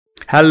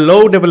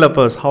Hello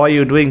developers, how are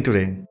you doing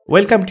today?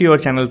 Welcome to your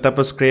channel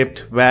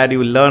TailwindCSS, where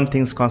you learn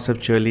things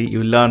conceptually,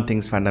 you learn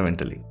things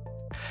fundamentally.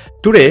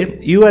 Today,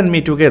 you and me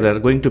together are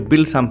going to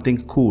build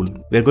something cool.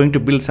 We are going to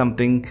build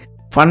something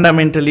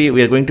fundamentally,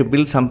 we are going to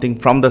build something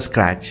from the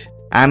scratch.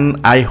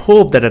 And I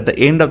hope that at the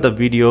end of the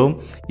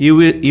video,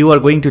 you are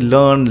going to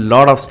learn a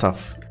lot of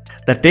stuff.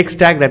 The tech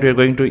stack that we are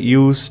going to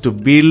use to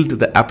build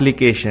the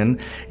application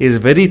is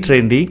very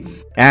trendy,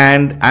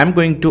 and I'm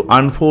going to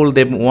unfold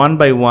them one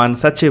by one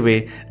such a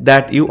way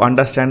that you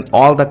understand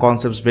all the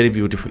concepts very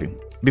beautifully.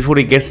 Before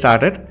we get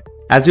started,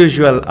 as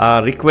usual,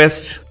 a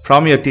request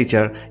from your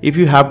teacher: if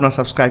you have not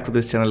subscribed to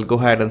this channel, go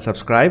ahead and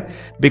subscribe,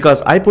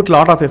 because I put a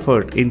lot of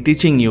effort in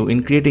teaching you,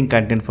 in creating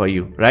content for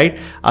you, right?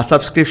 A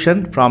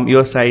subscription from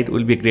your side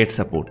will be great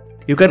support.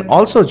 You can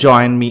also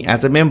join me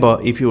as a member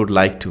if you would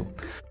like to.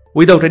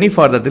 Without any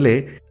further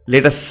delay,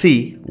 let us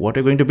see what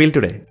we're going to build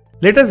today.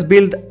 Let us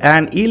build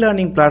an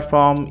e-learning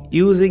platform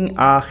using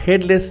a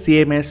headless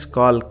CMS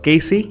called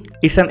caisy.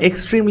 It's an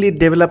extremely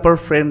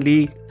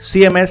developer-friendly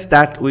CMS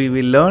that we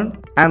will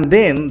learn, and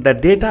then the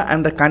data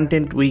and the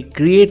content we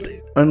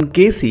create on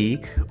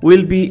caisy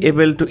will be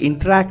able to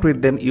interact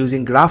with them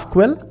using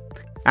GraphQL,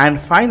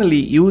 and finally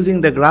using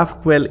the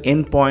GraphQL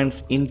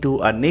endpoints into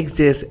a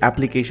Next.js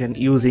application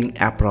using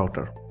app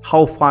router.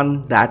 How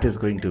fun that is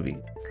going to be.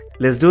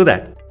 Let's do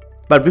that.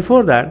 But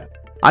before that,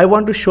 I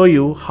want to show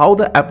you how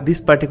this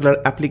particular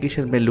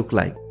application may look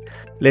like.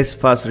 Let's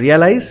first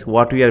realize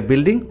what we are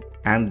building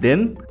and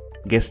then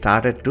get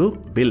started to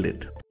build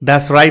it.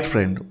 That's right,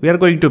 friend. We are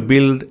going to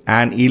build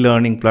an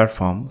e-learning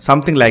platform,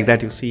 something like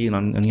that you see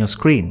on your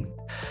screen.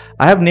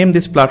 I have named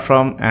this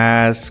platform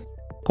as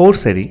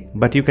caisy,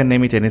 but you can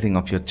name it anything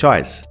of your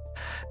choice.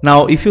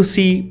 Now, if you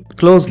see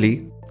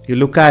closely, you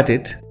look at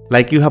it,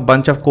 like you have a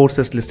bunch of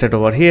courses listed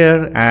over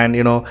here, and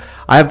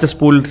I have just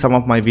pulled some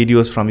of my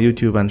videos from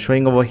YouTube and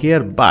showing over here.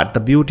 But the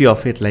beauty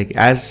of it, like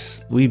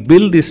as we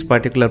build this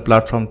particular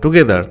platform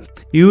together,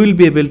 you will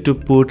be able to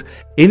put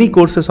any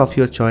courses of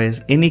your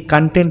choice, any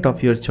content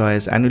of your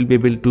choice, and will be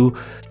able to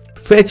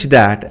fetch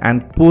that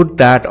and put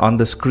that on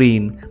the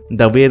screen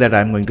the way that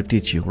I'm going to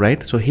teach you,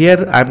 right? So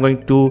here I'm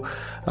going to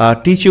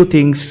teach you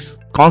things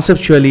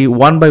conceptually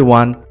one by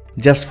one.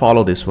 Just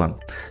follow this one.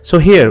 So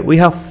here we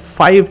have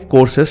 5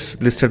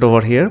 courses listed over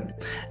here,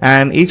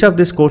 and each of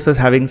these courses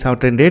having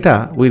certain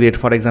data with it.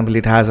 For example,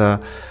 it has a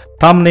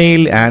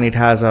thumbnail and it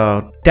has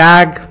a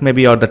tag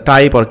maybe, or the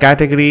type or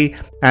category,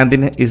 and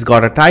then it's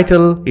got a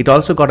title. It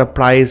also got a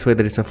price,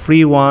 whether it's a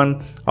free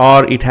one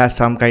or it has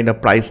some kind of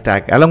price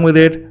tag along with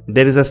it.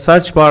 There is a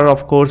search bar,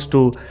 of course,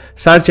 to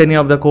search any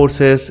of the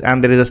courses,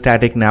 and there is a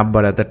static nav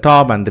bar at the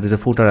top, and there is a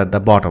footer at the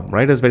bottom,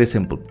 right? It's very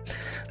simple.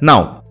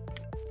 Now,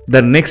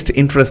 the next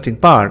interesting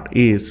part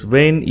is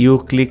when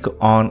you click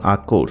on a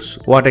course,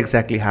 what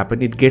exactly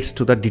happened? It gets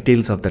to the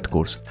details of that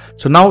course.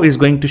 So now it's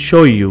going to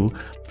show you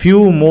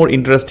few more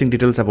interesting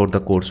details about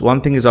the course.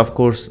 One thing is, of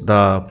course,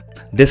 the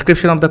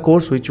description of the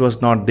course, which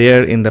was not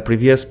there in the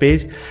previous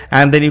page.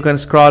 And then you can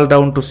scroll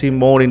down to see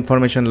more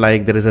information,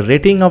 like there is a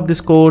rating of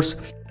this course.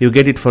 You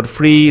get it for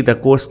free. The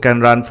course can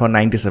run for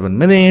 97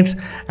 minutes.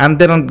 And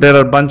then there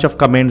are a bunch of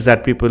comments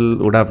that people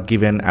would have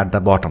given at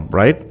the bottom,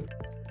 right?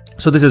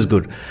 So this is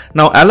good.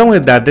 Now, along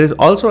with that, there is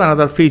also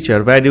another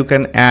feature where you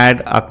can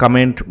add a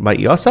comment by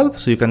yourself.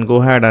 So you can go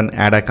ahead and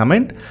add a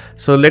comment.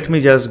 So let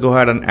me just go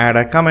ahead and add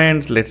a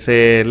comment. Let's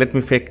say, let me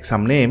fake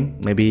some name,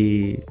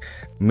 maybe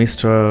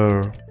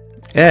Mr.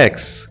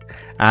 X,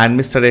 and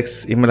Mr.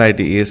 X email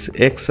ID is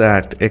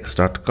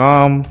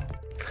x@x.com,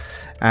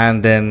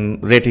 and then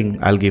rating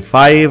I'll give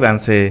 5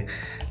 and say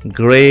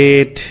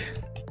great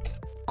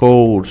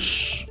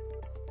course,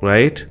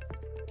 right,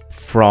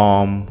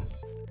 from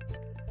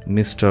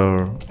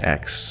Mr.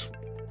 X.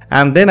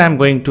 And then I'm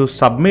going to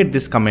submit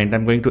this comment.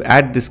 I'm going to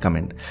add this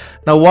comment.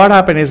 Now what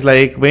happened is,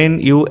 like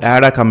when you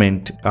add a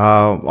comment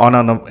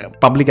on a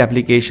public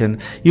application,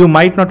 you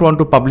might not want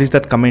to publish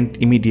that comment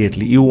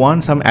immediately. You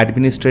want some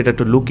administrator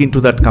to look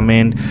into that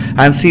comment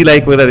and see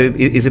like whether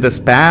is it a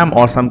spam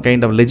or some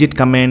kind of legit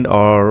comment,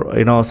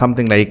 or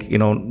something like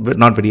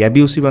not very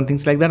abusive and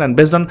things like that. And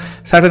based on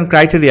certain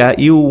criteria,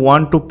 you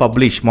want to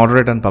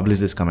moderate and publish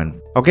this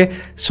comment. Okay,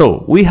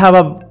 so we have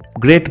a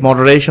great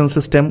moderation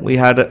system. We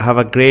have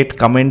a great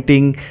comment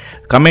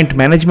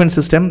management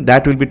system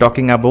that we'll be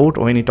talking about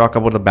when we talk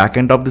about the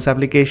backend of this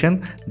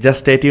application. Just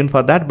stay tuned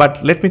for that.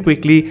 But let me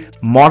quickly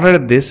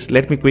moderate this.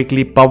 Let me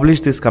quickly publish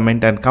this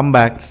comment and come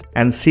back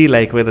and see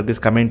like whether this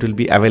comment will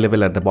be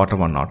available at the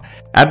bottom or not.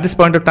 At this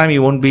point of time,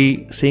 you won't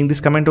be seeing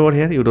this comment over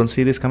here. You don't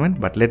see this comment,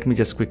 but let me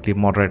just quickly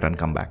moderate and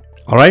come back.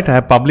 All right, I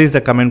have published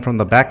the comment from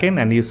the backend,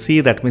 and you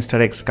see that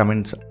Mr. X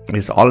comment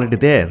is already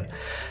there.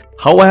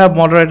 How I have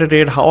moderated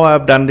it, how I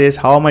have done this,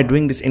 how am I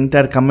doing this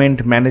entire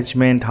comment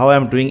management, how I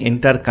am doing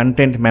entire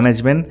content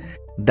management,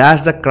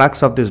 that's the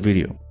crux of this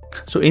video.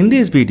 So in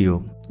this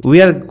video,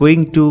 we are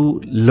going to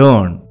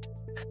learn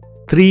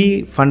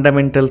 3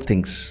 fundamental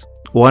things.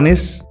 One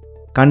is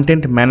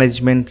content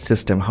management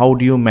system. How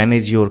do you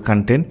manage your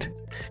content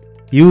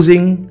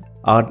using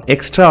an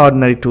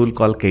extraordinary tool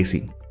called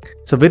caisy?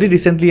 So very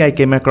recently I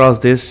came across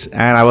this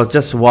and I was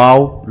just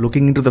wow,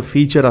 looking into the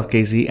feature of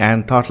caisy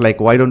and thought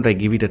like, why don't I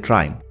give it a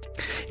try?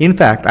 In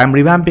fact, I'm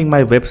revamping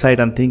my website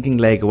and thinking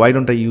like, why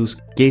don't I use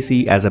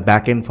caisy as a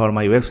backend for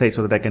my website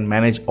so that I can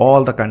manage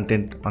all the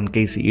content on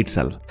caisy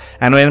itself.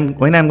 And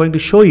when I'm going to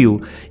show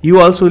you,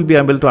 you also will be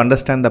able to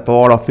understand the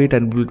power of it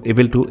and will be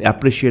able to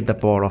appreciate the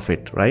power of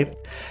it, right?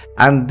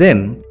 And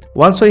then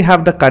once I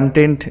have the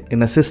content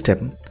in a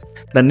system,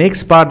 the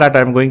next part that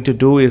I'm going to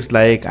do is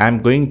like,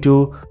 I'm going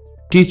to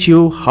teach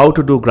you how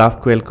to do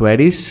GraphQL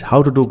queries,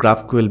 how to do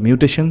GraphQL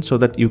mutation so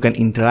that you can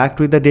interact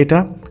with the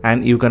data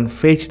and you can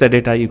fetch the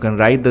data, you can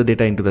write the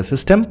data into the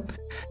system.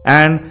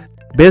 And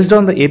based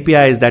on the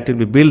APIs that you'll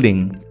be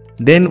building,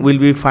 then we'll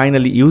be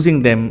finally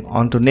using them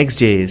onto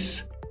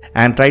Next.js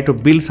and try to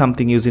build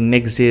something using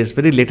Next.js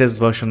very latest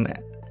version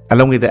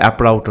along with the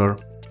app router,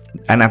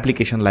 an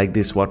application like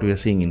this, what we are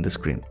seeing in the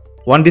screen.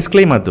 One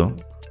disclaimer though,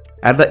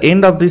 at the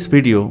end of this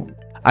video,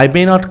 I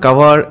may not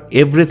cover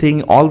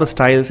everything, all the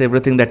styles,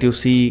 everything that you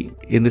see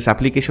in this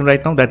application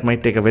right now. That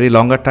might take a very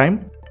longer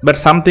time, but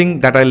something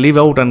that I leave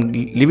out and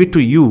leave it to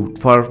you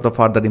for the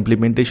further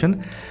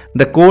implementation.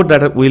 The code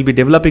that we'll be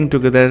developing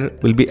together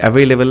will be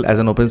available as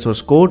an open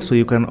source code. So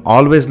you can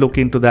always look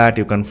into that.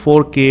 You can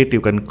fork it, you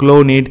can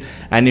clone it,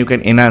 and you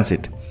can enhance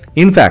it.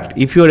 In fact,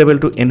 if you are able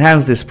to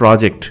enhance this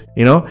project,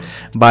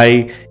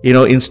 by,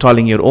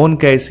 installing your own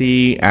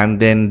caisy and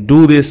then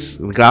do this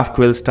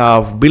GraphQL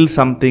stuff, build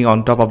something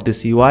on top of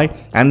this UI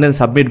and then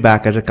submit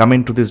back as a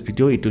comment to this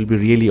video, it will be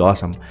really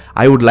awesome.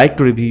 I would like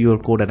to review your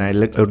code and I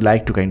would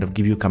like to kind of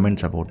give you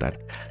comments about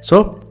that.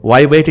 So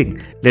why waiting?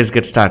 Let's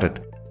get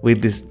started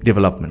with this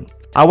development.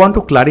 I want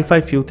to clarify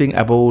a few things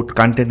about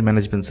content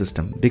management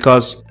system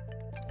because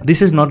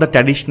this is not the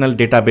traditional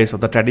database or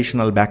the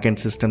traditional backend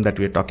system that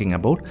we are talking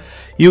about.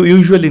 You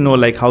usually know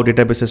like how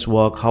databases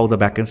work, how the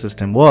backend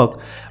system work,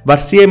 but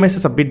CMS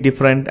is a bit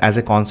different as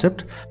a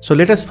concept. So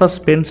let us first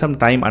spend some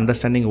time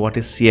understanding what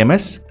is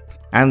CMS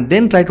and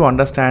then try to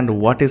understand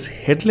what is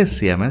headless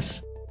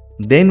CMS.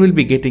 Then we'll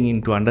be getting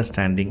into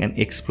understanding and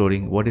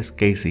exploring what is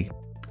caisy,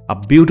 a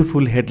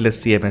beautiful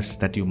headless CMS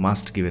that you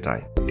must give a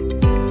try.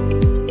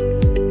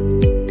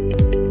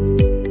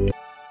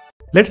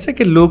 Let's take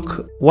a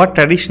look what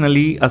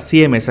traditionally a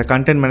CMS, a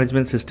content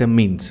management system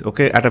means,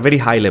 okay, at a very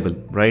high level,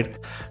 right?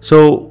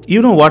 So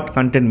you know what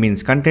content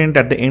means. Content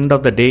at the end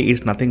of the day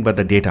is nothing but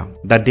the data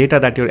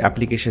that your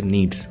application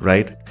needs,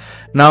 right?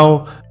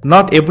 Now,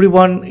 not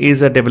everyone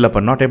is a developer,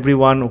 not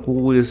everyone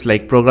who is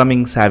like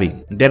programming savvy.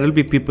 There will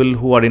be people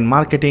who are in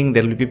marketing,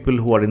 there will be people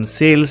who are in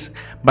sales,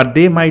 but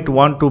they might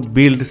want to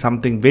build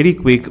something very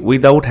quick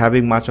without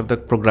having much of the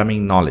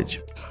programming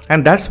knowledge.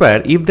 And that's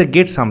where if they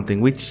get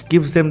something which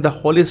gives them the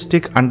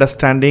holistic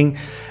understanding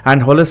and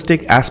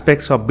holistic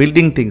aspects of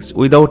building things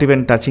without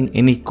even touching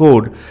any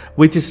code,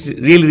 which is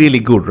really, really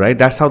good, right?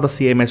 That's how the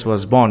CMS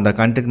was born. The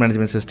content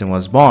management system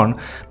was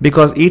born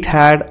because it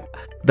had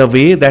the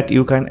way that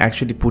you can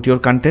actually put your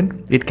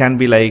content. It can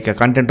be like a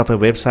content of a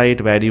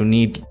website where you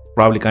need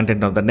probably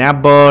content of the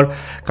navbar,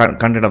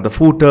 content of the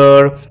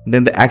footer,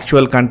 then the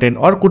actual content,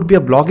 or could be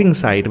a blogging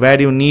site where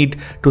you need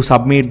to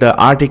submit the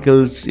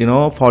articles,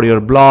 for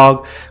your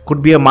blog,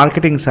 could be a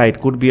marketing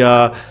site, could be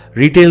a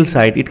retail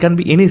site. It can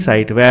be any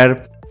site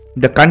where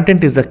the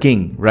content is the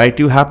king, right?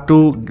 You have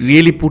to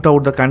really put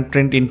out the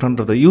content in front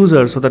of the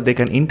user so that they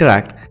can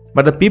interact.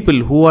 But the people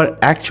who are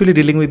actually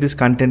dealing with this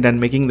content and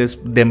making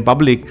them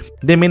public,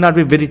 they may not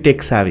be very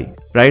tech savvy,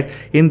 right?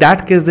 In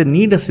that case, they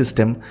need a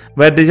system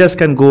where they just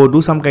can go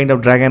do some kind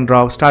of drag and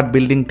drop, start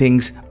building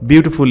things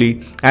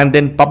beautifully, and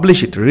then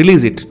publish it,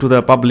 release it to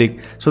the public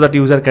so that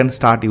user can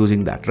start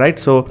using that, right?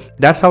 So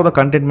that's how the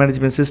content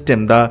management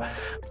system, the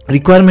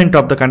requirement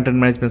of the content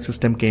management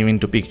system came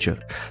into picture.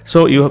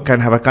 So you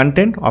can have a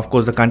content. Of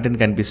course, the content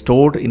can be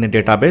stored in a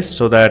database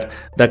so that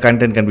the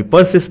content can be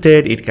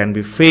persisted, it can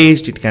be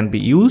fetched, it can be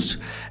used,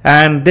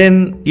 and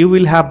then you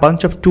will have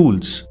bunch of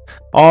tools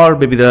or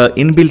maybe the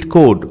inbuilt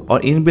code or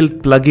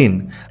inbuilt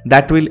plugin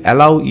that will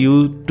allow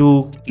you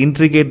to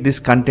integrate this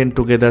content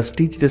together,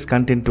 stitch this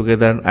content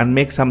together and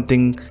make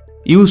something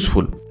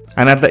useful.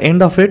 And at the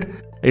end of it,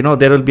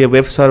 there will be a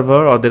web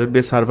server or there will be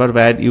a server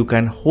where you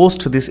can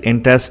host this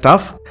entire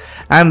stuff.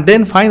 And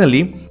then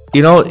finally,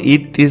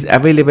 it is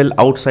available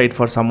outside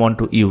for someone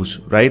to use,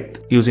 right?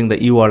 Using the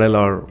URL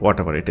or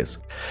whatever it is.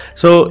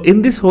 So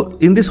in this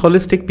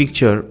holistic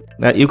picture,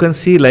 you can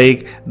see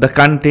like the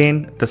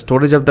content, the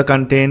storage of the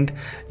content,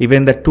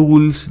 even the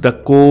tools, the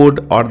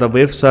code or the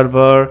web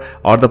server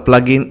or the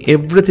plugin,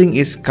 everything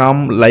is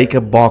come like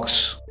a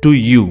box to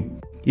you.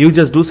 You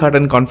just do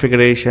certain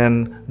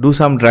configuration, do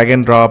some drag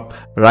and drop,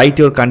 write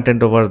your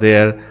content over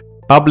there,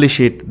 publish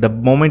it. The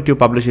moment you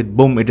publish it,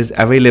 boom, it is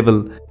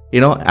available,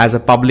 as a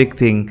public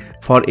thing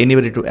for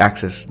anybody to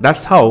access.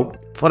 That's how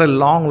for a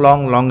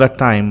longer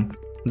time,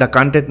 the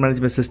content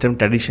management system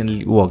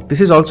traditionally worked. This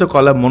is also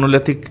called a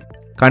monolithic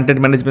content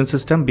management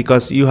system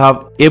because you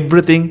have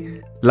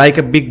everything like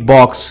a big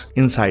box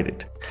inside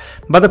it.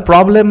 But the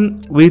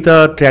problem with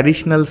a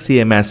traditional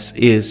CMS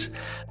is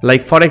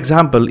Like for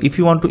example, if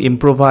you want to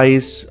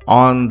improvise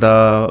on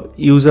the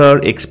user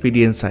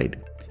experience side,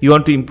 you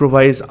want to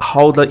improvise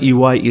how the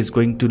UI is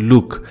going to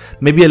look,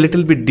 maybe a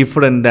little bit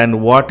different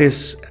than what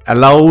is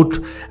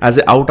allowed as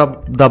a out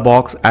of the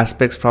box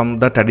aspects from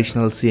the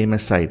traditional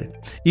CMS side.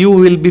 You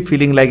will be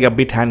feeling like a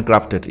bit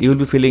handcrafted. You will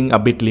be feeling a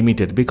bit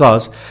limited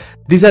because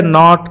these are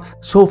not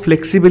so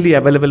flexibly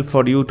available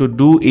for you to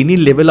do any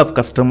level of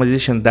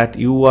customization that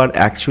you are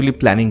actually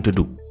planning to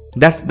do.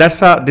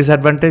 That's a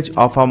disadvantage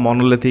of a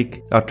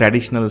monolithic or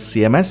traditional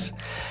CMS,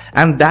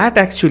 and that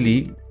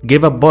actually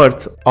gave a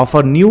birth of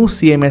a new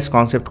CMS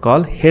concept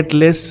called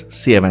headless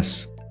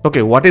CMS.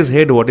 Okay, what is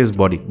head, what is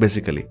body?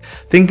 Basically,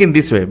 think in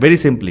this way, very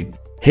simply.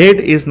 Head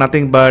is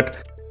nothing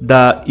but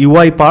the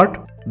UI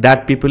part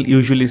that people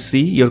usually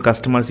see, your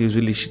customers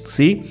usually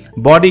see.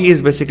 Body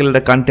is basically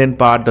the content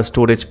part, the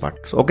storage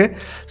part. Okay,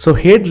 so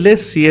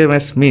headless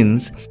CMS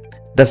means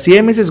the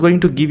CMS is going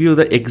to give you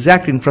the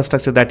exact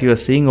infrastructure that you are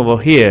seeing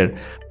over here,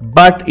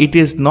 but it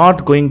is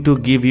not going to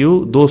give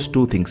you those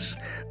two things,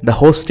 the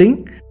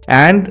hosting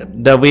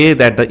and the way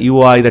that the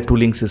UI, the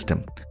tooling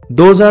system.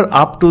 Those are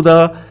up to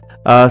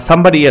the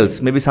somebody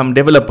else, maybe some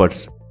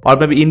developers, or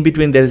maybe in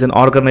between there is an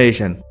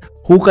organization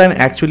who can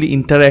actually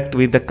interact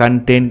with the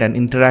content and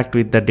interact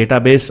with the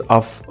database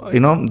of,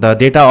 the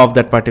data of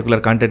that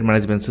particular content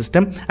management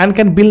system, and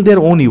can build their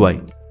own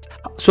UI.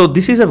 So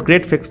this is a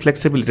great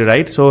flexibility,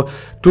 right? So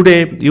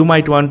today you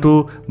might want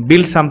to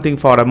build something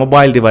for a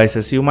mobile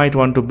devices, you might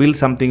want to build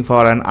something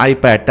for an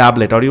iPad,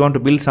 tablet, or you want to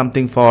build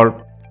something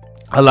for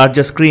a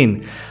larger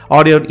screen,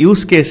 or your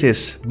use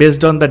cases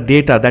based on the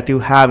data that you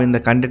have in the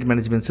content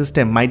management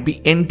system might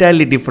be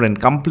entirely different,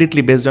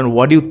 completely based on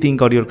what you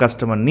think or your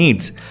customer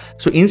needs.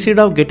 So instead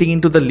of getting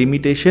into the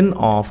limitation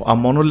of a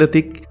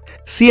monolithic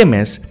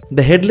CMS,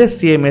 the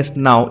headless CMS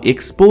now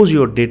expose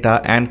your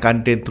data and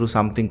content through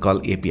something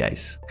called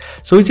APIs.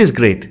 So which is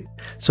great.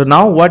 So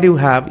now what you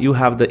have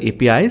the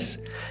APIs.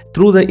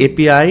 Through the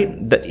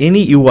API,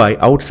 any UI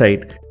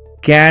outside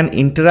can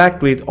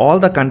interact with all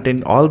the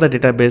content, all the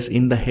database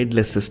in the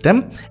headless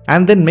system,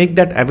 and then make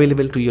that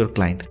available to your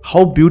client.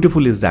 How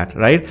beautiful is that,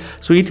 right?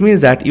 So it means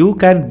that you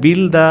can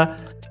build the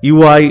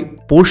UI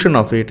portion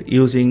of it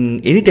using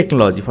any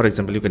technology. For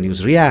example, you can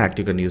use React,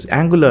 you can use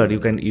Angular,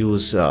 you can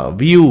use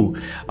Vue,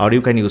 or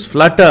you can use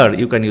Flutter,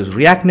 you can use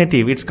React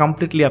Native. It's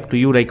completely up to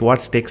you, like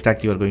what tech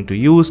stack you are going to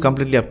use,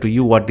 completely up to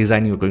you what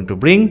design you're going to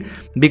bring,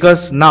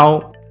 because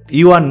now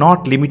you are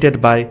not limited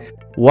by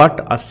what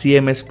a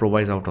CMS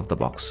provides out of the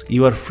box.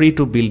 You are free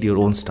to build your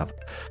own stuff.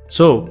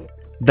 So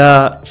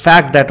the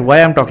fact that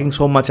why I'm talking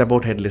so much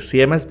about headless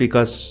CMS,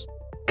 because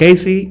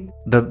caisy,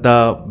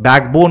 the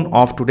backbone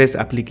of today's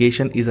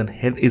application is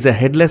a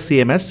headless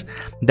CMS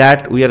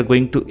that we are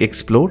going to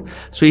explore.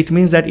 So it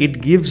means that it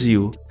gives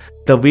you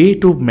the way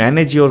to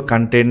manage your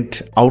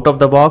content out of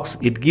the box.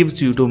 It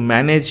gives you to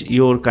manage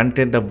your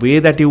content the way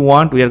that you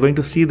want. We are going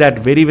to see that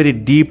very, very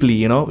deeply,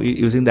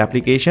 using the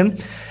application,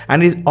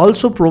 and it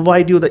also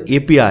provide you the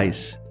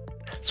APIs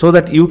so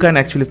that you can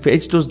actually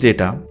fetch those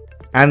data,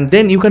 and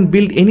then you can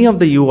build any of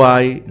the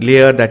UI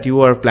layer that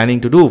you are planning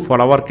to do. For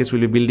our case,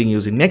 we'll be building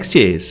using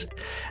Next.js,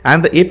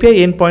 and the API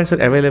endpoints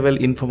are available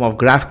in form of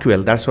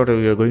GraphQL. That's what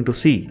we are going to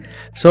see.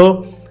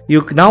 So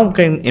you now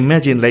can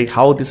imagine like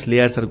how these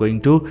layers are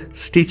going to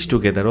stitch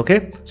together.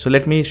 Okay, so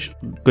let me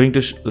going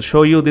to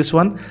show you this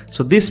one.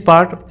 So this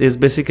part is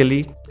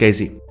basically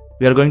caisy.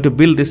 We are going to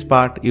build this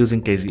part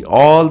using caisy.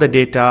 All the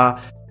data,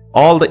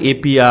 all the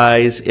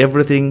APIs,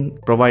 everything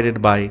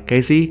provided by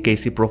caisy.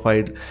 Caisy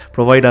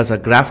provide us a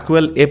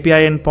GraphQL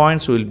API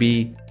endpoint, so we'll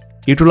be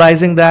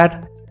utilizing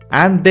that.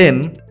 And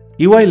then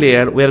UI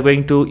layer, we are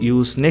going to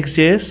use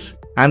Next.js,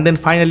 and then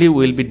finally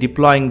we'll be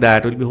deploying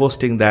that, we'll be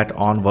hosting that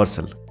on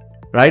Vercel,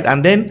 right?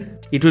 And then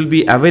it will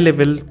be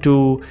available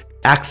to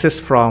access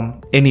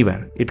from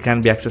anywhere. It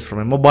can be accessed from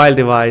a mobile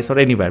device or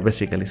anywhere,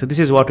 basically. So this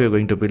is what we're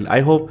going to build.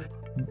 I hope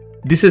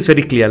this is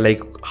very clear, like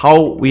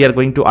how we are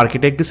going to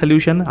architect the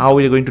solution, how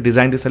we are going to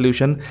design the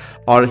solution,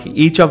 or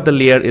each of the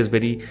layer is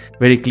very,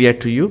 very clear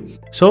to you.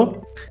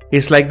 So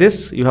it's like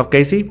this. You have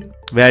caisy,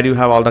 where you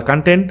have all the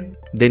content.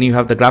 Then you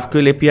have the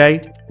GraphQL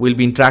API, we'll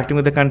be interacting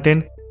with the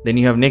content. Then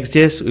you have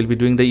Next.js, we'll be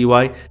doing the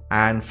UI,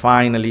 and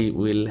finally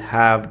we'll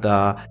have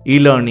the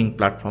e-learning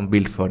platform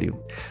built for you.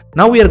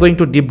 Now we are going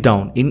to deep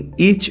down in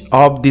each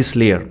of this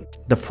layer.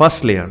 The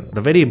first layer,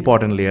 the very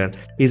important layer,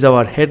 is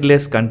our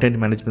headless content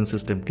management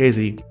system,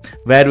 caisy,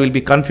 where we'll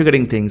be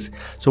configuring things.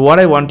 So what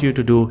I want you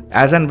to do,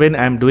 as and when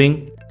I'm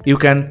doing, you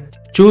can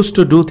choose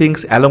to do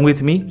things along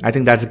with me. I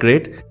think that's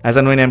great. As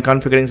and when I'm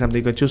configuring something,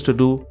 you can choose to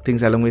do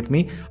things along with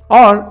me,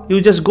 or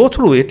you just go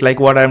through it like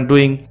what I'm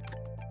doing.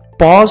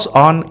 Pause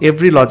on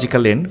every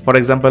logical end. For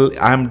example,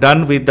 I'm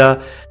done with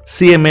the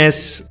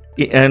CMS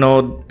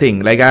thing,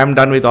 like I'm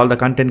done with all the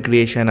content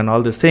creation and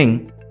all this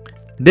thing.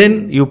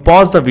 Then you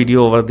pause the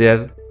video over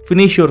there,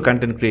 finish your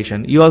content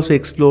creation. You also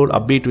explore a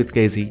bit with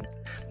caisy.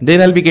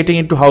 Then I'll be getting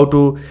into how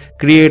to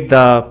create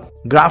the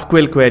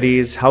GraphQL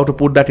queries, how to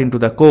put that into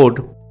the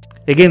code.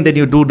 Again, then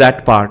you do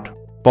that part,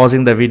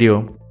 pausing the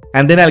video.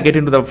 And then I'll get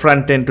into the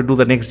front end to do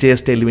the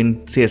Next.js,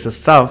 TailwindCSS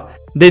stuff.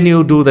 Then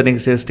you do the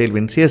Next.js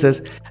Tailwind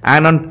CSS,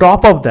 and on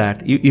top of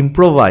that, you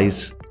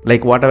improvise,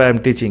 like whatever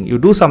I'm teaching, you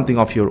do something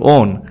of your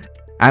own,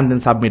 and then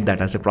submit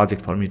that as a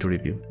project for me to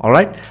review. All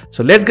right.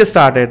 So let's get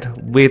started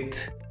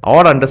with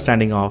our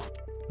understanding of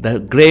the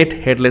great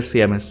headless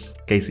CMS,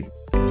 caisy.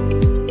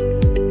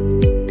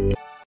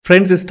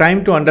 Friends, it's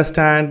time to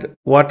understand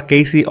what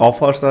caisy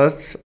offers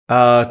us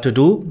to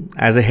do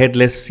as a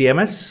headless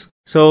CMS.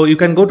 So you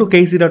can go to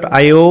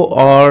caisy.io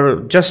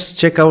or just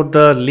check out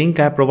the link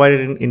I have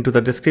provided into the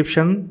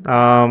description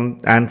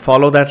and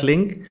follow that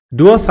link.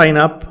 Do a sign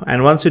up,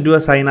 and once you do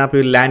a sign up,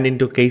 you'll land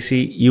into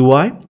caisy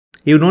UI.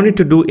 You don't need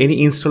to do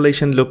any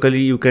installation locally.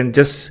 You can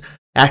just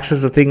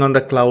access the thing on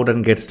the cloud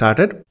and get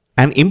started.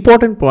 An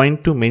important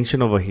point to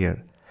mention over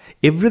here: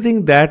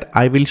 everything that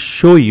I will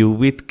show you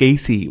with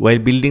caisy while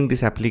building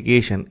this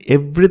application,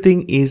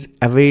 everything is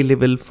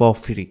available for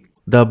free.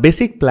 The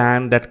basic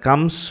plan that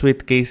comes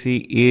with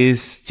caisy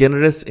is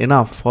generous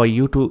enough for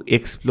you to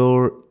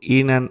explore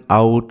in and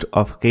out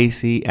of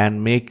caisy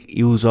and make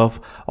use of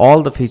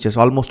all the features,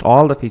 almost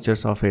all the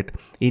features of it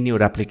in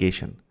your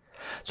application.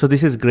 So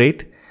this is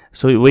great.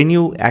 So when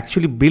you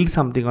actually build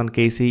something on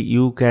caisy,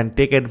 you can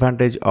take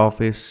advantage of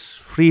its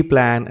free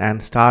plan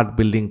and start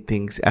building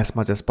things as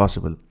much as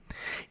possible.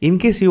 In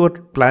case you are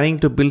planning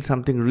to build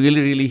something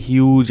really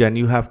huge and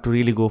you have to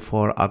really go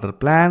for other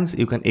plans,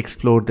 you can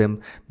explore them.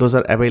 Those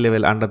are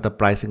available under the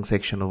pricing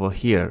section over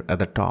here at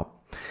the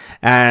top.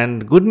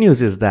 And good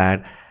news is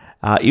that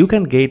you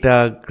can get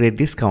a great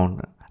discount,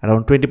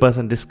 around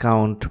 20%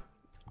 discount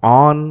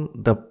on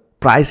the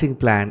pricing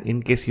plan.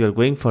 In case you are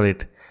going for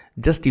it,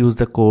 just use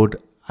the code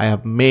I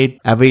have made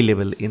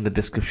available in the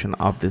description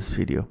of this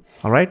video.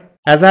 All right.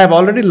 As I have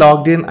already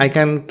logged in, I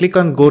can click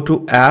on go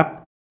to app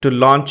to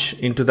launch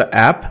into the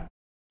app.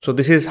 So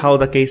this is how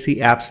the caisy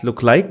apps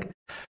look like.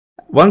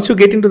 Once you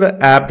get into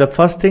the app, the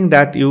first thing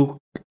that you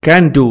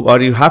can do or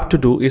you have to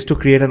do is to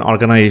create an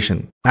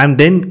organization and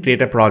then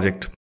create a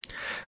project.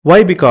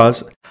 Why?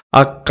 Because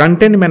a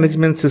content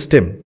management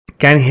system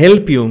can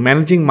help you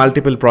managing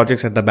multiple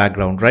projects at the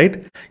background,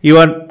 right? You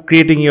are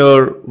creating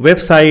your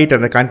website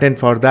and the content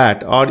for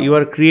that, or you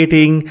are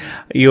creating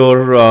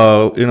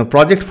your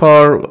project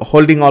for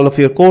holding all of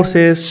your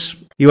courses.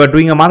 You are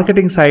doing a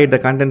marketing side, the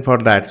content for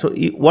that. So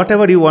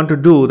whatever you want to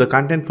do, the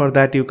content for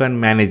that you can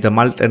manage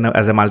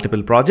as a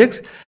multiple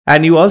projects,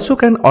 and you also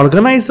can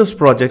organize those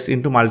projects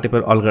into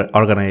multiple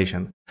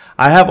organization.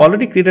 I have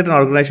already created an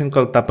organization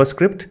called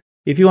TailwindCSS.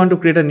 If you want to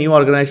create a new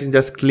organization,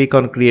 just click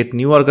on create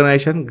new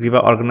organization, give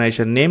an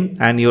organization name,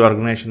 and your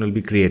organization will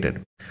be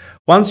created.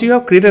 Once you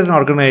have created an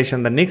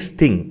organization, the next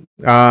thing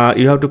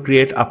you have to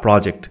create a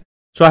project.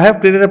 So I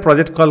have created a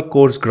project called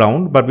Course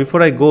Ground, but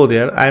before I go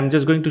there, I am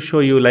just going to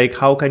show you like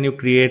how can you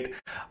create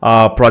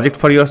a project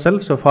for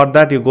yourself. So for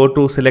that, you go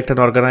to select an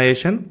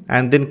organization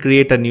and then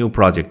create a new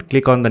project.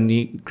 Click on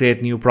the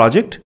create new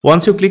project.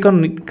 Once you click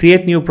on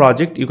create new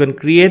project, you can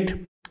create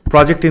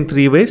project in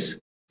 3 ways.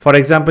 For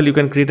example, you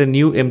can create a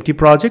new empty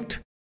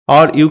project,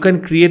 or you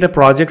can create a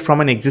project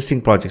from an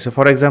existing project. So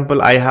for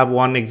example, I have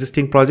one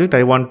existing project.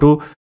 I want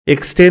to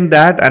extend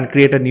that and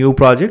create a new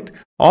project.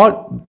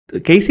 Or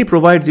caisy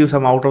provides you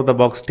some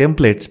out-of-the-box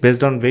templates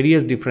based on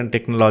various different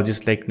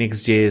technologies like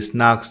Next.js,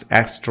 Nuxt,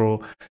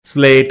 Astro,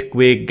 Slate,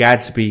 Quake,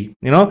 Gatsby,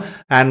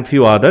 and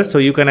few others. So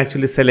you can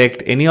actually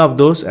select any of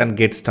those and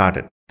get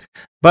started.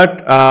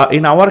 But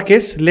in our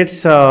case, let's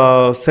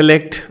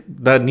select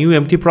the new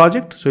empty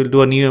project. So you'll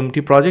do a new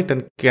empty project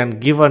and can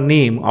give a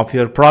name of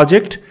your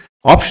project.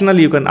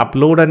 Optionally, you can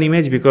upload an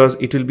image because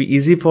it will be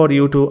easy for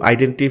you to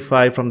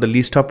identify from the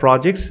list of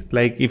projects,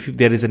 like if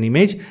there is an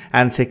image,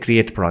 and say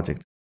create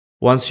project.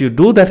 Once you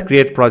do that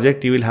create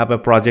project, you will have a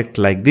project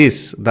like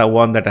this, the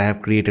one that I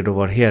have created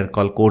over here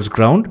called Course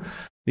Ground.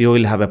 You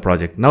will have a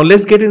project. Now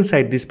let's get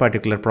inside this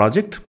particular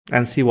project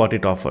and see what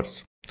it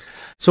offers.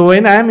 So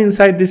when I am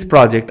inside this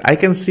project, I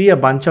can see a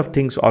bunch of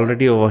things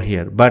already over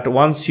here. But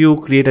once you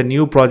create a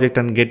new project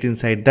and get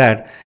inside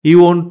that, you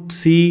won't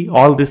see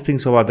all these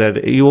things over there.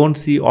 You won't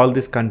see all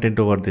this content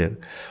over there.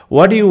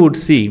 What you would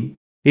see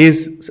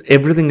is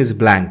everything is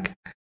blank.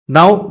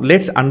 Now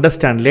let's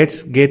understand,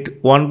 let's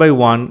get one by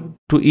one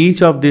to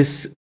each of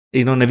this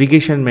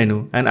navigation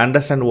menu and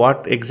understand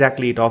what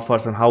exactly it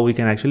offers and how we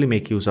can actually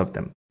make use of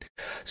them.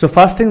 So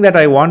first thing that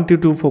I want you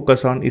to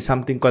focus on is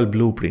something called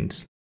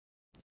blueprints.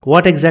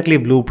 What exactly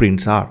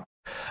blueprints are?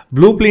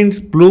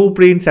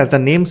 Blueprints, as the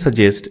name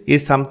suggests,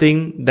 is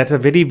something that's a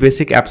very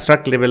basic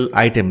abstract level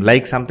item,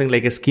 like something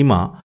like a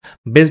schema.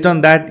 Based on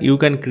that, you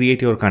can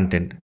create your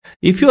content.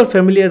 If you are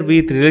familiar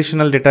with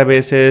relational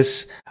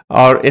databases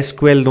or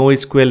SQL,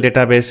 NoSQL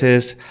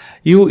databases,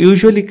 you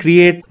usually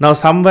create, now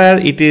somewhere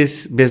it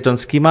is based on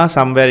schema,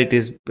 somewhere it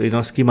is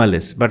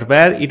schemaless, but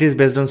where it is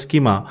based on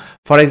schema,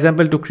 for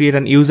example, to create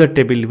an user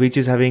table which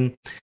is having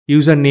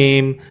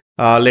username,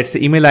 let's say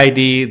email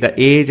ID, the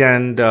age,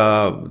 and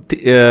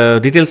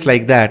details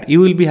like that, you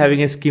will be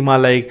having a schema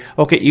like,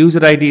 okay,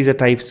 user ID is a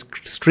type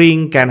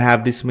string, can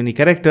have this many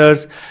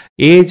characters,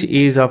 age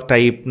is of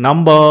type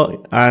number,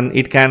 and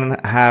it can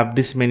have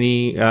this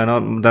many,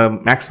 the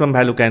maximum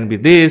value can be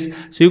this.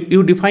 So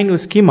you define your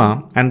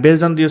schema, and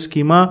based on your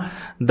schema,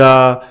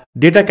 the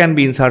data can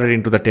be inserted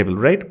into the table,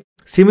 right?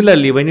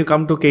 Similarly, when you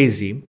come to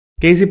caisy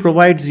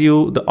provides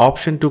you the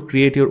option to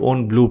create your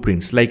own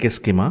blueprints like a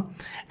schema,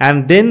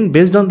 and then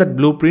based on that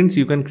blueprints,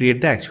 you can create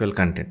the actual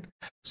content.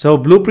 So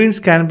blueprints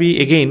can be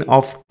again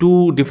of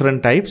two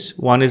different types.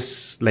 One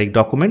is like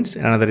documents,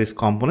 another is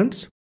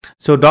components.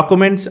 So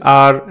documents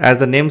are, as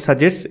the name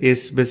suggests,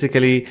 is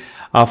basically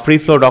free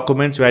flow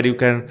documents where you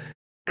can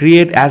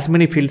create as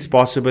many fields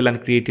possible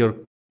and create your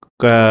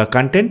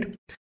content.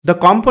 The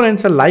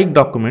components are like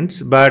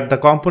documents, but the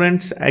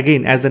components,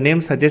 again, as the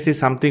name suggests, is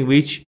something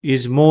which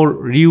is more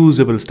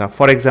reusable stuff.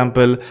 For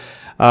example,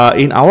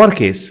 in our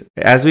case,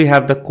 as we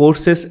have the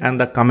courses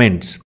and the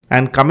comments,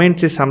 and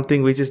comments is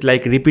something which is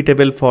like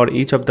repeatable for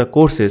each of the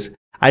courses,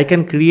 I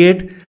can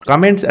create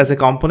comments as a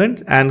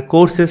component and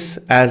courses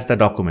as the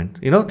document,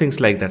 things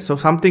like that. So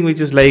something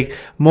which is like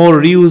more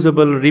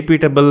reusable,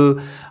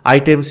 repeatable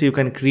items, you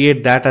can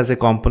create that as a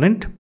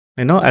component,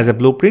 as a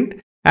blueprint.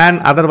 And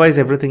otherwise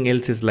everything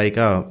else is like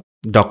a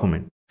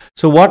document.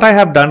 So what I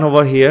have done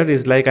over here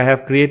is like I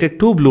have created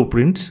two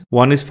blueprints.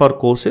 One is for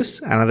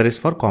courses, another is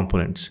for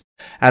components.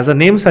 As the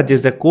name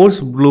suggests, the course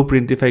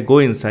blueprint, if I go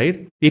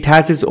inside, it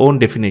has its own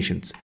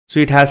definitions.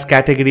 So it has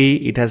category,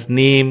 it has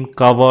name,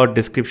 cover,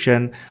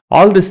 description,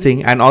 all this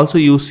thing, and also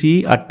you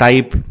see a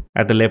type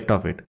at the left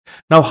of it.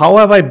 Now, how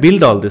have I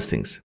built all these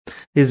things?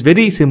 It's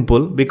very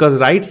simple, because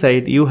right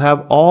side you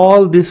have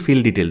all these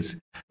field details.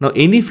 Now,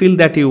 any field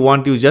that you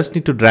want, you just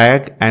need to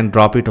drag and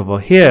drop it over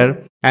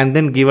here and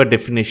then give a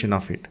definition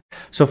of it.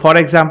 So for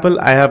example,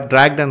 I have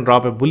dragged and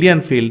dropped a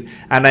Boolean field,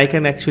 and I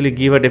can actually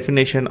give a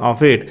definition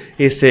of it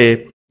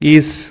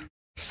is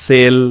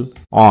sale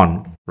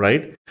on,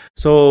 right?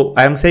 So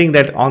I am saying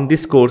that on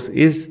this course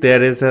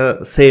there is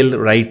a sale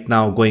right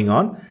now going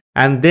on.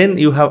 And then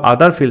you have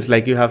other fields,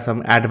 like you have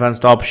some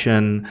advanced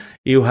option,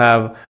 you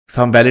have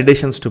some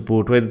validations to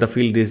put, whether the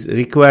field is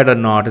required or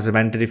not, is a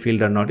mandatory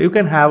field or not. You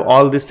can have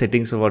all these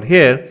settings over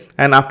here,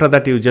 and after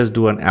that you just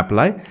do an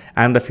apply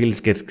and the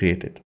fields gets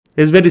created.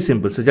 It's very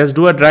simple. So just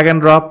do a drag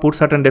and drop, put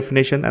certain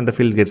definition, and the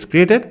field gets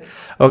created.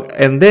 Okay.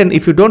 And then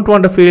if you don't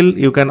want a field,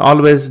 you can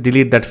always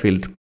delete that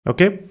field.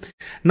 Okay.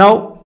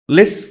 Now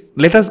let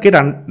us get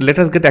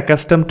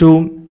accustomed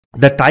to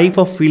the type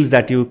of fields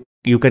that you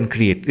can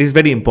create. Is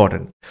very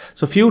important.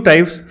 So few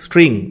types.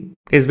 String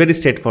is very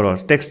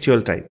straightforward,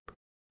 textual type.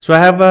 So I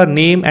have a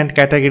name and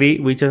category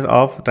which is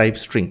of type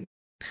string.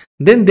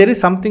 Then there is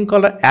something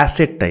called an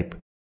asset type.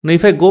 Now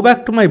if I go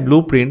back to my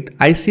blueprint,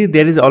 I see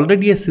there is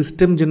already a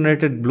system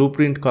generated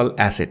blueprint called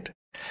asset.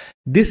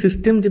 This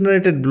system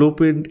generated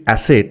blueprint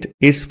asset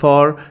is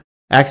for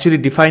actually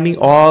defining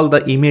all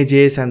the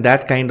images and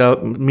that kind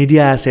of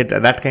media asset,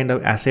 that kind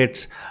of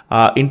assets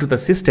into the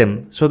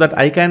system, so that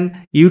I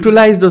can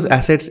utilize those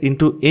assets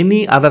into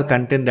any other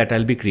content that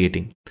I'll be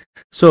creating.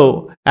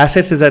 So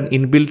assets is an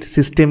inbuilt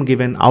system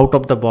given out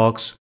of the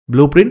box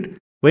blueprint.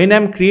 When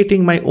I'm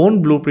creating my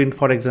own blueprint,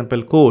 for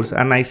example, course,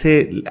 and I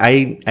say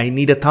I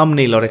need a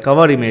thumbnail or a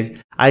cover image,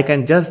 I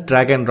can just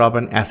drag and drop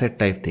an asset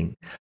type thing.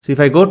 So if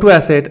I go to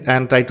asset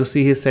and try to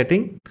see his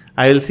setting,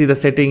 I will see the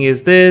setting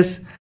is this.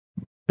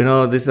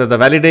 These are the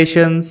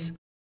validations.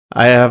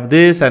 I have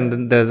this, and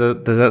then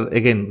there's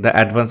again the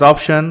advanced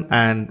option,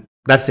 and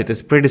that's it.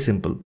 It's pretty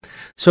simple.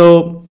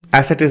 So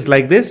asset is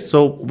like this.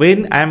 So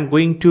when I'm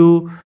going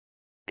to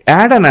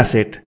add an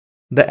asset,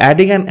 the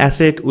adding an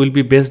asset will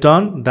be based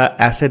on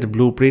the asset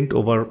blueprint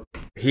over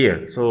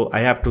here. So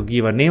I have to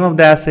give a name of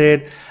the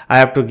asset. I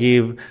have to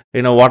give,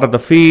 what are the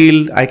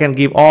field. I can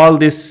give all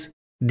this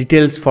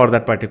details for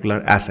that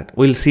particular asset.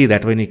 We'll see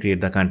that when we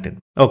create the content.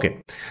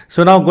 Okay.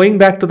 So now going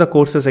back to the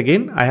courses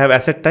again, I have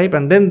asset type,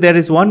 and then there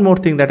is one more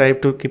thing that I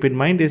have to keep in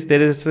mind is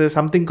there is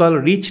something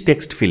called rich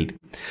text field.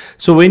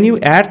 So when you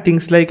add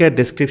things like a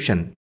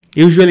description,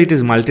 usually it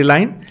is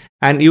multi-line,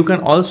 and you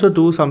can also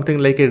do something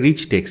like a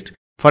rich text.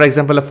 For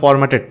example, a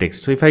formatted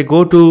text. So if I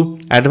go to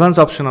advanced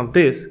option of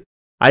this,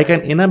 I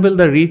can enable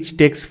the rich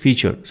text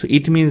feature. So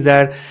it means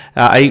that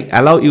I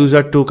allow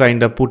user to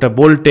kind of put a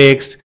bold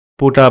text,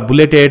 put a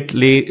bulleted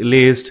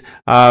list,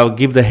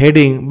 give the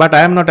heading, but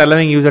I am not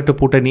allowing user to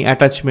put any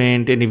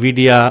attachment, any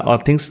video or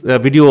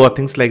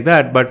things like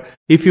that. But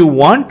if you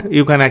want,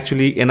 you can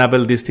actually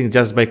enable these things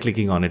just by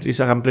clicking on it. It's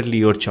completely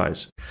your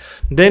choice.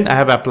 Then I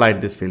have applied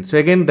this field. So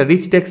again, the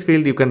rich text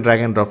field, you can drag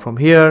and drop from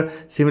here.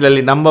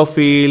 Similarly, number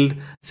field,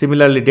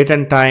 similarly date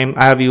and time.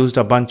 I have used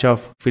a bunch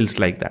of fields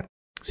like that.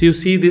 So you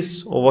see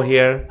this over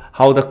here,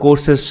 how the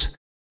courses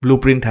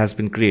blueprint has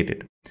been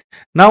created.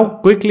 Now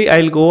quickly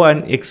I'll go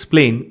and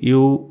explain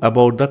you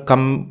about the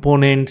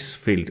components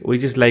field,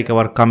 which is like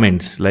our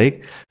comments.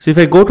 So if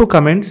I go to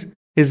comments,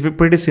 it's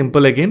pretty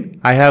simple again.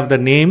 I have the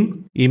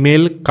name,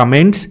 email,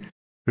 comments,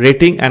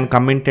 rating and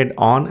commented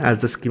on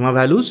as the schema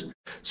values.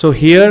 So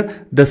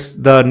here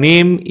the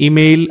name,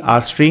 email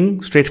are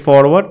string,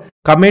 straightforward.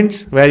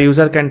 Comments, where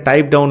user can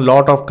type down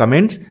lot of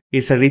comments,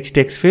 is a rich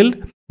text field.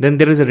 Then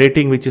there is a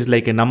rating, which is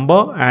like a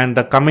number, and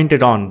the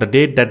commented on, the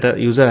date that the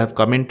user have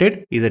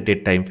commented, is a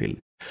date time field.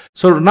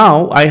 So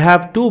now I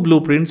have two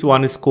blueprints.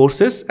 One is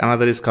courses,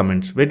 another is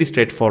comments. Very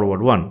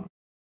straightforward one.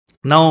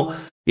 Now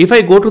if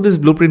I go to this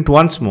blueprint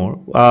once more,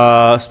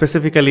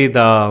 specifically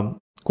the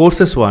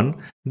courses one,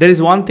 there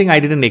is one thing I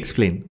didn't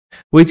explain,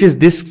 which is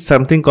this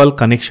something called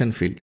connection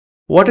field.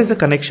 What is a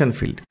connection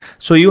field?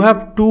 So you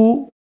have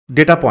two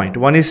data point.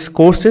 One is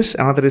courses,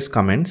 another is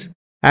comments,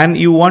 and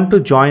you want to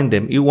join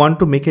them. You want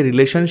to make a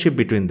relationship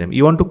between them.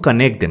 You want to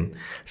connect them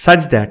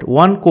such that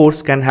one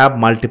course can have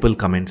multiple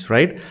comments,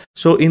 right?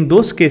 So in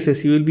those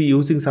cases, you will be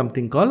using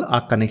something called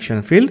a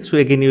connection field. So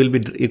again,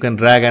 you can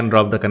drag and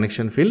drop the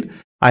connection field.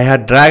 I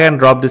had drag and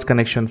drop this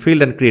connection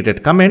field and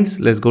created comments.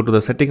 Let's go to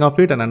the setting of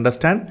it and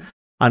understand.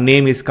 Our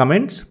name is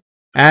comments,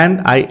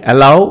 and I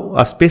allow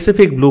a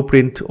specific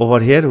blueprint over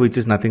here, which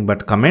is nothing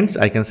but comments.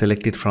 I can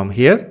select it from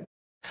here.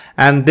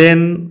 And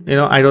then,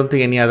 I don't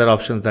think any other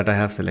options that I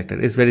have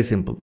selected. It's very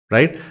simple,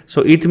 right?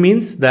 So it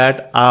means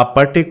that a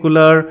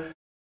particular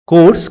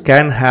course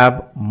can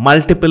have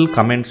multiple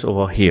comments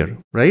over here,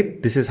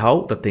 right? This is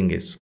how the thing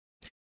is.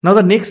 Now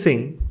the next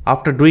thing,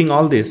 after doing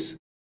all this,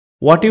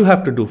 what you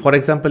have to do, for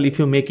example, if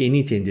you make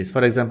any changes,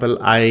 for example,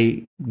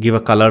 I give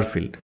a color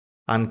field,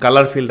 and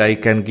color field I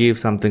can give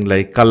something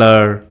like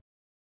color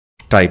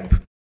type.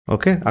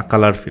 Okay, a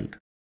color field,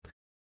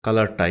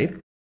 color type.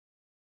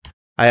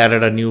 I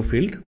added a new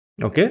field.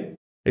 Okay,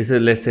 it's a,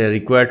 let's say, a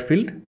required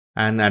field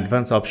and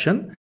advanced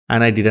option,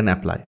 and I didn't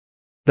apply.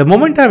 The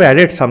moment I've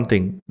added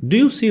something, do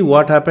you see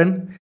what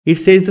happened? It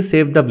says to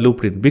save the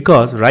blueprint,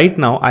 because right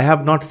now I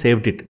have not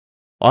saved it.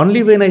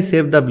 Only when I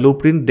save the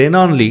blueprint, then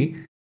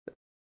only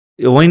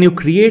when you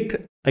create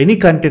any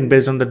content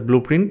based on that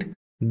blueprint,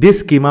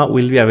 this schema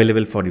will be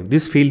available for you.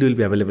 This field will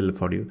be available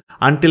for you.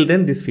 Until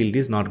then, this field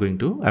is not going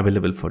to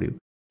available for you.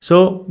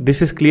 So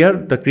this is clear.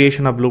 The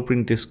creation of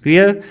blueprint is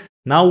clear.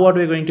 Now what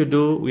we're going to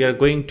do, we are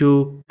going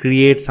to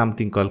create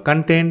something called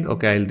content.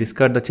 Okay, I'll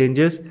discard the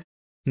changes.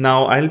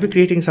 Now I'll be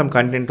creating some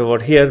content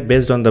over here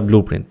based on the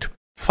blueprint.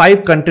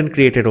 5 content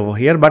created over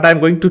here, but I'm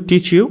going to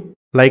teach you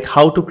like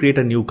how to create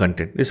a new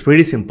content. It's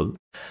pretty simple.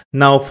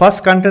 Now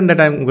first content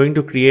that I'm going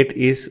to create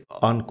is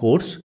on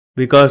course,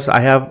 because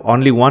I have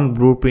only one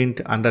blueprint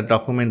under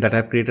document that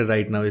I've created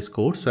right now is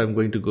course. So I'm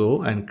going to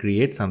go and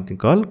create something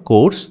called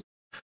course.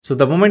 So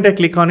the moment I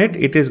click on it,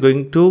 it is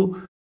going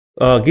to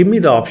give me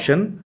the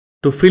option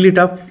to fill it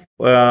up,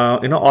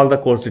 all the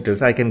course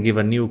details. I can give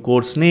a new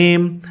course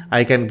name.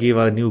 I can give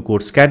a new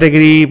course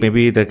category.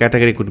 Maybe the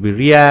category could be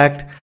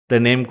React. The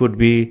name could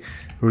be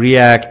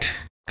React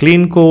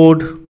Clean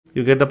Code.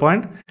 You get the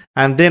point?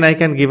 And then I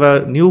can give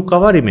a new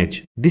cover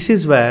image. This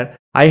is where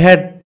I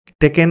had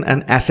taken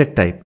an asset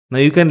type. Now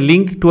you can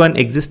link to an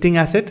existing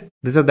asset.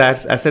 These are the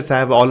assets I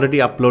have already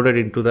uploaded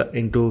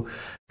into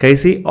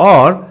caisy,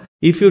 or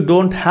if you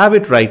don't have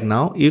it right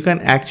now, you can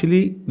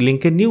actually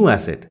link a new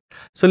asset.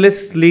 So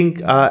let's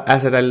link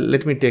asset.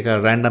 Let me take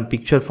a random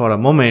picture for a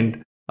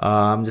moment.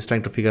 I'm just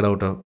trying to figure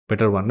out a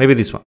better one. Maybe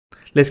this one.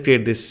 Let's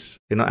create this.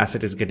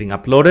 Asset is getting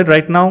uploaded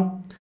right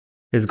now.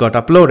 It's got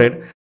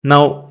uploaded.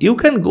 Now you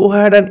can go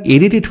ahead and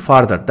edit it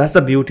further. That's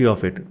the beauty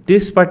of it.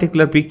 This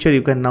particular picture,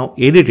 you can now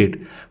edit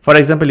it. For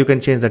example, you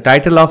can change the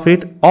title of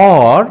it,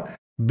 or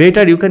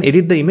better, you can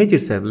edit the image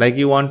itself. Like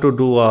you want to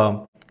do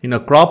a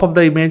crop of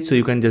the image, so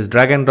you can just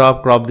drag and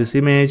drop, crop this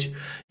image.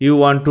 You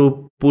want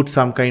to put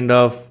some kind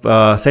of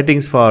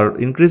settings for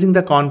increasing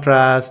the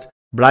contrast,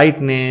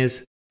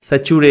 brightness,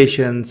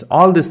 saturations,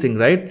 all this thing,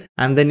 right?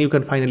 And then you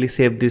can finally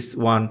save this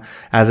one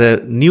as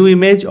a new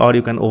image, or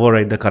you can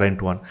override the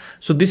current one.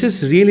 So this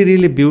is really,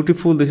 really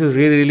beautiful. This is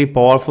really, really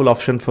powerful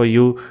option for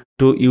you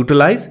to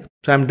utilize.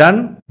 So I'm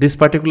done this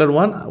particular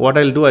one. What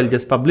I'll do, I'll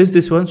just publish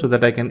this one so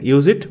that I can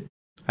use it.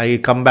 I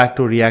come back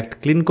to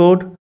React Clean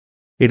Code.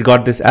 It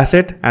got this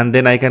asset, and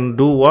then I can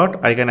do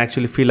what? I can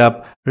actually fill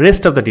up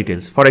rest of the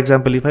details. For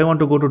example, if I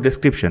want to go to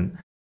description,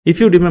 if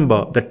you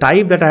remember, the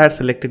type that I had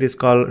selected is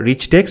called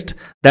rich text.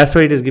 That's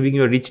why it is giving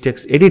you a rich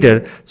text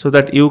editor, so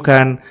that you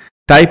can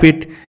type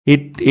it.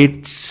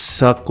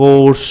 It's a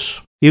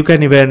course. You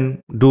can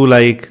even do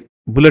like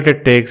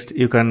bulleted text.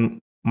 You can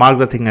mark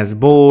the thing as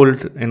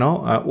bold,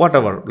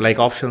 whatever, like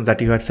options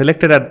that you had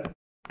selected at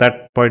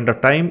that point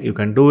of time, you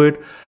can do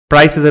it.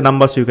 Price is a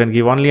number, so you can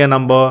give only a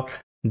number.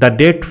 The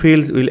date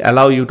fields will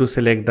allow you to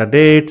select the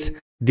dates.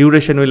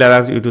 Duration will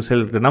allow you to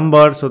select the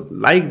number. So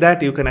like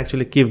that, you can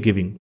actually keep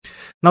giving.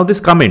 Now this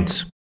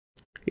comments.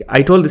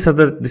 I told this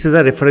is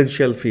a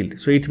referential field.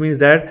 So it means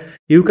that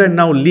you can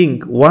now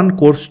link one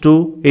course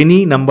to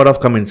any number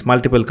of comments,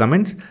 multiple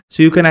comments.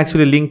 So you can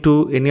actually link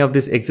to any of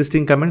these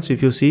existing comments.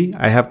 If you see,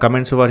 I have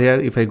comments over here.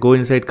 If I go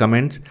inside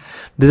comments,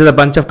 this is a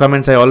bunch of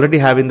comments I already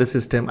have in the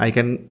system. I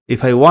can,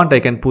 if I want, I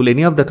can pull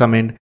any of the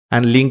comment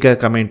and link a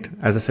comment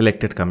as a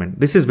selected comment.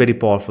 This is very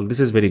powerful. This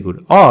is very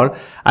good. Or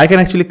I can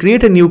actually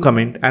create a new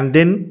comment and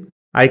then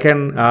I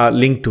can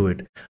link to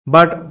it.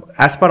 But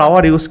as per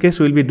our use case,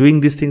 we'll be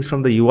doing these things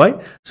from the UI.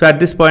 So at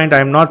this point,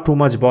 I'm not too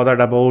much bothered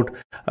about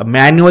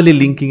manually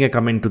linking a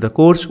comment to the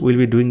course. We'll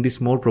be doing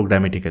this more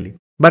programmatically.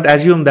 But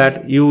assume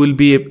that you will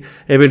be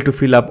able to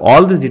fill up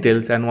all these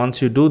details. And once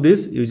you do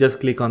this, you just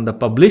click on the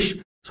publish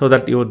so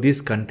that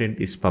this content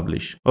is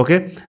published.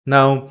 Okay.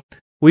 Now,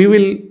 we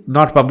will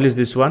not publish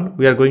this one.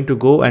 We are going to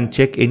go and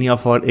check any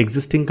of our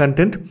existing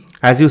content.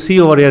 As you see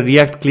over here,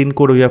 React clean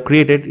code we have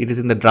created, it is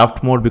in the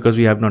draft mode because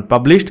we have not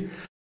published.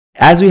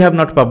 As we have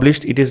not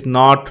published, it is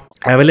not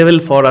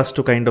available for us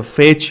to kind of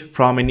fetch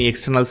from any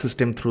external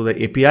system through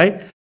the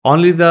API.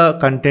 Only the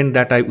content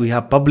that we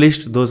have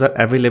published, those are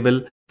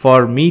available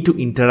for me to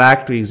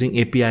interact using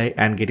API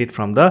and get it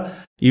from the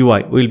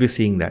UI. We'll be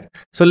seeing that.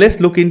 So let's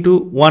look into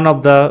one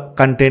of the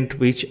content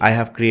which I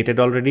have created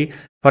already.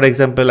 For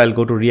example, I'll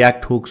go to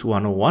React Hooks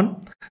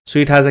 101. So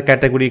it has a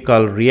category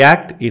called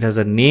React. It has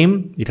a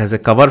name. It has a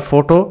cover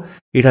photo.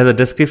 It has a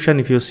description.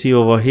 If you see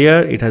over here,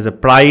 it has a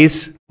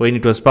price, when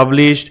it was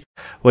published,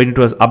 when it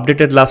was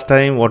updated last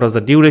time, what was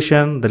the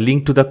duration, the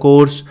link to the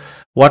course,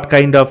 what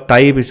kind of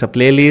type is a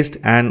playlist,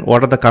 and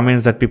what are the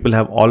comments that people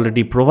have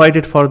already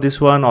provided for this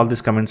one. All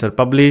these comments are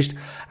published,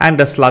 and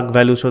the slug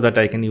value so that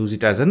I can use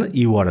it as an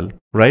URL,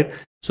 right?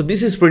 So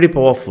this is pretty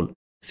powerful.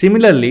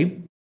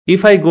 Similarly,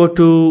 if I go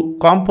to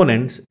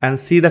components and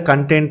see the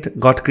content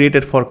got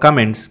created for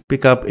comments,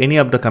 pick up any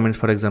of the comments,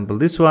 for example,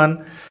 this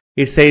one,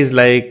 it says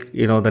like,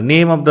 the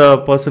name of the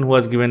person who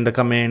has given the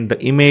comment,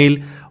 the email,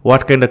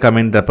 what kind of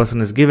comment the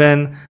person is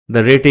given,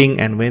 the rating,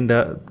 and when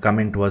the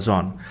comment was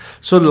on.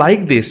 So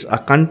like this, a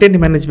content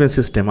management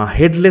system, a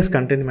headless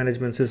content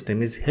management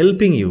system is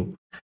helping you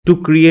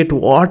to create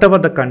whatever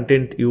the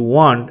content you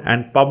want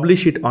and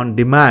publish it on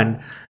demand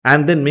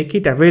and then make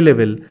it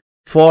available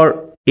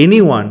for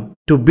anyone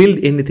to build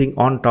anything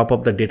on top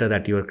of the data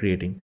that you are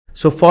creating.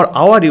 So for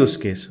our use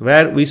case,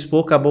 where we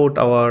spoke about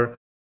our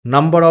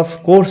number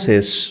of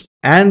courses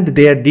and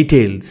their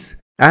details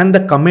and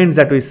the comments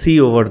that we see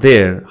over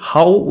there,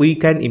 how we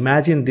can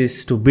imagine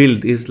this to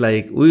build is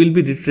like we will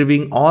be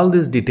retrieving all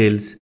these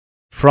details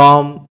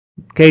from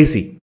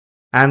caisy,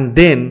 and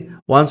then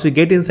once we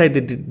get inside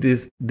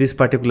this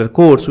particular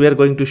course, we are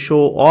going to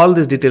show all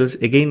these details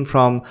again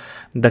from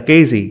the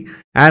caisy,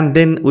 and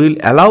then we will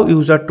allow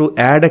user to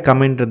add a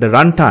comment at the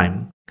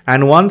runtime.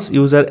 And once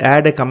user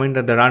add a comment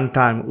at the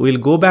runtime, we'll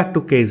go back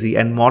to caisy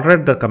and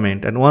moderate the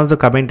comment. And once the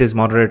comment is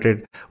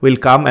moderated, we'll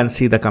come and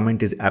see the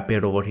comment is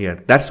appeared over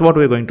here. That's what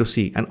we're going to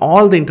see. And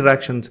all the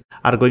interactions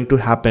are going to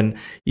happen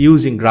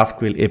using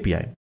GraphQL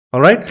API.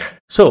 All right.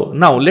 So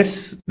now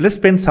let's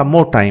spend some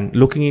more time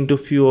looking into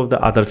few of the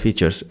other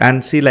features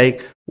and see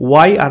like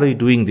why are we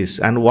doing this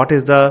and what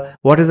is the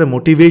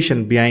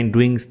motivation behind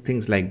doing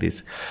things like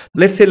this.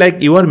 Let's say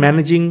like you are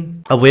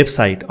managing a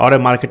website or a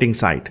marketing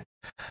site.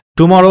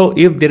 Tomorrow,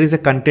 if there is a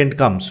content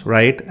comes,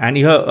 right, and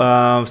you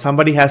have,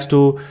 somebody has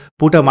to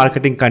put a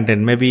marketing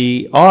content,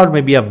 maybe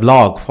a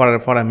blog for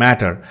a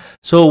matter.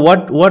 So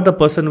what the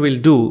person will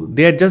do,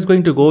 they are just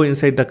going to go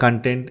inside the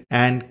content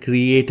and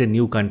create a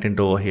new content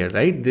over here,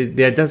 right?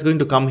 They are just going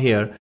to come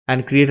here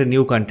and create a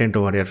new content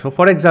over here. So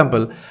for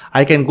example,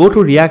 I can go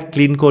to React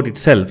clean code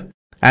itself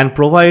and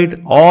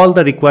provide all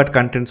the required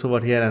contents over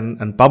here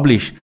and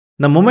publish.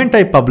 The moment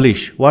I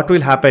publish, what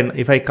will happen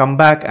if I come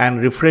back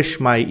and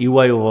refresh my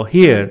UI over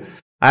here,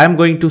 I am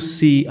going to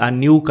see a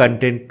new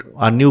content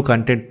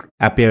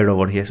appeared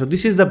over here. So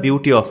this is the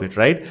beauty of it,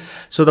 right?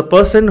 So the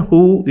person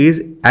who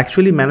is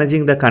actually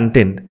managing the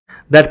content,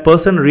 that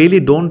person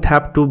really don't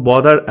have to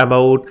bother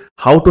about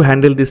how to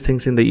handle these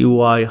things in the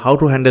UI, how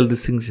to handle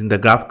these things in the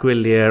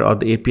GraphQL layer or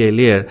the API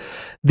layer.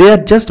 They are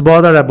just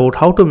bothered about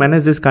how to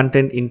manage this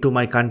content into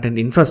my content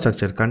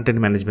infrastructure, content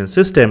management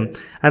system.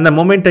 And the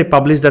moment I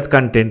publish that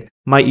content,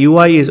 my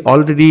UI is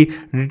already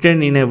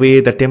written in a way,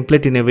 the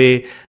template in a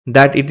way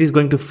that it is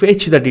going to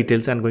fetch the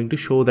details and going to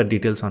show the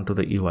details onto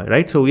the UI,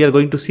 right? So we are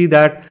going to see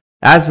that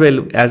as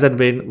well as and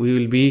when we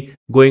will be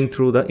going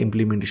through the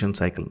implementation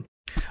cycle.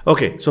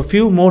 Okay, so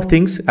few more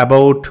things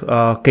about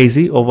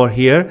caisy over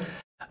here.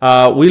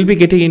 We'll be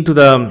getting into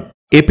the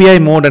API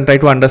mode and try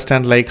to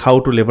understand like how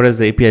to leverage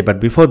the API. But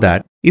before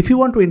that, if you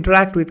want to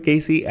interact with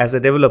caisy as a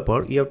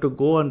developer, you have to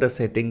go under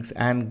settings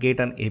and get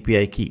an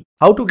API key.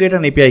 How to get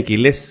an API key?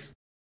 Let's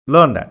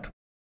learn that. So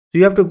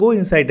you have to go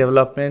inside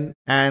development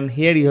and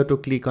here you have to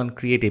click on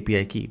create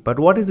API key. But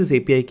what is this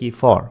API key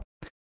for?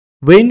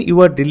 When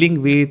you are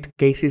dealing with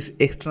caisy's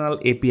external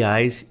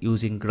APIs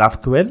using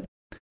GraphQL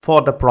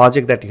for the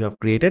project that you have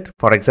created.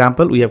 For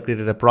example, we have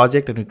created a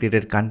project and we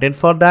created content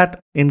for that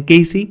in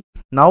caisy.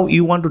 Now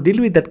you want to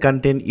deal with that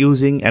content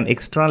using an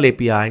external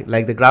API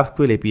like the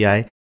GraphQL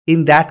API.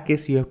 In that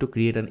case, you have to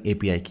create an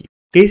API key.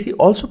 Caisy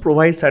also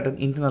provides certain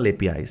internal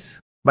APIs.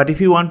 But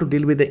if you want to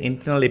deal with the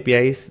internal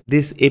APIs,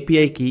 this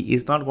API key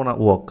is not going to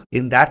work.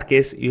 In that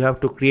case, you have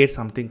to create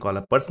something called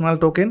a personal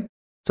token.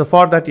 So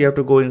for that, you have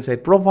to go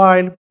inside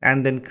profile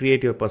and then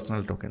create your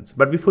personal tokens.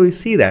 But before we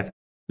see that,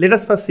 let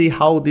us first see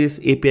how this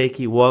API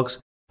key works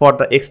for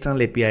the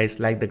external APIs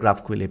like the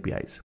GraphQL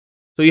APIs.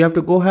 So you have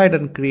to go ahead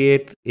and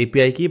create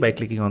API key by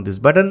clicking on this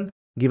button,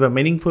 give a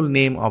meaningful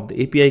name of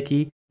the API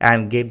key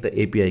and get the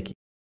API key.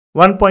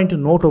 One point to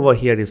note over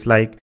here is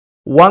like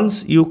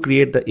once you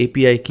create the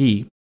API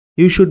key,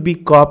 you should be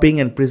copying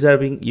and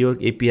preserving your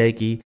API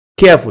key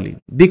carefully,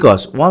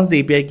 because once the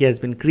API key has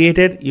been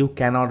created, you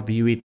cannot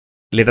view it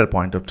later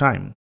point of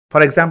time.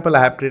 For example,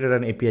 I have created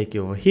an API key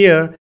over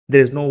here.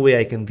 There is no way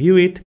I can view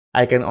it.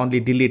 I can only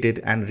delete it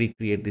and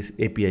recreate this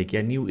API key,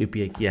 a new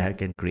API key I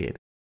can create.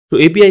 So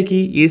API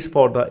key is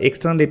for the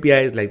external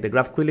APIs like the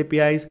GraphQL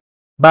APIs.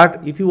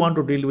 But if you want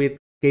to deal with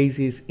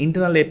Caisy's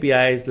internal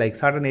APIs, like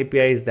certain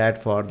APIs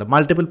that for the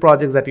multiple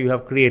projects that you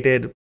have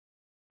created,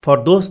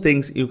 for those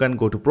things, you can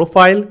go to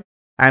profile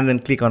and then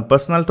click on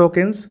personal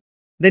tokens.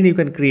 Then you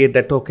can create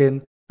that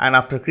token. And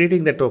after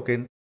creating the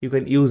token, you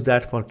can use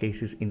that for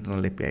Caisy's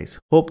internal APIs.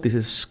 Hope this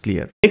is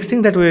clear. Next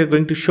thing that we're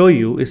going to show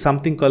you is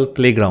something called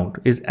Playground.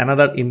 Is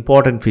another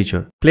important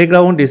feature.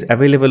 Playground is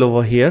available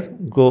over here.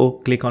 Go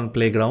click on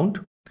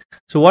Playground.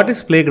 So what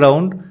is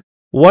Playground?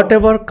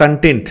 Whatever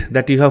content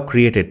that you have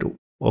created,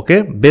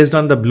 okay, based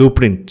on the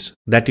blueprints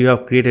that you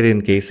have created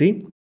in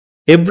Caisy,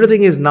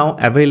 everything is now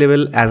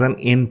available as an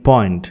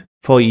endpoint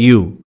for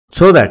you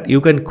so that you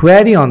can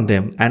query on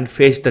them and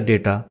fetch the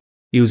data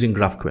using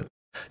GraphQL.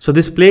 So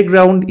this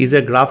Playground is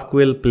a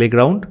GraphQL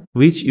playground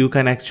which you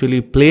can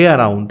actually play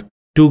around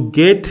to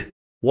get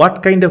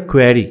what kind of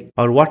query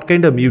or what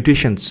kind of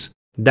mutations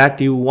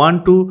that you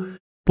want to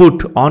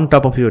put on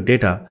top of your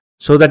data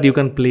so that you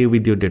can play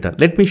with your data.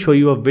 Let me show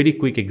you a very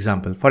quick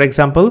example. For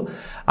example,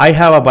 I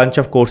have a bunch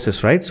of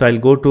courses, right? So I'll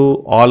go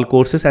to all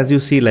courses. As you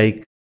see,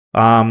 like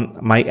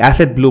my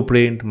asset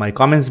blueprint, my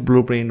comments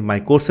blueprint,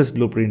 my courses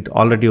blueprint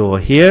already over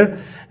here.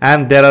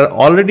 And there are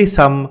already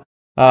some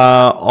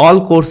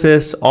all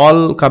courses,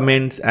 all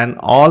comments and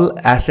all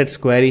assets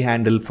query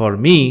handle for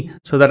me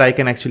so that I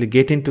can actually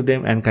get into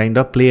them and kind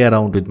of play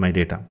around with my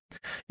data.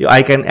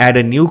 I can add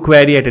a new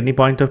query at any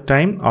point of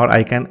time, or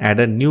I can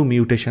add a new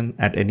mutation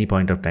at any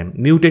point of time.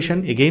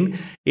 Mutation, again,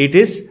 it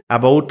is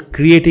about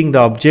creating the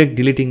object,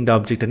 deleting the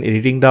object and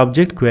editing the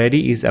object.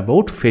 Query is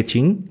about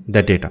fetching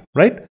the data,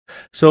 right?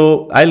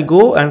 So I'll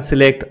go and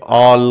select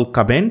all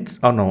comments,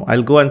 or no,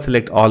 I'll go and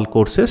select all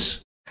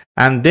courses.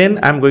 And then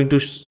I'm going to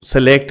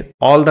select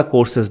all the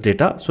courses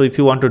data. So if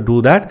you want to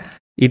do that,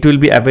 it will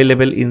be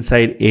available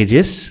inside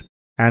edges,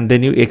 and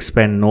then you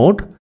expand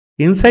node.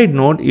 Inside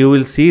node, you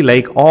will see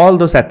like all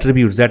those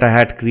attributes that I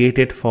had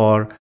created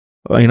for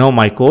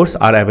my course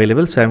are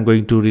available. So I'm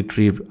going to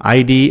retrieve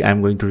ID,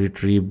 I'm going to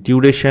retrieve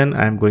duration,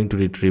 I'm going to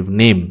retrieve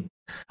name,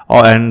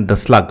 and the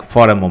slug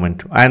for a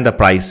moment, and the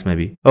price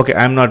maybe. Okay,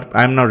 I'm not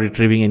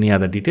retrieving any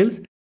other details.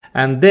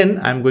 And then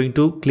I'm going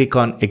to click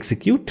on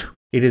execute.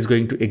 It is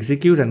going to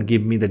execute and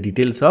give me the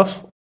details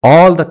of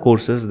all the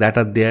courses that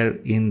are there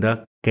in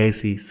the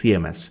Caisy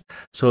CMS.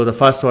 So the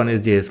first one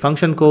is JS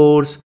function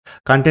course,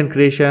 content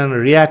creation,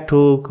 React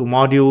hook,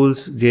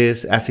 modules,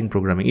 JS async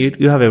programming.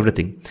 You have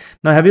everything.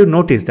 Now, have you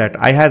noticed that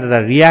I had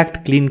the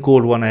React clean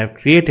code one I have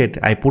created?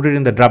 I put it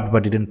in the draft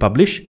but didn't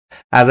publish.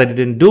 As I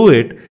didn't do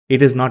it,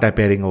 it is not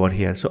appearing over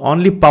here. So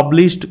only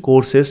published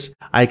courses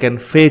I can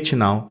fetch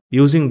now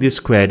using this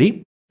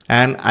query.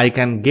 And I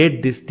can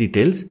get these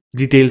details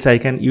I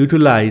can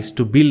utilize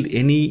to build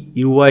any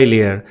UI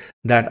layer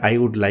that I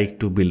would like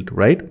to build,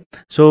 right?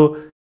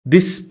 So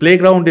this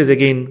Playground is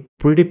again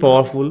pretty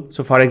powerful.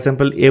 So for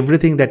example,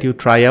 everything that you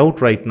try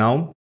out right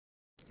now,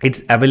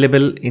 it's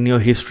available in your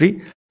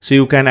history. So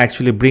you can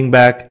actually bring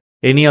back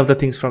any of the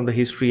things from the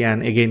history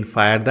and again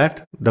fire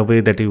that the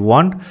way that you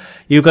want.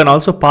 You can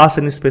also pass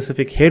any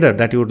specific header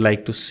that you would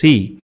like to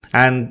see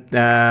and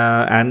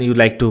you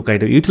like to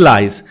kind of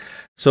utilize.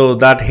 So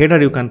that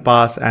header you can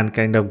pass and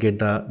kind of get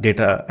the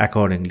data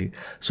accordingly.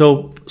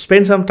 So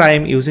spend some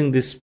time using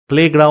this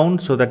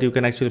Playground so that you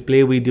can actually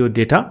play with your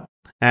data,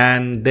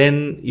 and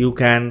then you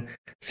can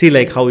see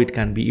like how it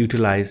can be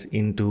utilized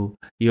into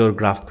your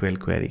GraphQL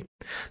query.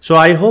 So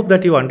I hope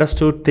that you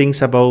understood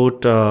things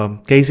about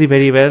Caisy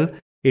very well.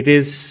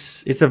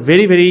 It's a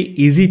very, very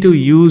easy to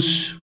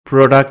use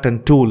product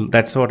and tool.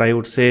 That's what I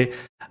would say.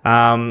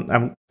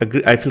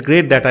 I feel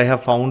great that I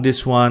have found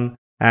this one,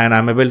 and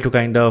I'm able to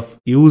kind of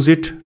use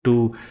it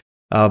to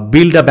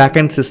build a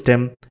backend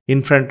system.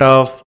 In front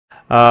of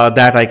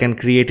that, I can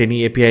create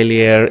any API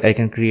layer, I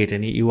can create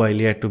any UI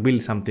layer to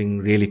build something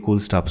really cool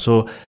stuff.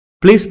 So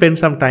please spend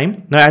some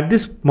time. Now at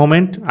this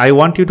moment, I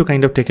want you to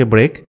kind of take a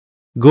break,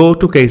 go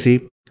to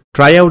Caisy,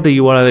 try out the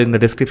URL in the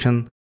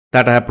description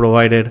that I have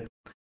provided,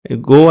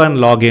 go and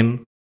log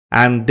in,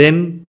 and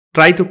then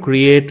try to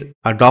create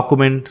a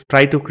document,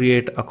 try to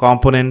create a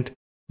component,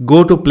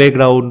 go to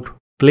Playground,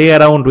 play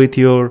around with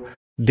your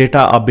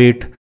data a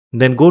bit,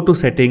 then go to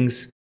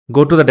settings,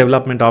 go to the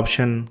development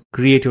option,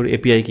 create your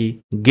API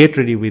key, get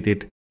ready with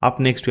it. Up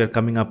next, we are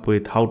coming up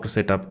with how to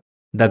set up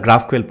the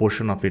GraphQL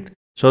portion of it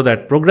so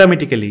that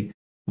programmatically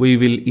we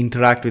will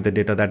interact with the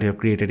data that you have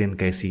created in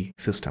caisy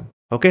system.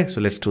 Okay,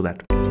 so let's do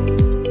that.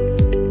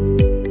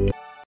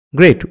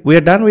 Great, we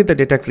are done with the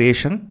data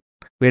creation.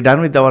 We are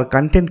done with our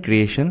content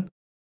creation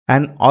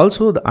and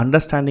also the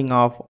understanding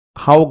of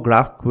how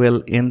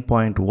GraphQL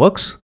endpoint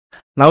works.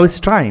 Now it's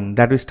time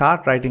that we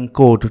start writing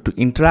code to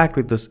interact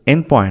with this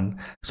endpoint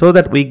so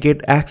that we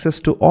get access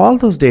to all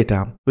those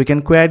data. We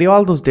can query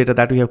all those data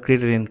that we have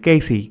created in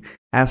caisy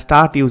and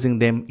start using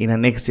them in a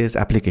Next.js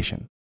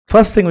application.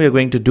 First thing we are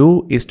going to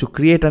do is to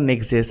create a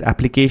Next.js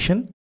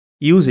application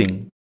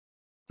using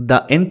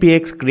the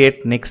npx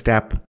create next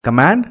app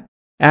command.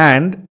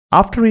 And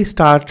after we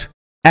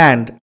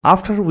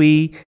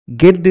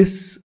get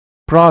this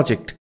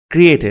project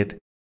created,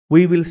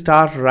 we will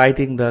start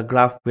writing the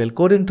GraphQL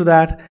code into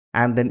that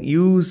and then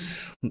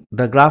use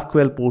the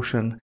GraphQL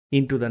portion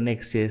into the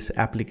Next.js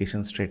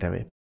application straight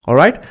away. All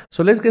right,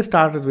 so let's get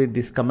started with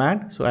this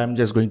command. So I'm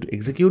just going to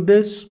execute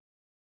this.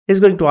 It's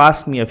going to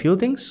ask me a few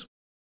things.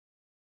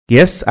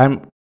 Yes,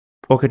 I'm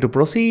okay to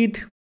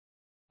proceed.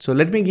 So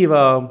let me give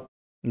a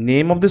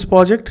name of this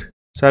project.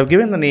 So I've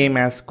given the name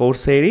as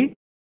caisy.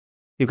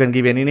 You can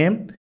give any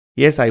name.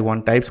 Yes, I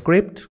want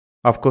TypeScript.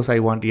 Of course, I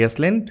want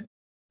ESLint.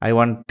 I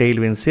want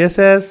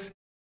TailwindCSS.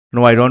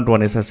 No, I don't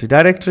want SSC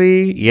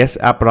directory. Yes,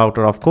 app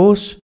router, of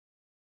course.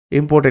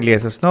 Import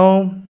aliases,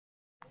 no.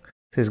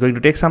 So it's going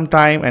to take some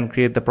time and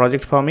create the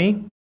project for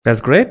me.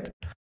 That's great.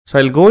 So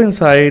I'll go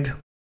inside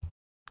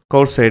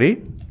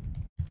caisy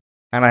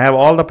and I have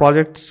all the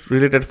projects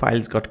related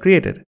files got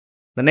created.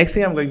 The next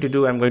thing I'm going to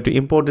do, I'm going to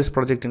import this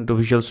project into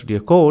Visual Studio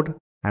Code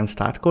and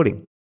start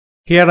coding.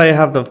 Here I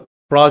have the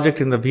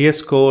project in the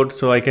VS Code,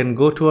 so I can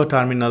go to a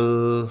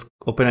terminal,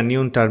 open a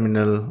new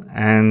terminal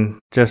and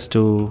just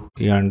do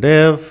yarn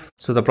dev.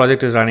 So the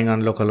project is running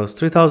on localhost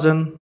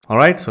 3000. All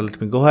right, so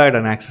let me go ahead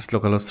and access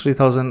localhost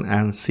 3000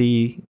 and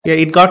see. Yeah,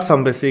 it got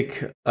some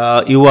basic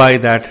UI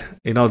that,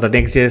 the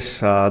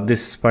Next.js,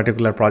 this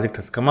particular project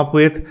has come up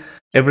with.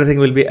 Everything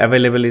will be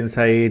available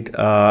inside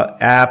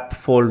app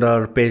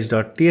folder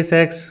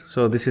page.tsx.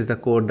 So this is the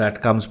code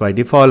that comes by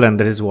default and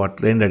this is what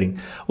rendering.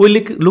 We'll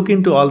look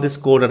into all this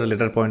code at a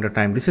later point of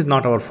time. This is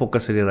not our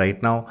focus area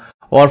right now.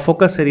 Our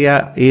focus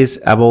area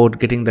is about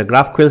getting the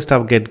GraphQL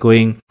stuff get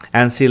going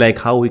and see like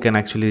how we can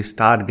actually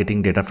start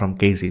getting data from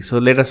caisy. So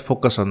let us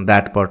focus on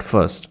that part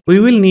first. We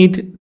will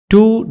need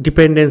two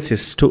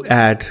dependencies to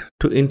add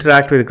to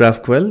interact with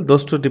GraphQL.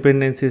 Those two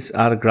dependencies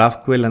are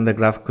GraphQL and the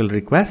GraphQL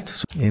request.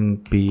 So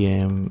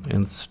npm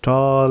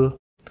install.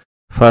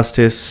 First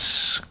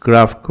is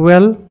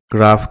GraphQL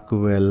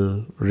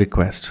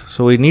request.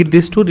 So we need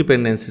these two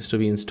dependencies to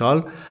be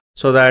installed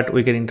so that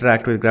we can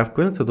interact with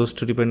GraphQL. So those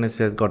two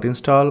dependencies got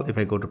installed. If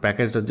I go to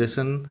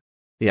package.json,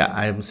 yeah,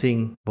 I am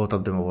seeing both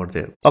of them over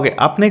there. Okay,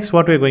 up next,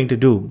 what we're going to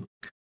do,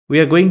 we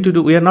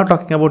are not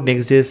talking about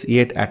Next.js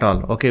yet at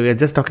all. Okay, we are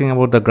just talking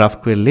about the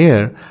GraphQL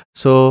layer.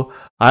 So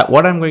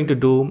what I'm going to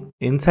do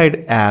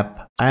inside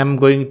app, I'm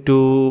going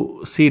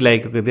to see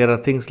like, okay, there are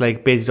things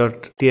like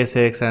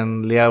page.tsx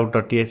and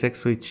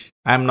layout.tsx, which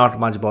I'm not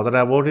much bothered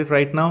about it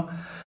right now.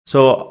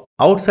 So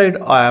outside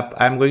app,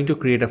 I'm going to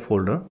create a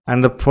folder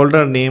and the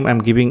folder name I'm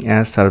giving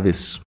as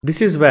service.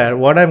 This is where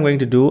what I'm going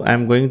to do,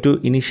 I'm going to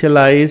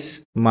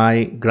initialize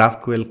my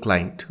GraphQL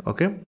client.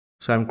 Okay.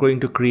 So I'm going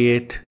to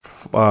create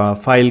a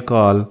file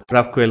called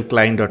GraphQL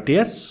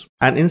client.ts,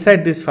 and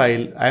inside this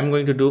file, I'm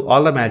going to do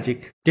all the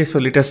magic. Okay, so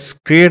let us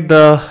create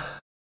the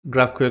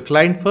GraphQL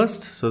client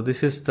first. So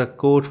this is the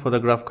code for the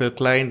GraphQL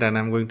client, and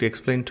I'm going to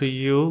explain to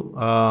you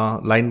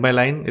line by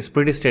line. It's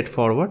pretty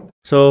straightforward.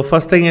 So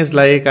first thing is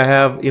like I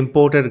have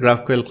imported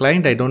GraphQL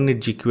client. I don't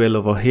need GQL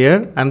over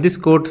here, and this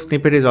code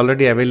snippet is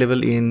already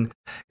available in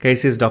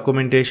caisy's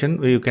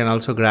documentation. You can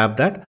also grab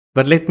that.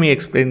 But let me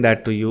explain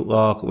that to you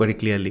very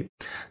clearly.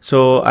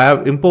 So I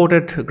have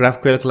imported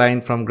GraphQL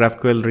client from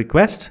GraphQL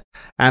request,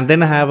 and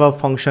then I have a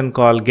function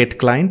called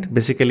getClient.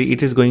 Basically,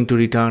 it is going to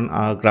return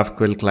a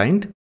GraphQL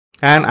client,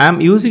 and I'm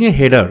using a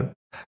header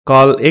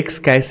called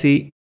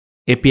caisy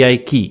API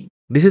key.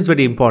 This is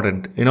very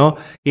important.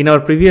 In our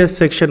previous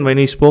section, when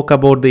we spoke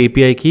about the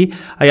API key,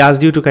 I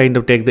asked you to kind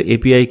of take the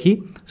API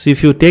key. So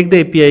if you take the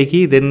API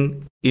key,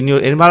 then in your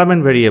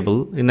environment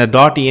variable, in a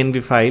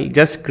 .env file,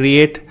 just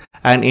create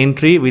an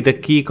entry with a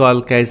key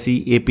called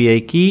caisy API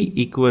key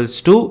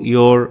equals to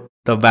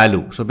the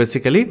value. So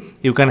basically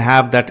you can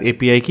have that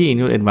API key in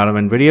your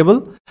environment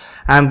variable,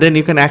 and then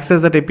you can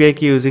access that API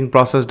key using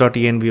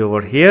process.env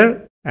over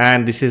here.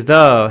 And this is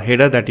the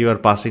header that you are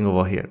passing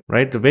over here,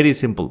 right? Very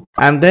simple.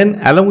 And then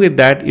along with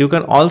that, you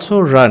can also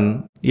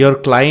run your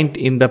client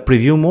in the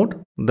preview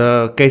mode.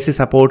 The caisy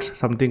supports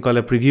something called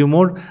a preview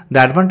mode. The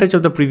advantage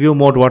of the preview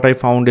mode, what I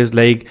found is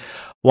like,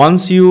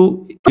 once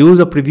you use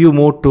a preview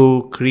mode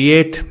to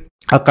create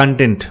a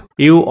content,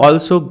 you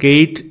also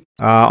get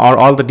or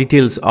all the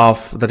details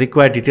of the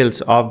required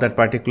details of that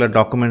particular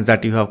documents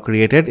that you have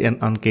created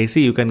on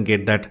caisy, you can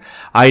get that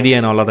ID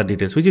and all other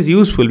details, which is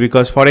useful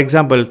because, for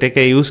example, take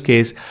a use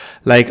case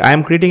like I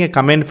am creating a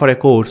comment for a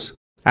course,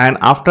 and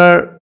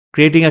after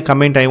creating a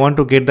comment, I want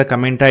to get the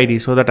comment ID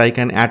so that I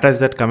can attach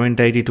that comment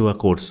ID to a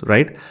course,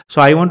 right?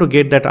 So I want to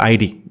get that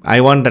ID. I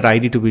want that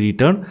ID to be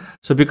returned.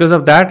 So because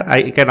of that,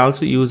 I can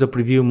also use a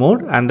preview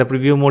mode, and the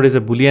preview mode is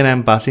a Boolean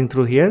I'm passing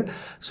through here.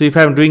 So if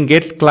I'm doing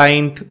get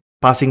client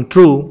passing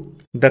true,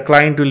 the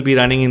client will be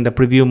running in the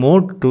preview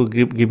mode to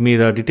give me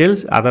the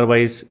details.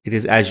 Otherwise, it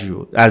is as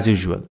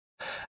usual.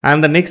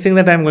 And the next thing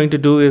that I'm going to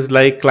do is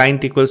like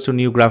client equals to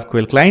new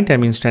GraphQL client.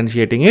 I'm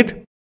instantiating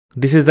it.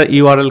 This is the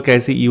URL,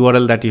 caisy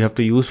URL that you have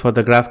to use for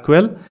the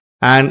GraphQL.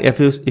 And if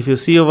you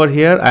see over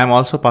here, I am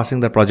also passing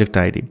the project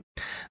ID.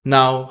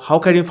 Now, how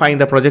can you find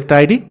the project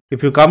ID?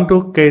 If you come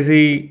to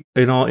caisy,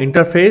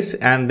 interface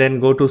and then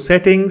go to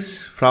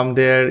settings, from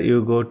there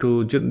you go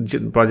to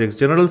projects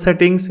general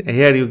settings.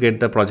 Here you get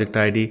the project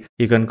ID.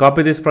 You can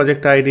copy this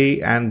project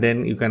ID and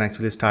then you can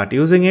actually start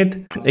using it.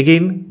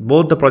 Again,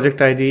 both the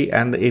project ID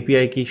and the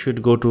API key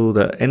should go to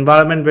the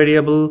environment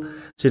variable.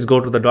 Should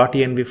go to the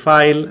 .env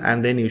file,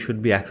 and then you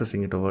should be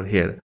accessing it over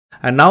here.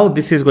 And now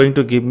this is going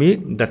to give me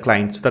the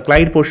client. So the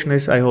client portion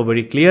is, I hope,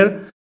 very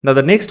clear. Now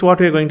the next what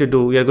we are going to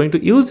do, we are going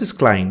to use this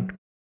client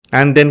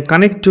and then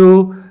connect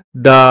to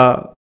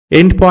the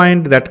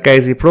endpoint that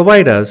caisy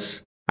provides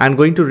us, and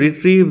going to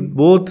retrieve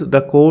both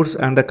the course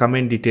and the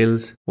comment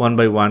details one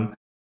by one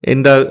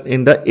in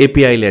the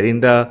API layer,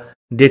 in the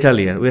data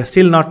layer. We have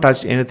still not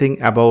touched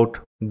anything about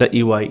the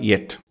UI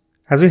yet.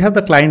 As we have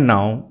the client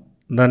now,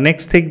 the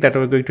next thing that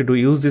we're going to do,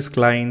 use this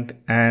client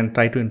and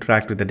try to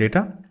interact with the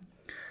data.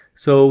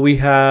 So we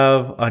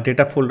have a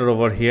data folder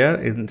over here.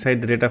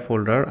 Inside the data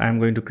folder, I'm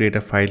going to create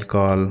a file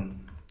called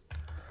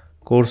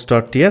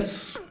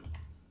course.ts.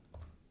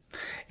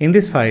 In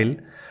this file,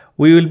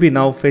 we will be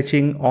now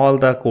fetching all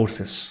the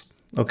courses.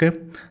 Okay.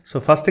 So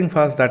first thing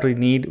first that we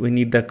need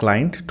the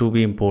client to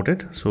be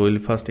imported. So we'll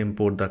first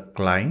import the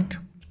client,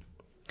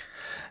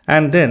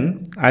 and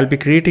then I'll be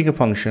creating a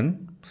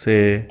function,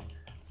 say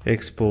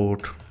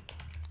export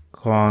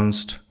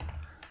const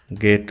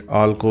get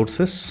all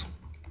courses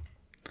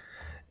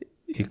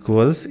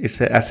equals,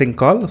 it's a async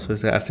call, so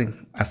it's a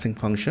async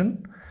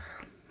function,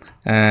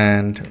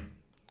 and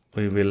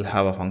we will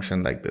have a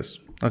function like this.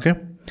 Okay,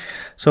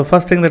 so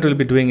first thing that we'll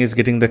be doing is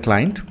getting the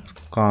client,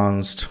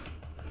 const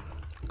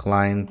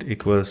client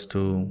equals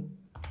to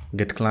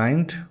get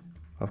client,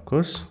 of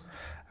course,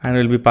 and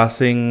we'll be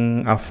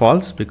passing a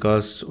false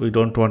because we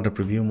don't want a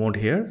preview mode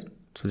here.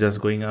 So just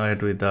going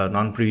ahead with the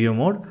non-preview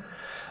mode.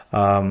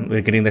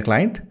 We're getting the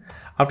client.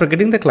 After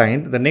getting the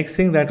client, the next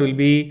thing that we'll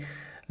be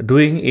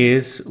doing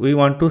is we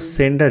want to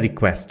send a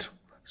request.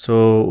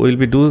 So we'll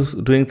be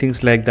doing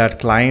things like that,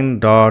 client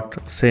dot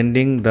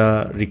sending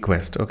the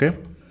request. Okay.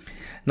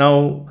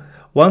 Now,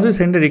 once we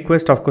send a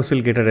request, of course,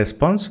 we'll get a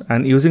response,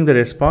 and using the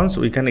response,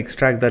 we can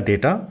extract the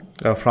data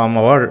from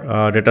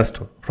our data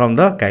store. From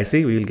the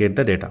caisy, we will get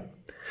the data.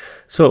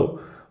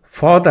 So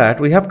for that,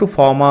 we have to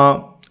form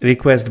a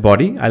request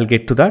body. I'll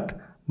get to that.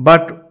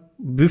 But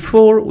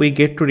before we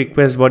get to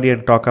request body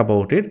and talk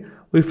about it,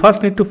 we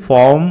first need to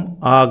form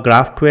a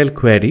GraphQL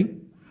query,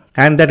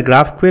 and that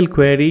GraphQL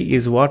query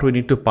is what we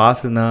need to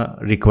pass in a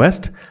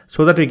request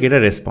so that we get a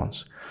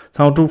response.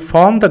 So to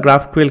form the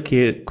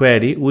GraphQL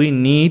query, we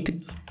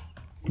need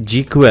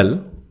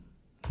GQL.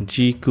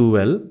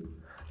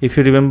 If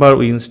you remember,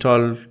 we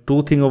installed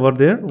two things over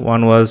there.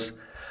 One was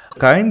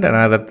kind, and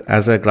another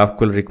as a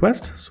GraphQL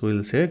request. So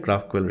we'll say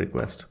GraphQL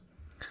request.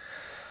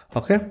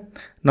 Okay.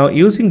 Now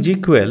using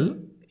GQL,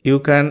 you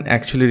can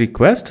actually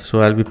request.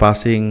 So I'll be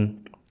passing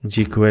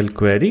GQL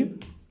query,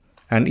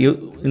 and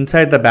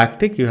inside the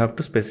backtick, you have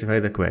to specify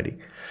the query.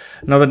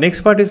 Now the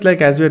next part is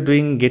like, as we are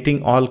doing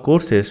getting all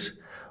courses,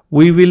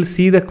 we will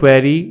see the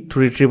query to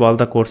retrieve all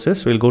the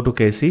courses. We'll go to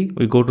caisy,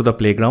 we go to the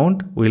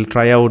playground, we'll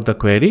try out the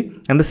query,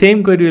 and the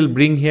same query we'll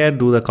bring here,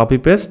 do the copy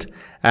paste,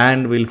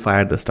 and we'll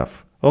fire the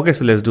stuff. Okay,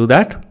 so let's do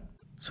that.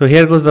 So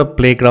here goes the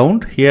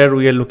playground. Here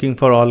we are looking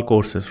for all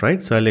courses,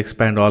 right? So I'll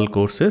expand all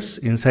courses.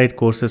 Inside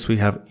courses, we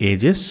have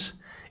ages.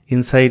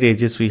 Inside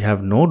ages, we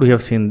have node. We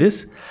have seen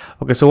this.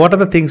 Okay, so what are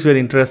the things we are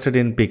interested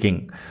in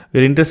picking?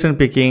 We're interested in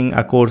picking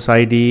a course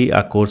ID,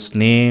 a course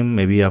name,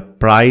 maybe a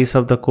price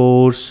of the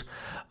course,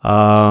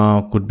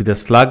 could be the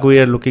slug we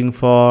are looking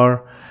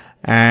for,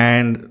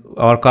 and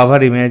our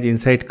cover image.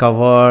 Inside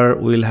cover,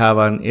 we'll have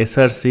an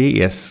src.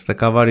 Yes, the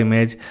cover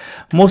image.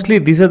 Mostly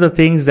these are the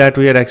things that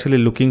we are actually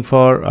looking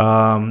for.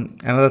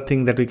 Another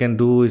thing that we can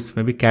do is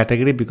maybe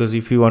category, because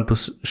if you want to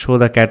show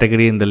the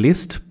category in the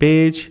list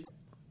page,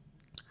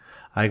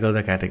 I got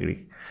the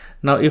category.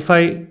 Now if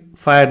I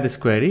fire this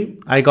query,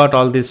 I got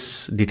all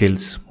these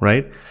details,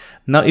 right?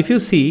 Now if you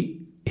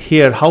see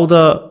here how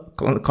the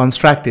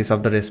construct is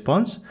of the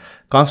response,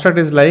 construct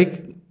is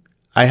like,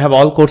 I have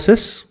all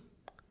courses.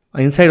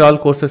 Inside all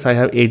courses, I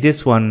have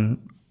ages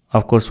one,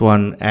 of course,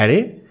 one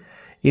array.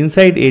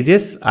 Inside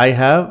ages, I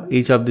have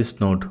each of this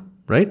node,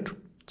 right?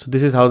 So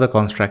this is how the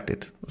construct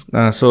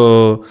is.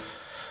 So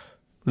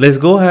let's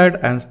go ahead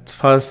and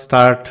first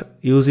start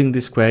using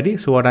this query.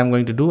 So what I'm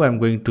going to do, I'm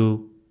going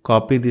to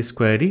copy this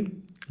query,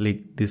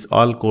 like this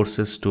all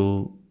courses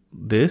to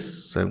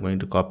this. So I'm going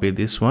to copy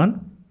this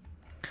one,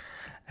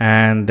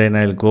 and then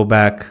I'll go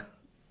back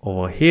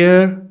over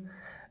here,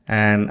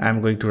 and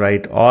I'm going to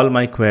write all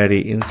my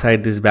query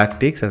inside this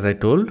backticks as I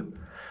told.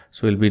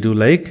 So we'll be do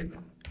like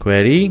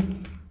query.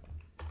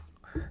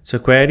 So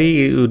query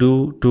you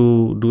do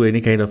to do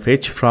any kind of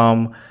fetch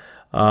from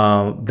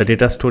the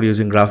data store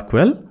using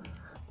GraphQL.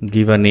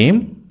 Give a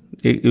name.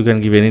 You can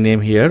give any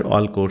name here,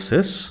 all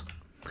courses,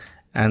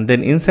 and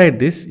then inside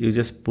this you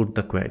just put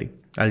the query.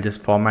 I'll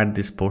just format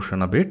this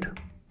portion a bit.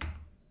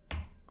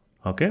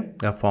 Okay,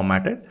 I've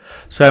formatted.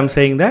 So I'm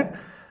saying that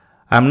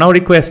I'm now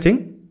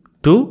requesting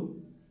to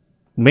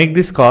make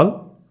this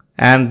call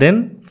and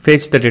then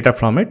fetch the data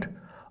from it.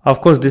 Of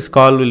course, this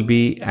call will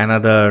be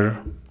another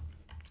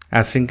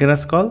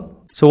asynchronous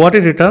call. So what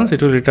it returns,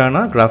 it will return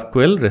a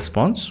GraphQL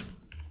response.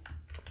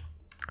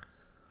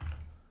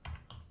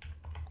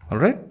 All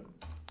right,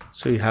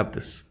 so you have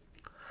this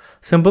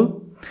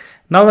simple.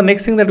 Now the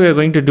next thing that we are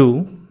going to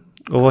do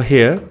over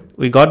here,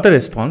 we got the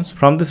response.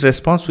 From this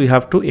response we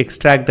have to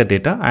extract the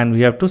data and we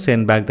have to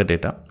send back the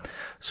data.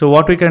 So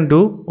what we can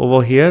do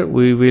over here,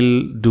 we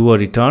will do a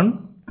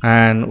return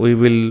and we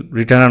will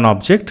return an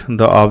object.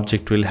 The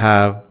object will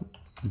have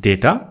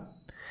data.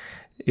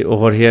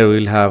 Over here we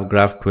will have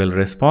GraphQL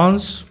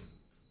response.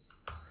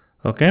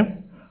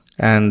 Okay,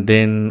 and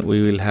then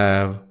we will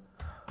have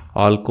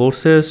all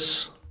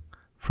courses.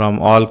 From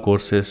all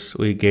courses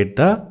we get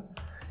the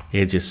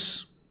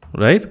ages,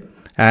 right?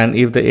 And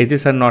if the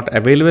ages are not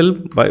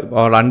available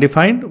or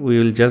undefined, we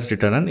will just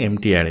return an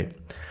empty array.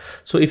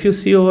 So if you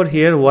see over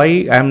here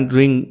why I'm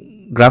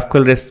doing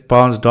GraphQL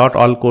response dot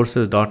all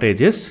courses dot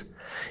ages,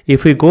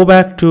 if we go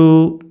back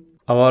to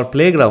our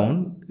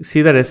playground,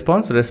 see the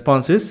response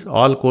is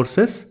all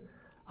courses.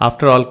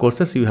 After all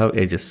courses you have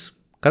ages,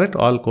 correct?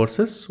 All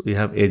courses we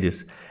have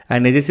ages,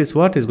 and ages is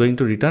what is going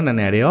to return an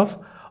array of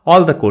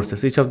all the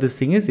courses. Each of this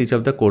thing is each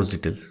of the course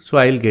details. So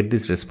I'll get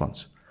this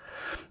response.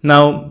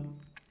 Now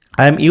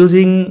I'm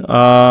using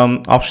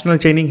optional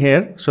chaining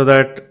here so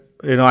that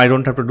I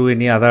don't have to do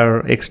any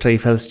other extra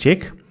if else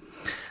check.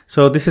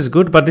 So this is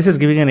good, but this is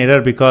giving an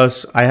error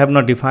because I have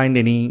not defined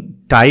any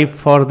type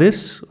for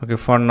this. Okay,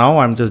 for now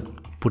I'm just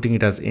putting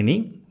it as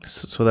any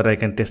so that I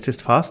can test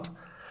it fast.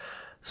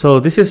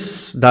 So this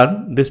is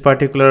done. This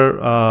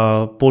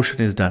particular portion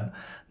is done.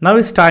 Now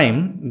it's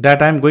time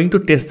that I'm going to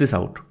test this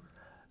out.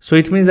 So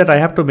it means that I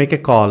have to make a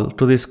call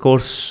to this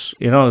course,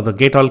 the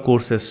get all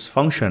courses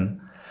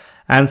function,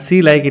 and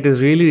see like it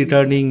is really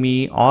returning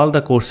me all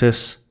the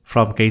courses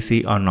from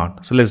caisy or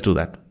not. So let's do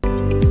that.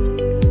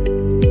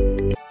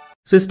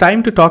 So it's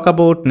time to talk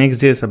about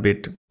Next.js a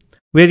bit.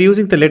 We're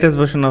using the latest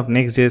version of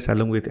Next.js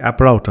along with app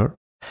router,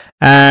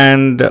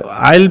 and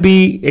I'll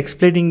be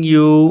explaining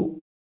you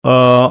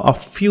a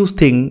few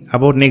things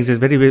about Next.js,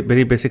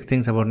 very basic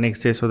things about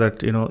Next.js, so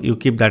that you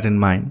keep that in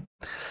mind.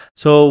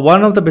 So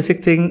one of the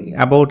basic thing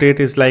about it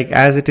is like,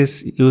 as it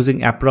is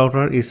using app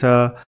router, is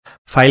a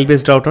file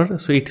based router.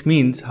 So it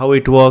means how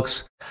it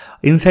works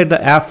inside the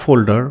app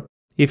folder.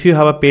 If you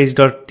have a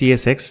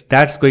page.tsx,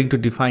 that's going to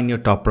define your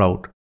top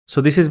route.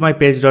 So this is my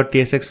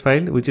page.tsx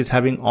file, which is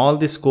having all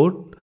this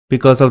code.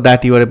 Because of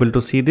that, you are able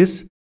to see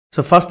this.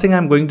 So first thing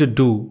I'm going to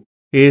do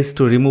is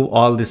to remove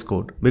all this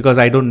code because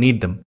I don't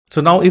need them.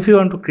 So now if you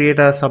want to create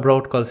a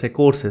subroute called say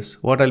courses,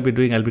 what I'll be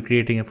doing, I'll be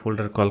creating a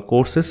folder called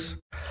courses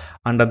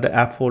under the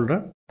app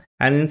folder,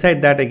 and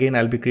inside that again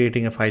I'll be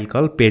creating a file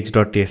called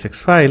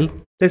page.tsx file.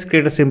 Let's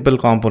create a simple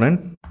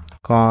component,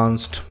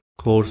 const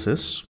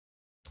courses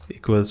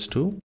equals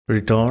to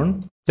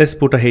return. Let's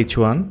put a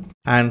h1,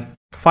 and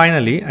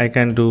finally I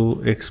can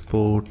do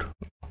export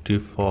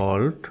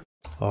default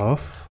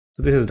of.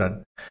 So this is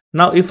done.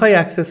 Now if I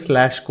access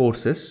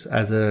 /courses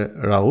as a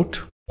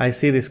route, I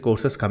see these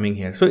courses coming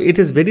here. So it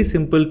is very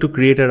simple to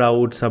create a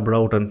route,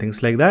 subroute and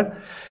things like that.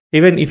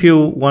 Even if you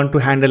want to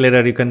handle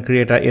error, you can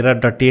create a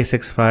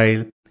error.tsx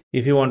file.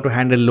 If you want to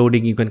handle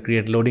loading, you can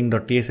create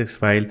loading.tsx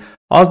file.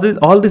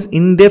 All this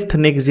in-depth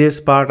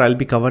Next.js part I'll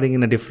be covering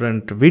in a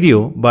different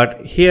video,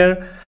 but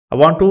here I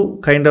want to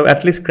kind of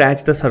at least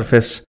scratch the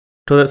surface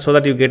so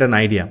that you get an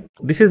idea.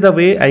 This is the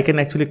way I can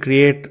actually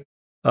create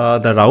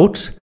the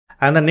routes.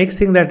 And the next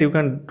thing that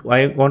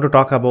I want to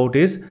talk about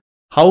is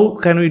how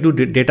can we do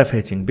data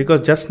fetching?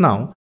 Because just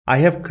now I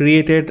have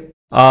created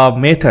a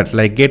method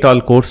like get all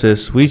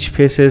courses, which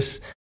fetches.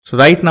 So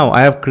right now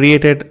I have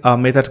created a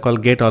method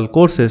called get all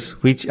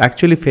courses, which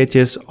actually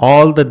fetches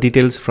all the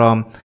details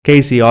from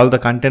caisy, all the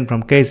content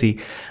from caisy.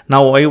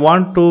 Now what I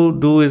want to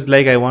do is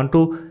like I want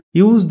to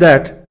use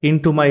that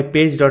into my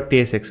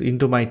page.tsx,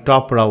 into my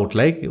top route,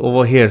 like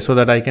over here, so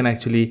that I can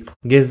actually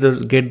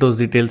get those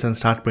details and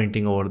start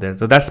printing over there.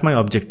 So that's my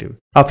objective.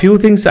 A few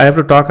things I have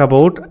to talk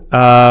about.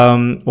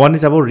 One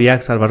is about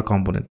React Server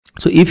Component.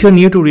 So if you're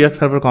new to React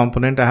Server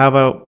Component, I have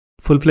a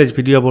full-fledged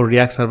video about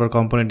React Server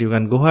Component. You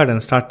can go ahead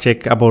and start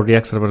check about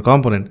React Server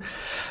Component.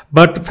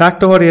 But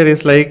fact over here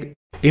is like,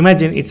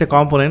 Imagine it's a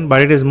component,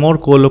 but it is more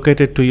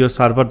co-located to your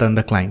server than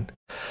the client.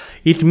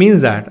 It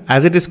means that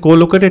as it is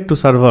co-located to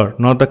server,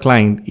 not the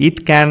client,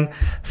 it can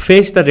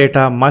fetch the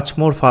data much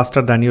more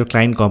faster than your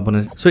client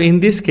component. So in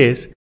this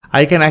case,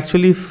 I can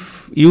actually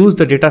use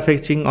the data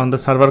fetching on the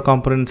server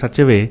component in such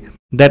a way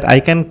that I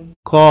can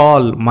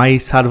call my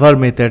server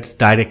methods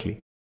directly.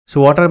 So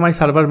what are my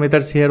server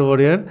methods here over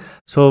here?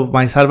 So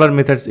my server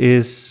methods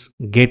is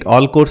get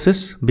all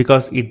courses,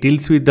 because it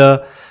deals with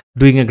the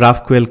doing a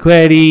GraphQL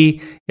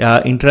query,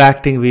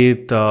 interacting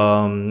with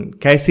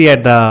caisy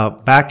at the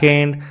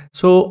backend.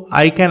 So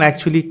I can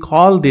actually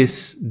call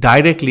this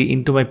directly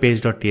into my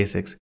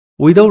page.tsx.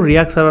 Without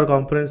React Server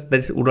components,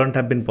 this wouldn't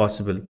have been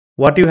possible.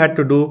 What you had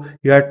to do,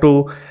 you had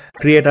to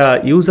create a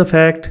use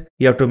effect,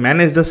 you have to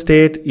manage the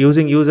state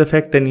using use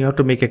effect, then you have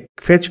to make a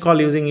fetch call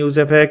using use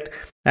effect,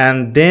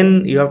 and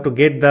then you have to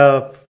get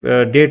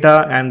the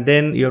data, and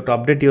then you have to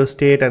update your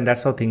state, and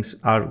that's how things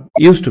are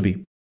used to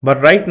be.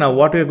 But right now,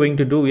 what we are going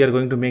to do, we are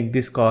going to make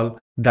this call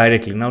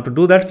directly. Now to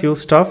do that few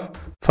stuff,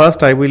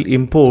 first I will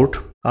import,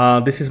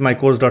 this is my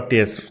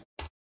course.ts.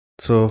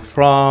 So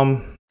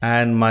from,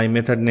 and my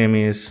method name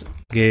is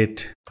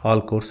get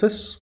all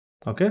courses.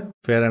 Okay,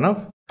 fair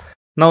enough.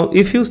 Now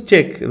if you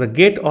check the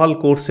get all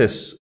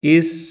courses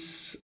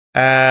is,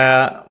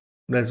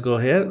 let's go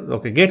here.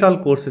 Okay, get all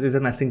courses is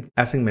an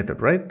async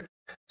method, right?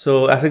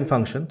 So async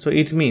function. So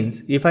it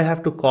means if I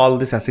have to call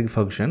this async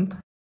function,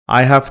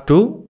 I have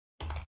to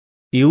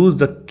use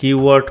the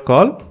keyword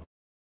call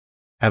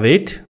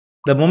await.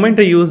 The moment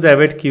I use the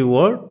await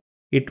keyword,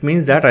 it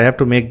means that I have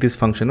to make this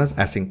function as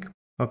async.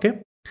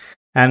 Okay,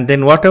 and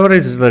then whatever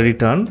is the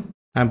return,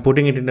 I'm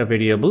putting it in a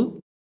variable.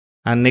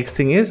 And next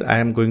thing is I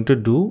am going to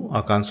do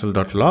a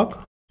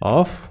console.log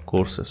of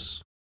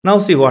courses. Now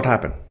see what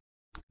happened.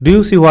 Do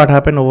you see what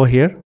happened over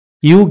here?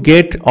 You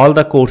get all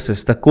the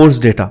courses, the course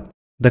data.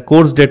 The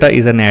course data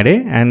is an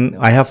array, and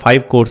I have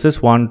 5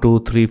 courses, 1, 2,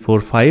 3, 4,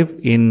 5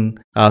 in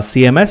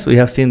CMS. We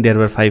have seen there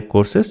were 5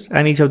 courses,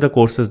 and each of the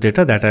courses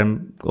data that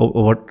I'm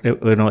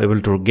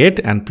able to get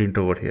and print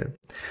over here.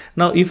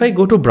 Now if I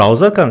go to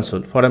browser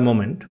console for a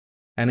moment,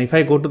 and if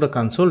I go to the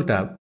console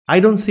tab,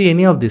 I don't see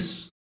any of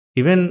this.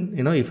 Even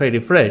if I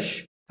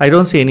refresh, I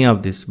don't see any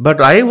of this,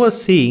 but I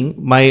was seeing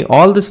my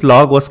all this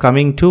log was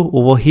coming to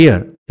over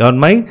here on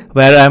my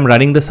where I am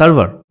running the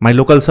server, my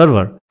local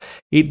server.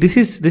 This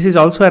is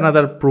also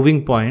another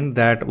proving point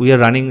that we are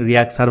running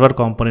React Server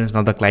components,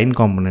 not the client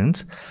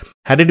components.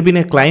 Had it been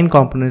a client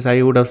components,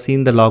 I would have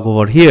seen the log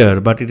over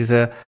here, but it is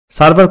a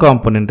server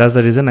component. That's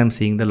the reason I'm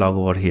seeing the log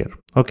over here.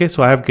 Okay,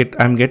 so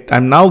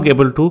I'm now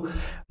able to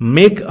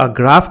make a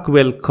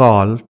GraphQL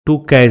call to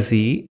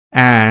caisy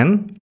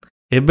and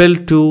able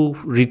to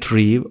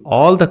retrieve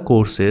all the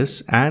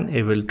courses and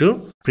able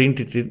to print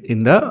it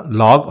in the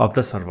log of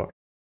the server.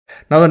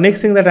 Now the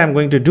next thing that I'm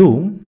going to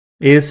do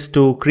is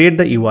to create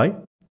the UI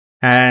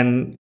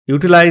and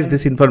utilize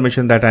this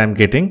information that I am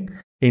getting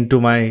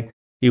into my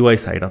UI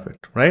side of it,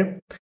 right?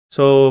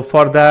 So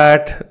for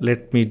that,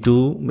 let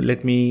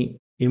me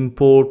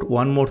import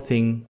one more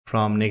thing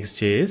from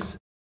Next.js.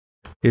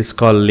 It's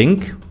called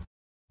link.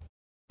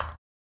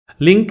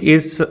 Link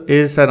is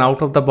an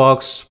out of the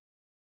box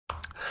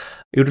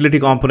utility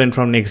component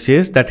from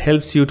Next.js that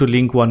helps you to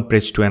link one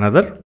page to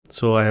another.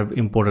 So I have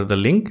imported the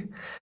link,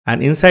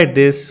 and inside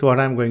this, what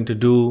I'm going to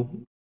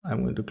do,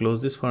 I'm going to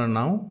close this for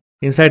now.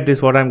 Inside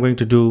this, what I'm going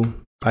to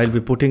do, I'll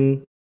be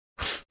putting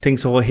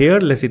things over here.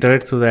 Let's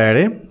iterate through the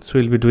array. So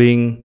we'll be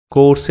doing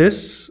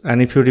courses, and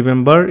if you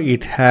remember,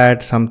 it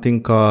had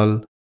something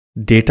called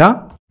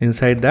data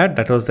inside that.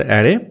 That was the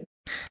array,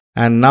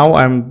 and now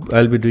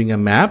I'll be doing a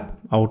map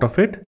out of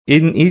it.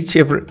 In each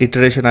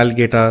iteration, I'll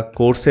get a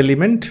course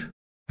element,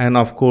 and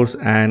of course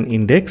an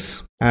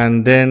index,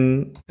 and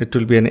then it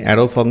will be an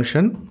arrow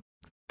function.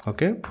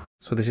 Okay,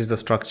 so this is the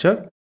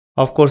structure.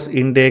 Of course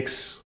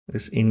index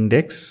is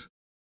index.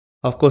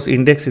 Of course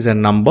index is a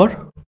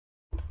number,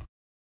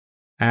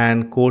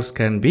 and course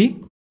can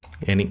be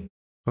any.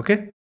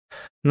 Okay,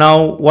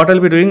 now what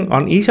I'll be doing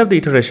on each of the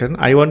iteration,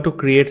 I want to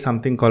create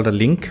something called a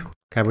link,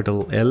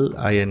 capital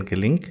L-I-N-K,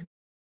 link.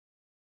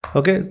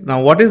 Okay,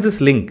 now what is this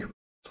link?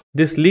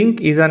 This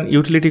link is an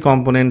utility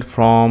component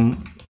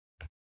from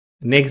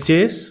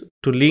Next.js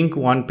to link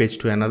one page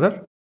to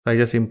another. I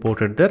just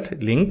imported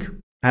that link,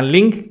 and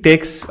link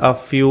takes a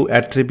few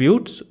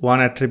attributes.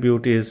 One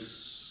attribute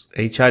is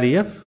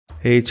href.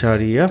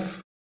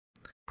 href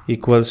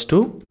equals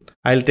to,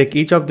 I'll take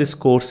each of these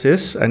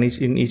courses, and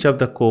in each of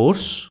the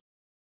course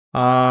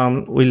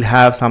we'll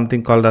have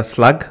something called a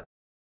slug.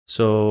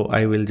 So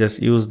I will just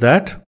use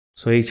that.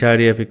 So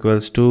href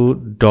equals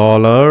to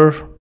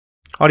 $,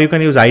 or you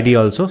can use ID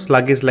also.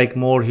 Slug is like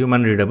more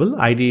human readable.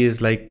 ID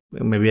is like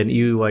maybe an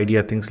EU ID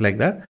or things like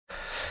that.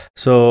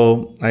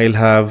 So I'll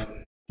have,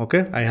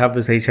 okay, I have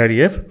this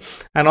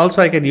href, and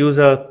also I can use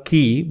a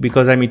key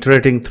because I'm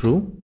iterating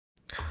through,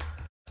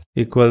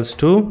 equals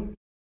to,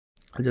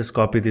 I'll just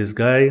copy this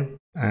guy,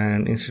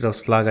 and instead of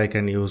slug I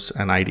can use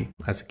an ID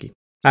as a key.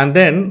 And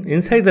then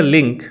inside the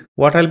link,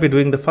 what I'll be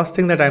doing, the first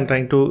thing that I'm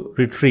trying to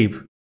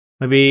retrieve,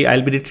 maybe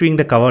I'll be retrieving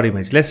the cover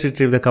image. Let's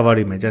retrieve the cover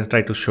image and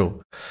try to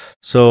show.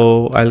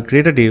 So I'll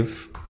create a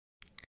div,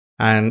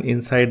 and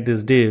inside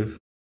this div,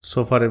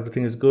 so far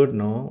everything is good.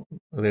 No,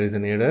 there is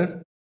an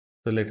error.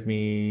 So let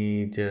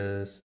me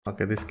just,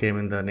 okay, this came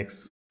in the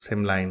next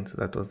same line, so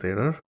that was the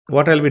error.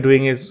 What I'll be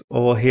doing is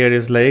over here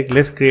is like,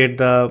 let's create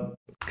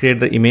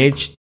the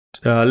image.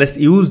 Let's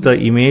use the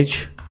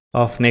image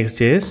of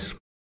Next.js,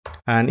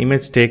 and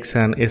image takes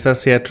an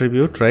src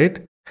attribute, right?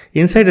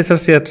 Inside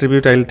src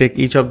attribute, I'll take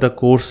each of the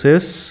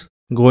courses,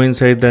 go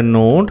inside the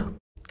node.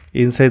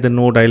 Inside the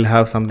node, I'll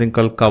have something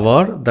called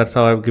cover. That's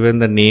how I've given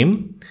the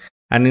name.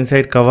 And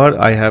inside cover,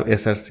 I have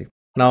src.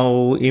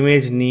 Now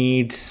image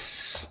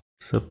needs,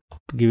 so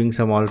giving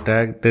some alt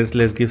tag.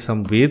 Let's give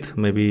some width,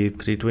 maybe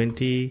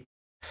 320.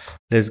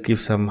 Let's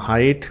give some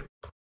height,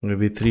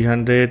 maybe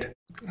 300.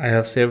 I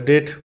have saved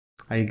it.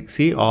 I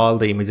see all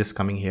the images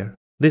coming here.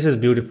 This is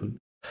beautiful.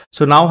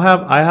 So now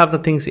I have the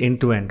things end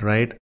to end,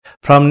 right?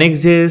 From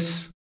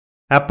Next.js,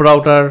 app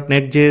router,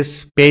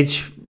 Next.js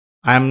page,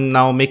 I'm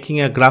now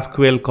making a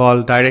GraphQL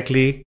call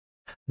directly.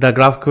 The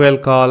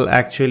GraphQL call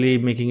actually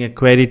making a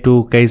query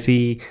to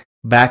caisy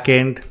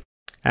backend,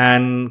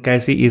 and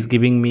caisy is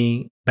giving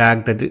me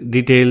back the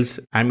details.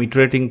 I'm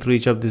iterating through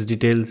each of these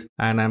details,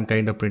 and I'm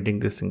kind of printing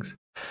these things.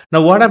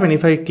 Now what happened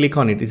if I click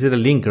on it? Is it a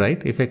link,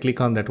 right? If I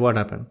click on that, what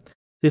happened?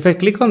 If I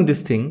click on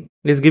this thing,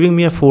 it's giving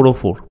me a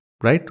 404,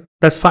 right?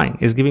 That's fine.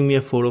 It's giving me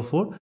a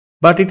 404,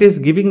 but it is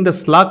giving the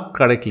slug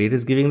correctly. It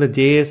is giving the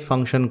JS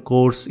function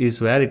course is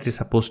where it is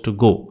supposed to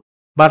go.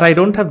 But I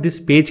don't have this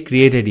page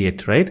created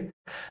yet, right?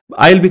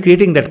 I'll be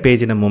creating that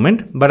page in a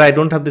moment, but I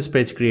don't have this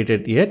page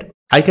created yet.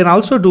 I can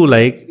also do,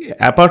 like,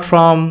 apart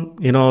from,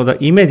 the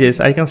images,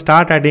 I can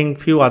start adding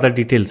few other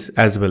details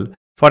as well.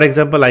 For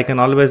example, I can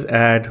always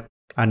add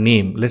a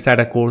name. Let's add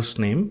a course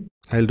name.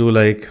 I'll do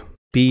like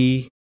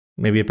P,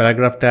 maybe a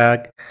paragraph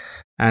tag,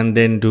 and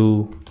then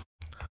do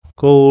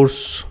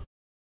course,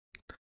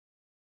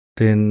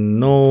 then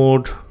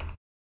node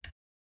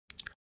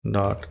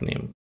dot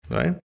name,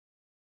 right?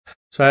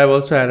 So I have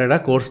also added a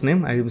course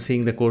name. I am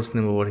seeing the course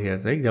name over here,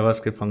 right?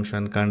 JavaScript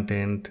function,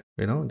 content,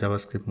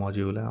 JavaScript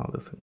module and all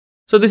this.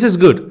 So this is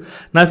good.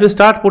 Now, if you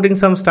start putting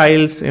some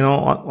styles,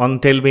 on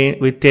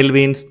Tailwind, with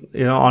Tailwinds,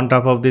 on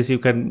top of this, you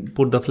can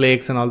put the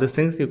flakes and all these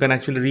things. You can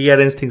actually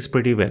rearrange things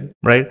pretty well,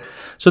 right?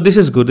 So this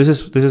is good. This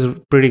is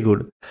pretty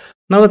good.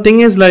 Now, the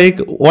thing is, like,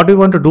 what we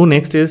want to do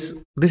next is,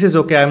 this is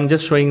okay. I'm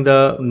just showing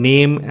the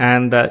name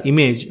and the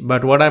image,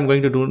 but what I'm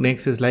going to do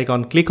next is, like,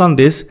 click on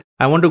this.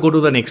 I want to go to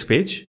the next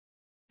page.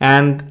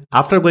 And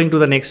after going to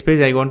the next page,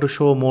 I want to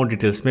show more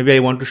details. Maybe I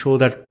want to show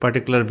that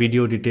particular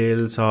video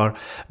details or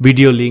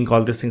video link,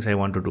 all these things I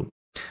want to do.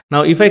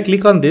 Now, if I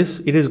click on this,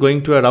 it is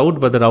going to a route,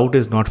 but the route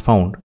is not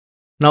found.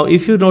 Now,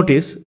 if you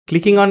notice,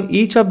 clicking on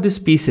each of these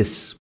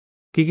pieces,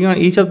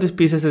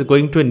 is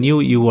going to a new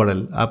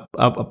URL,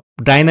 a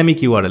dynamic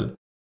URL.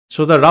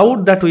 So the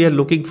route that we are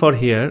looking for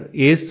here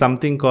is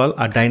something called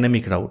a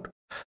dynamic route.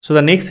 So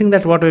the next thing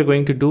that what we're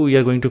going to do, we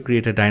are going to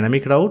create a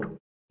dynamic route.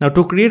 Now,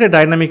 to create a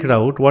dynamic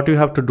route, what you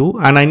have to do,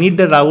 and I need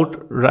the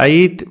route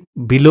right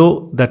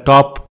below the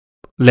top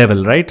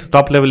level, right?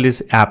 Top level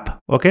is app,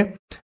 okay?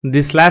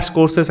 This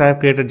 /courses I have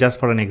created just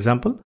for an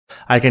example.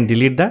 I can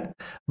delete that.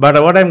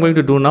 But what I'm going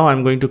to do now,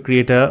 I'm going to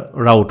create a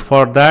route.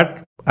 For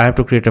that, I have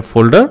to create a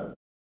folder.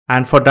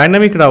 And for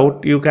dynamic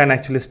route, you can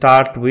actually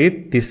start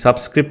with the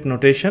subscript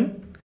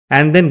notation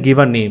and then give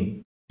a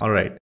name, all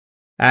right?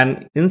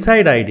 And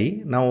inside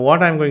ID, now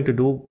what I'm going to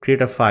do,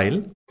 create a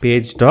file,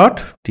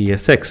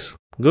 page.tsx.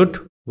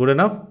 Good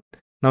enough.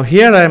 Now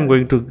here I am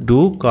going to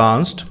do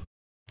const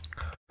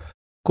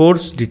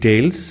course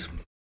details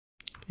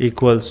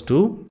equals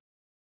to,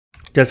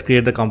 just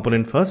create the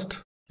component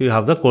first. You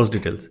have the course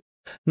details.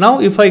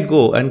 Now if I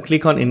go and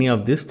click on any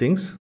of these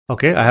things,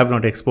 okay, I have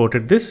not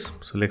exported this,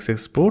 so let's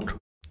export.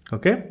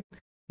 Okay,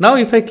 now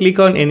if I click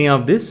on any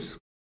of this,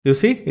 you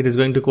see it is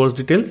going to course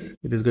details,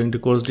 it is going to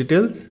course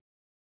details,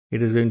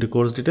 it is going to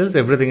course details,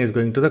 everything is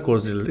going to the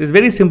course details. It's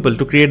very simple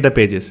to create the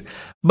pages,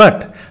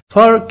 but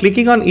for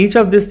clicking on each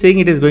of this thing,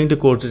 it is going to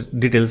course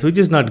details, which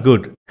is not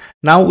good.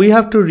 Now we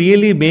have to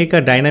really make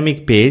a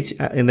dynamic page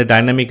in the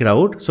dynamic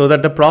route so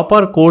that the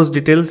proper course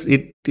details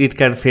it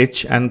can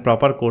fetch, and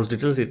proper course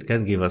details it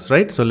can give us,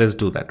 right? So let's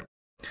do that.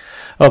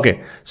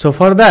 Okay, so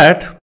for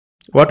that,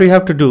 what we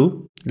have to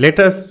do,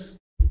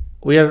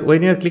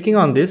 when you are clicking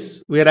on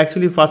this, we are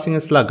actually passing a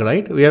slug,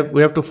 right? We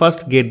have to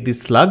first get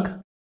this slug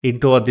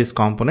into this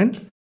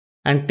component,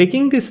 and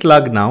taking this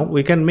slug, now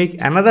we can make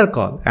another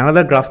call,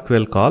 another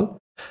GraphQL call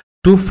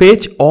to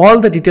fetch all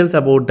the details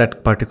about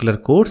that particular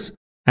course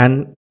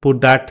and put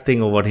that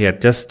thing over here.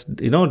 Just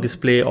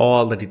display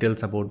all the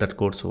details about that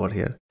course over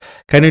here.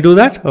 Can you do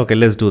that? Okay,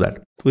 let's do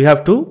that. We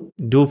have to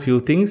do few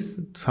things,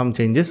 some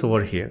changes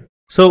over here.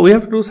 So we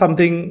have to do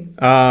something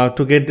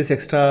to get this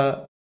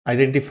extra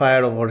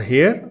identifier over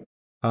here.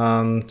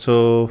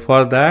 So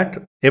for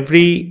that,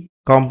 every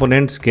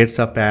component gets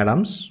a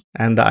params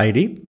and the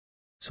ID.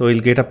 So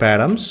we'll get a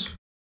params,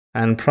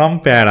 and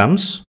from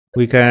params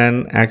we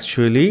can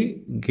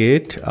actually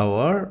get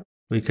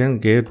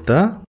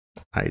the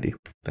id.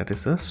 That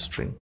is a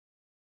string,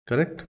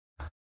 correct?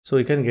 So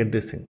you can get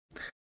this thing.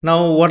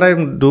 Now what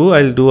I'll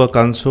do a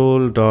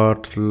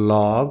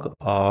console.log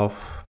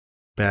of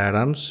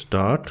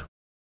params.id.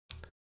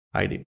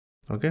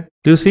 Okay,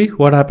 do you see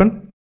what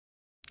happened?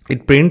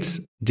 It prints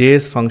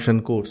JS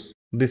function codes,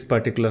 this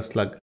particular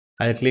slug.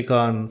 I'll click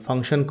on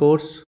function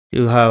codes.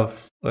 You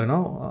have,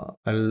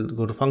 I'll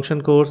go to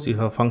function codes. You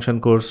have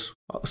function codes.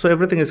 So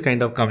everything is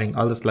kind of coming.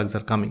 All the slugs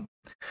are coming.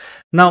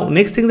 Now,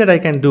 next thing that I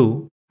can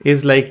do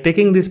is like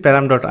taking this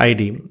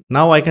param.id.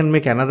 Now I can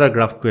make another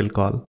GraphQL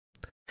call.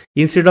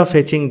 Instead of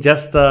fetching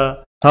just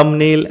the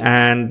thumbnail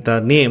and the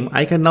name,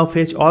 I can now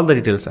fetch all the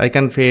details. I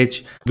can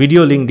fetch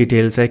video link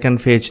details. I can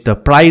fetch the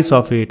price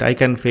of it. I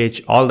can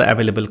fetch all the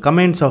available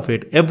comments of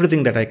it,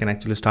 everything that I can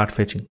actually start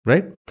fetching,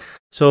 right?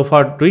 So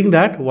for doing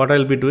that, what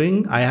I'll be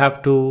doing, I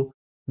have to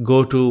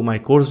go to my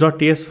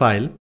course.ts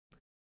file,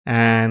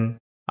 and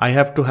I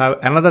have to have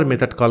another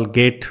method called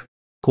get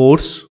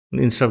course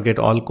instead of get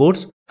all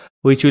course,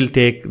 which will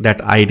take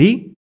that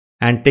ID,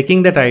 and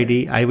taking that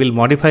ID, I will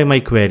modify my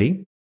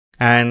query,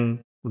 and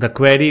the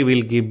query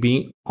will give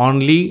me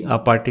only a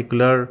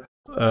particular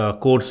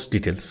course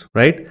details,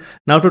 right?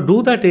 Now to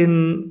do that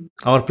in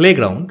our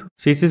playground,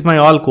 see, this is my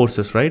all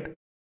courses, right?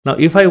 Now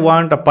if I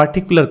want a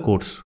particular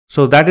course,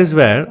 so that is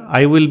where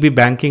I will be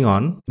banking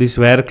on this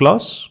where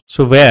clause.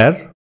 So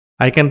where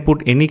I can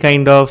put any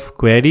kind of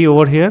query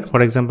over here.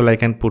 For example, I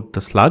can put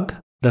the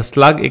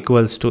slug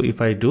equals to,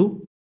 if I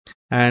do,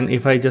 and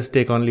if I just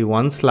take only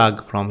one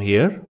slug from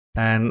here,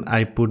 and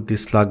I put the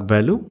slug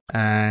value,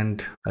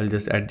 and I'll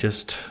just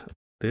adjust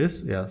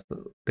this, yeah,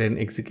 so then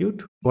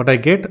execute. What I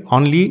get,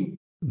 only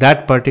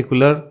that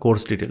particular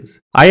course details.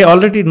 I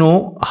already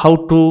know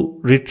how to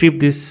retrieve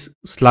this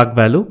slug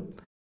value.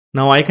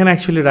 Now I can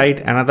actually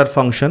write another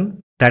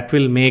function that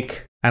will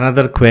make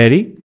another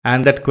query,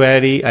 and that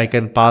query I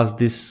can pass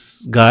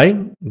this guy,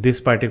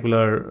 this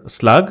particular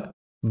slug.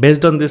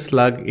 Based on this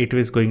slug, it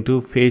is going to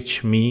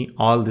fetch me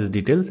all these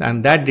details,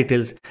 and that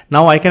details,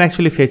 now I can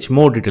actually fetch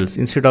more details.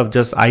 Instead of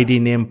just ID,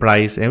 name,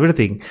 price,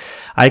 everything,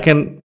 I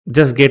can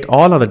just get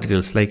all other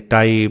details like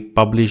type,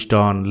 published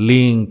on,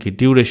 link,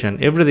 duration,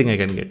 everything I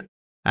can get.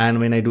 And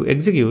when I do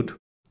execute,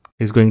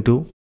 it's going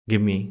to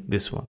give me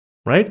this one,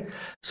 right?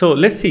 So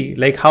let's see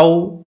like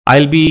how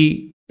I'll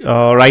be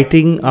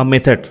writing a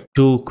method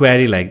to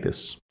query like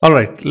this. All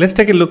right, let's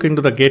take a look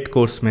into the get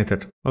course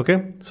method.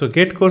 Okay, so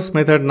get course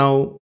method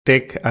now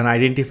take an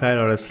identifier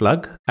or a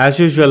slug. As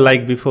usual,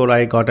 like before,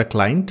 I got a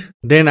client,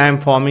 then I'm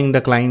forming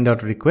the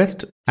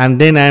client.request,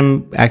 and then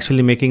I'm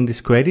actually making this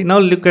query. Now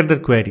look at the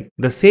query.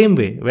 The same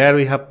way where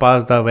we have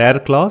passed the where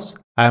clause,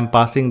 I'm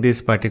passing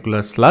this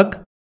particular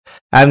slug,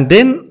 and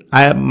then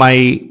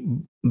my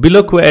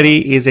below query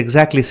is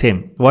exactly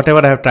same,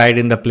 whatever I have tried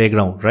in the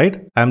playground,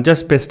 right? I'm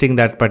just pasting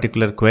that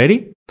particular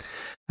query,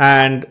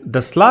 and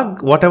the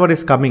slug, whatever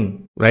is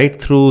coming, right,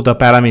 through the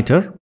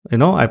parameter,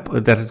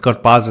 that has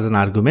got passed as an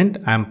argument,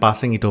 I'm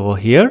passing it over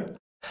here,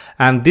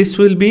 and this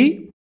will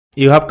be,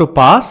 you have to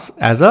pass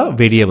as a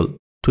variable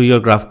to your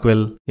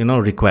GraphQL,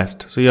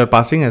 request. So you're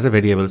passing as a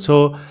variable.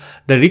 So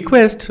the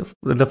request,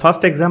 the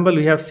first example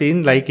we have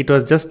seen, like it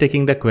was just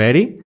taking the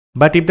query.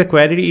 But if the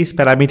query is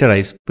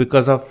parameterized,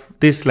 because of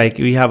this, like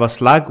we have a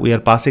slug, we are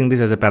passing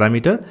this as a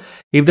parameter.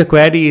 If the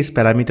query is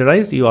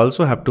parameterized, you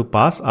also have to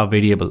pass a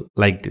variable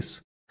like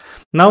this.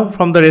 Now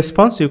from the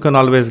response, you can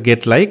always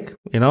get like,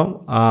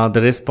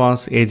 the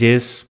response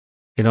edges,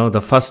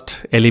 the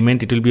first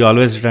element, it will be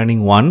always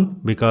returning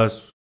 1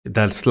 because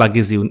the slug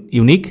is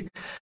unique,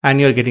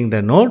 and you're getting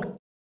the node,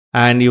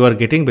 and you are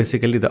getting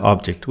basically the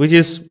object, which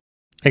is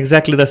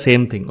exactly the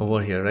same thing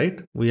over here,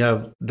 right? We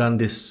have done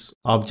this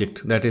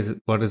object, that is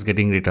what is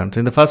getting returned. So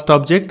in the first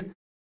object,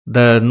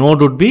 the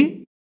node would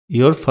be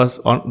your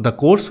first on the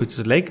course, which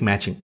is like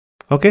matching.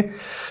 Okay,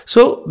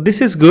 so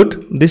this is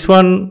good, this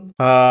one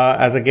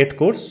as a get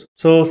course.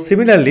 So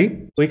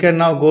similarly, we can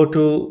now go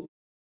to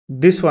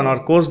this one,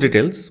 or course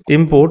details,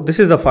 import. This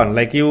is the fun,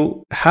 like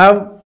you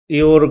have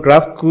your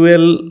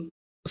GraphQL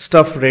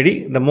stuff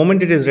ready. The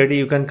moment it is ready,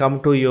 you can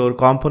come to your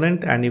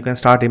component and you can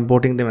start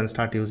importing them and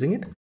start using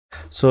it.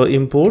 So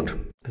import,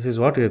 this is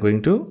what we are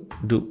going to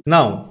do.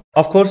 Now,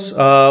 of course,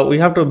 we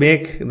have to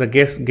make the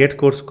get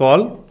course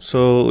call.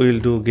 So we will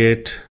do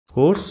get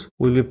course.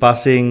 We'll be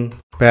passing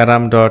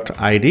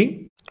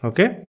param.id.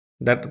 Okay,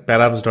 that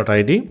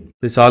params.id.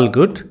 This is all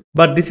good.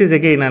 But this is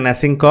again an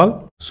async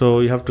call.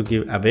 So you have to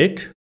give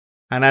await.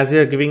 And as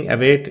you are giving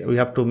await, we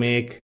have to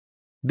make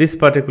this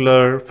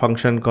particular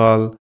function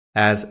call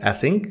as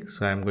async.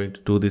 So I'm going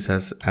to do this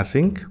as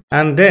async,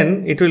 and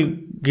then it will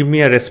give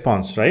me a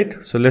response, right?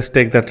 So let's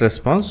take that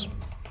response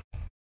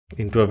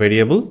into a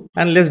variable,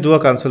 and let's do a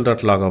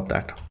console.log of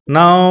that.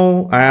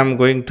 Now I am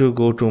going to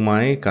go to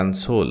my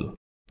console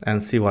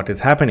and see what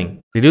is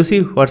happening. Did you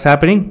see what's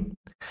happening?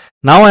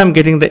 Now I'm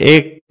getting the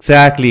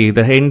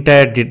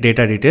entire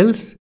data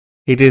details.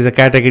 It is a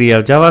category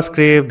of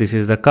JavaScript. This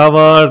is the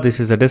cover, this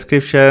is the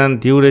description,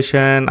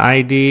 duration,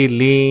 ID,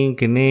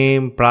 link,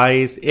 name,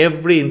 price,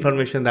 every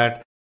information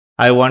that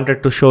I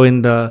wanted to show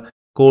in the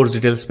course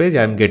details page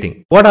I'm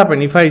getting. What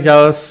happened if I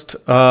just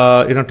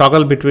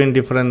toggle between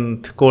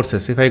different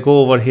courses? If I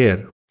go over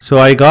here, so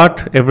I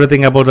got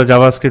everything about the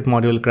JavaScript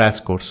module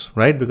crash course,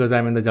 right? Because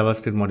I'm in the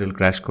JavaScript module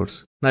crash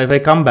course. Now if I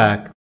come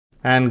back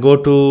and go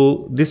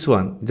to this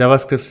one,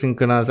 JavaScript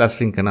synchronous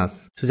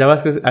asynchronous. So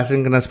JavaScript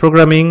asynchronous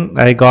programming,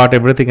 I got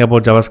everything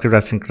about JavaScript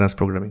asynchronous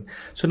programming.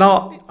 So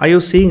now are you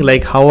seeing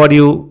like how are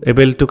you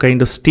able to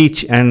kind of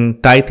stitch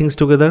and tie things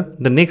together?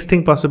 The next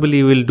thing possibly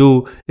you will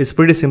do is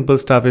pretty simple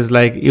stuff, is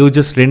like you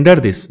just render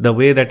this the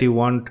way that you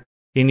want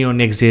in your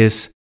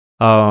Next.js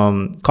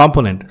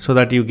component, so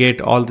that you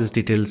get all these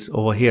details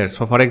over here.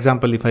 So for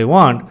example, if I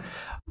want,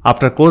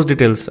 after course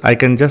details, I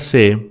can just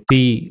say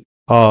p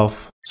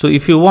of. So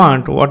if you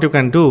want, what you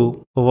can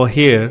do over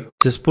here,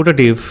 just put a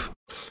div,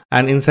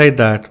 and inside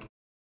that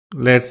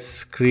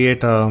let's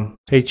create a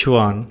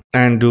h1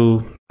 and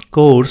do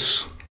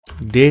course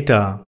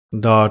data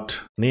dot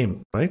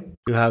name, right?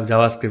 You have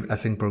JavaScript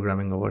async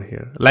programming over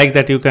here. Like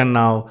that, you can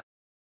now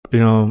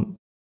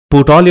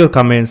put all your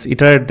comments,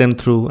 iterate them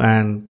through,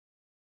 and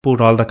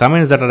put all the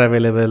comments that are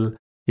available.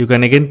 You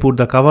can again put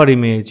the cover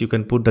image, you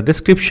can put the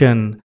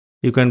description,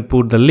 you can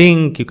put the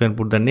link, you can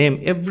put the name,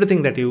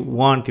 everything that you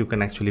want you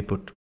can actually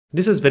put.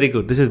 This is very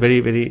good. This is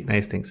very, very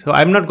nice things. So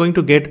I'm not going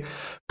to get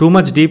too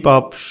much deep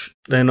up,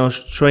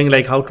 showing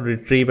like how to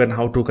retrieve and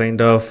how to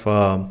kind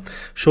of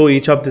show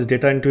each of this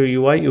data into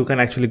UI. You can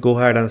actually go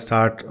ahead and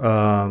start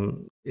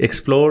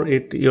explore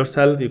it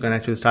yourself. You can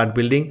actually start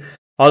building.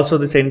 Also,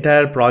 this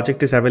entire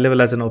project is available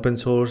as an open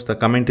source. The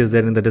comment is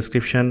there in the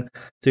description.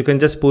 So you can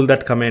just pull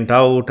that comment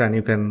out and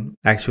you can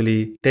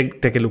actually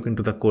take a look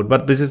into the code.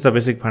 But this is the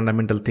basic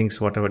fundamental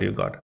things, whatever you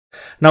got.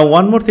 Now,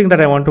 one more thing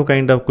that I want to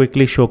kind of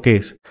quickly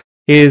showcase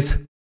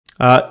is,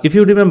 if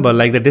you remember,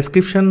 like the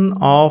description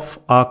of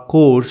our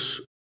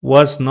course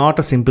was not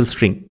a simple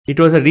string. It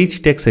was a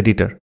rich text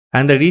editor.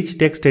 And the rich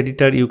text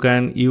editor, you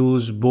can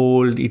use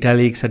bold,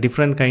 italics, a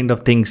different kind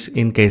of things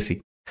in caisy.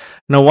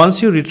 Now,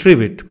 once you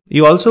retrieve it,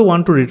 you also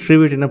want to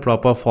retrieve it in a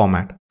proper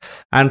format.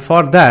 And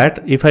for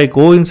that, if I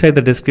go inside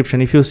the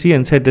description, if you see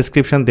inside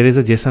description, there is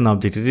a JSON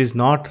object. It is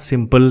not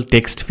simple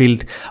text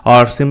field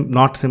or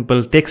not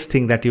simple text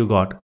thing that you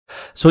got.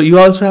 So you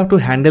also have to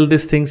handle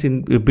these things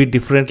in a bit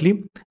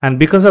differently. And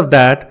because of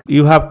that,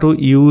 you have to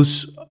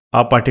use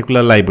a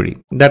particular library.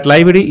 That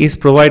library is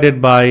provided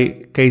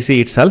by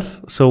caisy itself.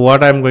 So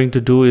what I'm going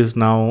to do is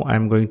now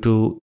I'm going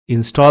to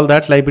install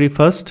that library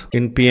first.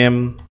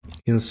 npm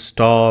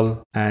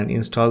install and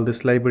install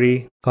this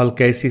library called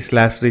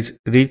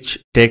caisy/rich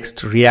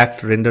text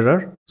react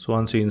renderer. So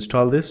once you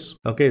install this,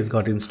 okay, it's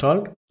got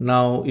installed.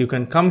 Now you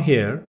can come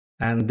here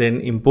and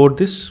then import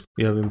this.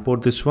 You have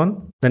import this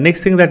one. The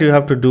next thing that you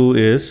have to do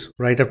is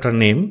right after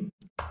name,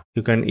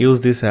 you can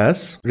use this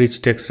as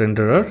rich text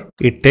renderer.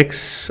 It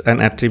takes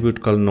an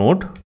attribute called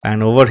node,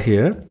 and over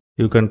here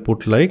you can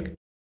put like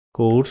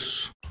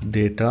course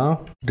data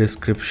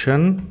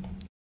description.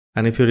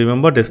 And if you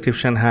remember,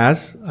 description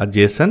has a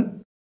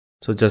JSON.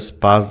 So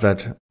just pass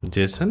that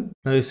JSON.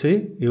 Now you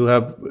see, you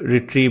have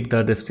retrieved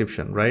the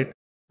description, right?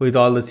 With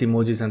all the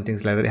emojis and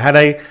things like that. Had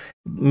I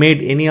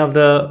made any of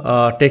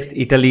the text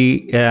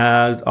Italy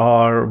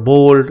or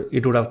bold,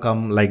 it would have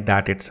come like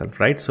that itself,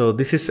 right? So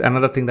this is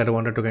another thing that I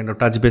wanted to kind of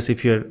touch base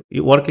if you're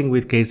working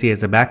with caisy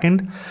as a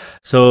backend.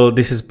 So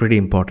this is pretty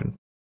important.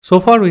 So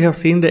far we have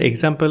seen the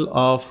example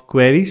of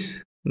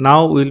queries.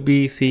 Now we'll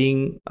be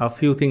seeing a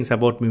few things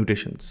about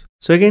mutations.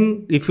 So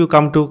again, if you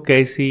come to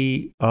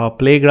caisy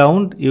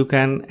playground, you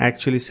can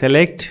actually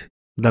select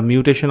the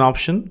mutation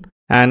option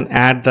and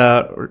add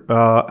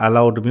the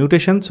allowed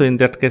mutation. So in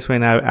that case,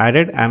 when I've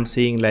added, I'm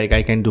seeing like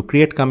I can do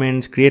create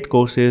comments, create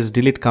courses,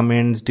 delete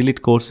comments,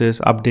 delete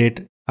courses,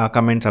 update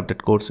comments,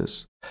 update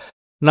courses.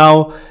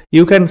 Now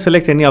you can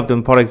select any of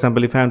them. For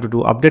example, if I want to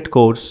do update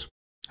course,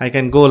 I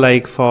can go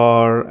like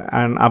for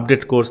an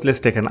update course. Let's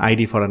take an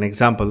ID for an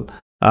example.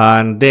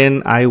 And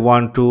then I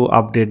want to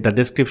update the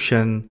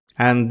description.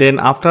 And then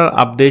after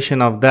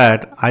updation of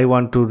that, I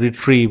want to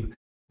retrieve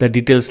the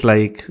details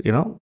like,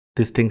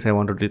 these things I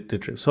want to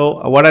retrieve.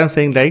 So what I'm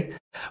saying, like,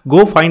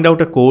 go find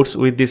out a course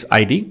with this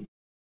ID.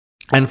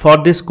 And for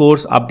this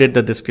course, update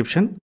the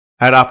description.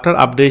 And after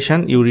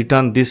updation, you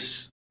return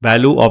this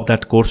value of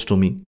that course to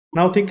me.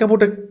 Now think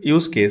about a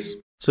use case.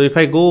 So if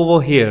I go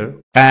over here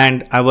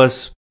and I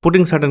was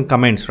putting certain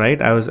comments,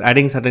 right? I was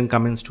adding certain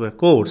comments to a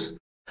course.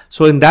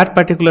 So in that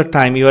particular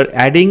time, you are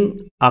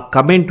adding a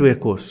comment to a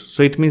course.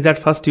 So it means that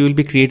first you will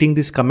be creating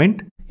this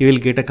comment. You will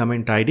get a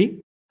comment ID.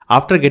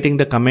 After getting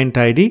the comment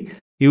ID,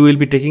 you will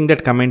be taking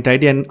that comment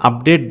ID and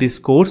update this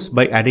course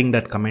by adding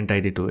that comment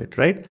ID to it,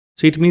 right?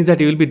 So it means that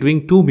you will be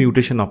doing two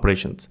mutation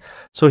operations.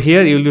 So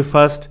here you will be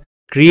first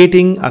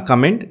creating a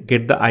comment,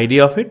 get the ID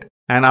of it.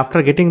 And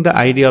after getting the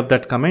ID of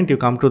that comment, you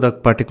come to the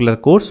particular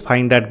course,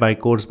 find that by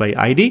course by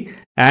ID,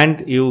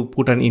 and you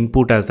put an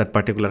input as that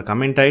particular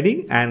comment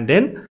ID, and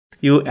then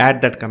you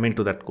add that comment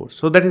to that course.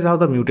 So that is how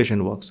the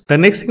mutation works. The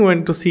next thing we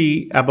want to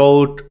see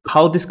about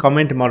how this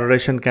comment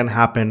moderation can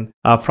happen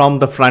from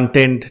the front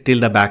end till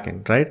the back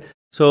end, right?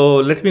 So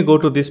let me go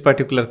to this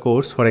particular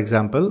course, for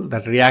example,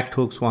 that React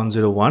Hooks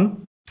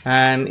 101.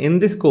 And in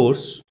this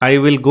course, I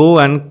will go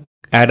and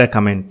add a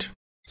comment.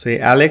 Say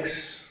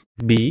Alex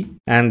B,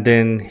 and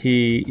then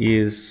he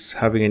is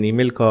having an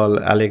email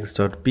called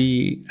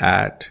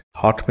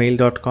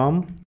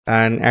alex.b@hotmail.com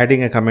and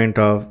adding a comment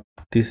of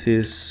this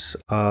is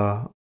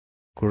a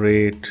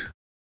great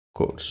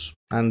course.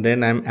 And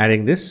then I'm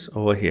adding this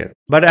over here.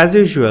 But as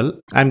usual,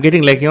 I'm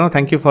getting like,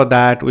 thank you for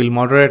that. We'll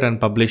moderate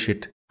and publish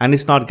it. And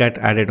it's not get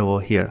added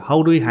over here.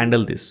 How do we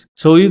handle this?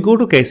 So you go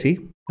to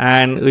caisy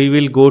and we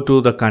will go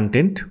to the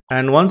content.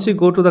 And once you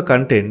go to the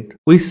content,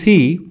 we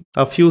see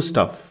a few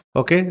stuff.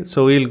 Okay,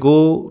 so we'll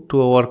go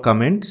to our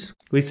comments.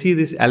 We see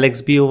this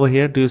LXB over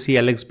here. Do you see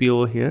LXB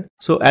over here?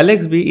 So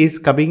LXB is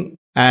coming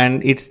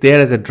and it's there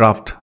as a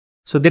draft.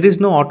 So there is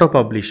no auto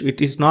publish. It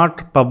is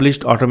not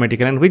published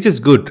automatically, and which is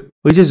good.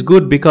 Which is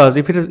good because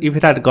if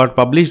it had got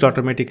published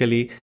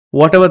automatically,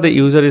 whatever the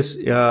user is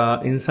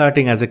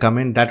inserting as a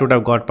comment, that would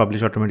have got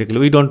published automatically.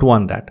 We don't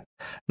want that.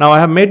 Now I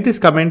have made this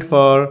comment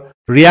for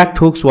React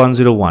Hooks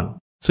 101.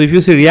 So if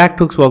you see React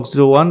Hooks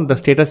 101, the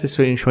status is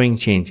showing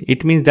change.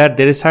 It means that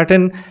there is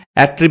certain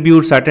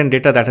attribute, certain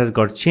data that has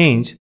got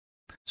changed.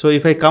 So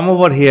if I come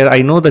over here,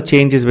 I know the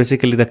change is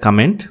basically the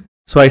comment.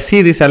 So I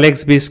see this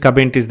LXB's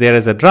comment is there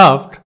as a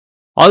draft.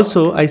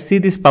 Also, I see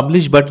this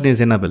publish button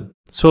is enabled.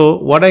 So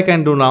what I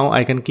can do now,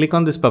 I can click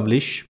on this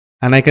publish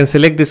and I can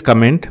select this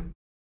comment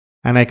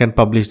and I can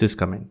publish this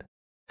comment.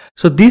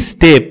 So this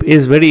step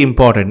is very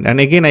important. And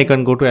again, I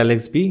can go to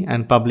LXB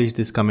and publish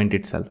this comment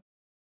itself.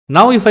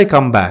 Now, if I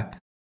come back,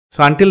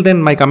 so until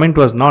then my comment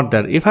was not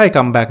there. If I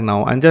come back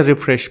now and just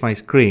refresh my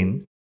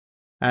screen,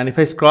 and if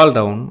I scroll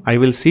down, I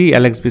will see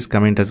LXB's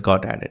comment has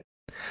got added.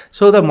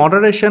 So the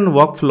moderation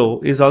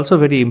workflow is also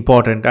very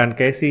important, and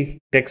caisy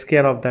takes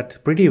care of that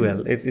pretty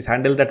well. It's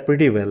handled that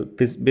pretty well.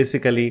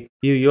 Basically,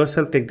 you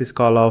yourself take this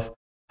call of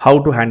how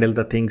to handle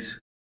the things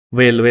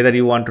well, whether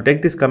you want to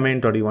take this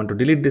comment or you want to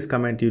delete this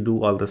comment, you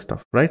do all the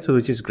stuff, right? So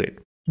which is great.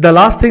 The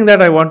last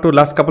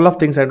couple of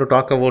things I want to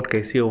talk about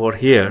caisy over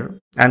here,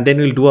 and then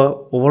we'll do a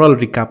overall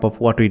recap of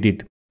what we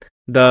did.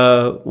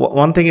 The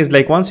one thing is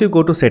like once you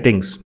go to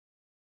settings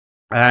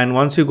and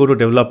once you go to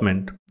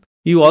development,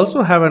 you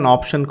also have an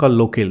option called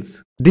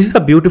locales. This is a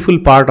beautiful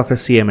part of a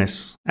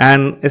CMS,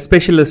 and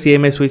especially a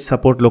CMS which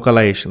support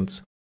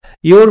localizations.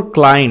 Your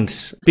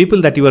clients, people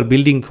that you are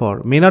building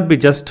for, may not be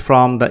just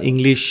from the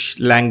English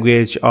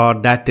language or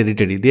that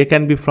territory. They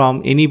can be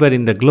from anywhere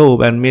in the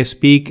globe and may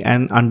speak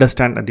and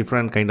understand a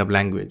different kind of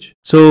language.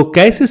 So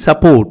caisy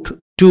support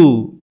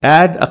to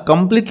add a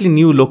completely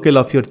new local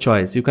of your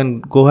choice. You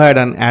can go ahead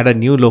and add a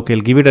new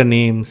local, give it a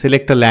name,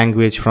 select a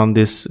language from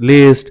this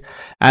list,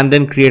 and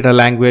then create a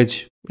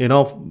language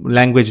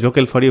language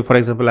local for you. For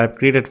example, I've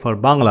created for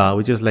Bangla,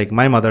 which is like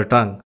my mother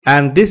tongue.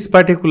 And this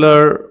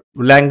particular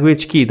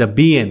language key, the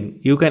BN,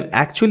 you can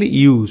actually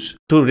use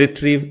to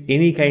retrieve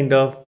any kind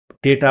of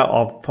data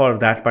for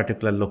that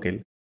particular local.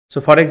 So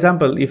for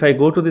example, if I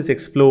go to this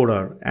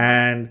Explorer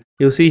and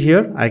you see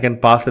here, I can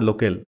pass a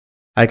local.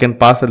 I can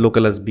pass a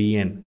local as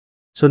BN.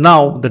 So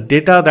now the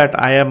data that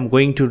I am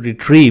going to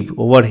retrieve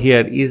over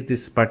here is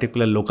this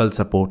particular local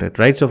supported,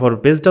 right? So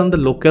based on the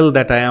local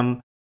that I am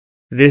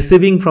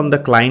receiving from the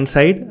client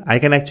side, I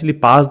can actually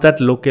pass that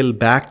local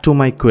back to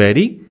my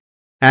query,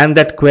 and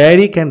that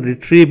query can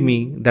retrieve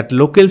me that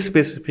local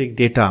specific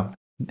data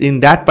in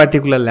that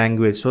particular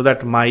language so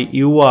that my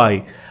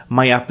UI,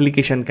 my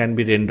application can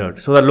be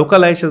rendered. So the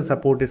localization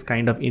support is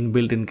kind of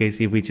inbuilt in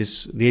caisy, which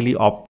is really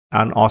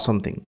an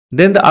awesome thing.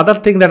 Then the other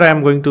thing that I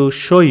am going to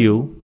show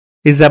you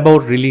is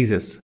about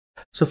releases.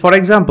 So for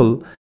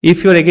example,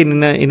 if you're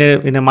again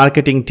in a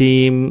marketing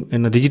team,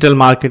 in a digital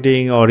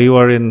marketing, or you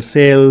are in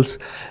sales,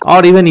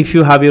 or even if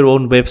you have your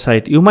own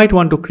website, you might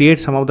want to create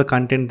some of the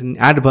content in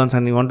advance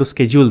and you want to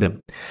schedule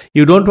them.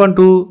 You don't want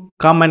to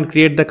come and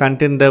create the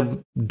content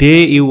the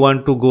day you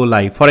want to go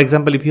live. For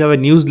example, if you have a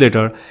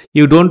newsletter,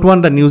 you don't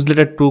want the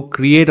newsletter to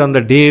create on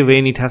the day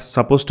when it has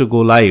supposed to go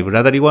live.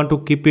 Rather, you want to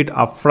keep it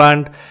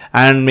upfront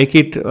and make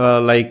it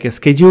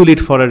schedule it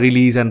for a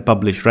release and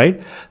publish,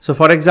 right? So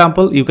for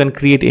example, you can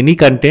create any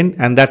content,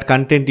 and that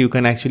content you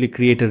can actually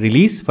create a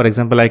release. For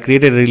example, I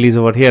created a release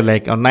over here,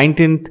 like on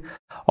 19th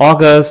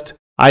August,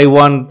 I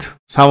want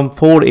some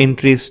 4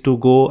 entries to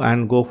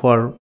go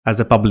for as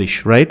a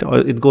publish, right? Or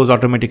it goes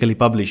automatically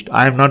published.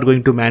 I am not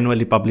going to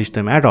manually publish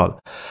them at all.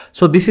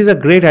 So this is a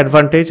great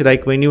advantage,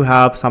 like when you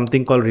have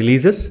something called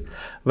releases,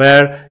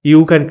 where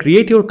you can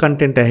create your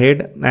content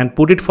ahead and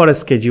put it for a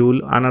schedule,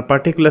 and a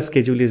particular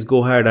schedule is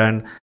go ahead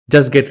and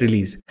just get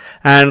released.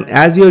 And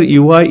as your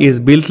UI is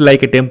built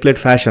like a template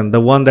fashion,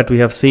 the one that we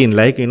have seen,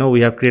 like,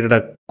 we have created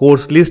a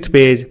course list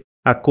page,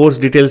 a course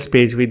details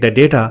page with the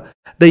data,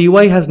 the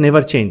UI has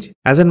never changed.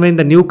 As and when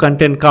the new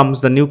content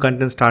comes, the new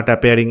content start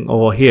appearing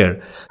over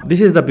here.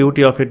 This is the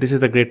beauty of it. This is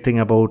the great thing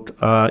about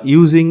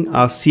using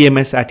a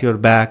CMS at your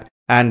back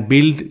and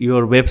build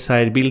your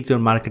website, build your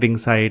marketing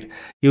site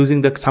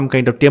using some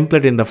kind of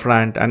template in the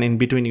front, and in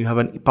between you have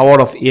a power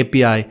of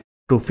API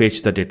to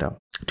fetch the data.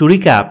 To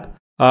recap,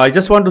 I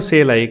just want to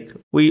say, like,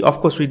 of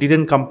course we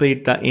didn't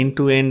complete the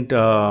end-to-end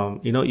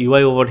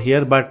UI over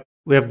here, but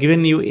we have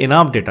given you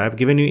enough data. I've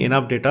given you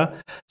enough data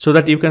so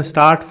that you can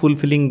start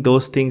fulfilling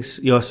those things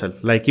yourself.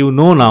 Like, you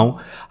know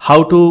now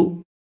how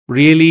to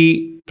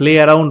really play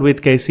around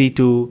with caisy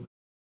to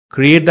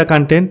create the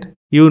content.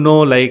 You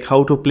know, like,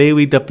 how to play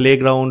with the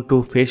playground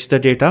to fetch the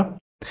data.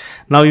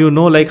 Now you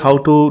know, like, how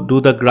to do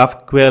the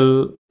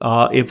GraphQL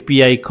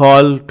API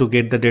call to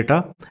get the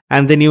data,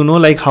 and then you know,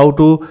 like, how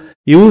to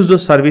use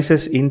those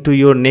services into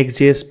your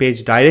Next.js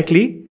page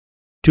directly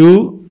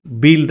to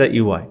build the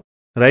UI,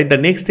 right? The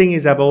next thing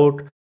is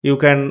about, you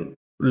can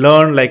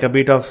learn like a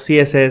bit of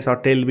CSS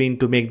or Tailwind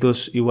to make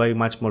those UI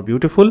much more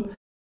beautiful.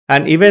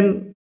 And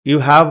even you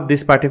have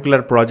this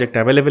particular project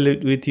available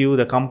with you,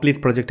 the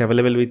complete project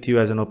available with you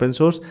as an open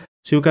source.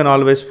 So you can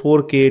always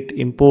fork it,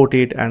 import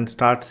it, and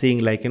start seeing,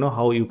 like,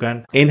 how you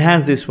can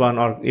enhance this one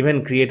or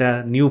even create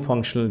a new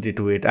functionality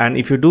to it. And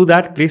if you do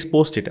that, please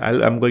post it.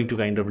 I'm going to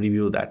kind of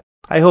review that.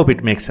 I hope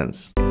it makes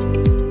sense.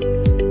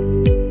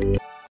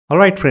 All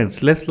right,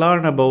 friends, let's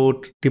learn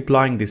about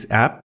deploying this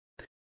app.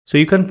 So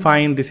you can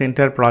find this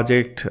entire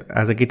project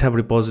as a GitHub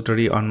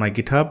repository on my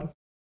GitHub.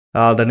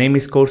 The name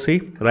is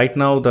caisy. Right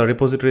now the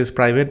repository is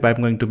private, but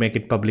I'm going to make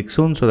it public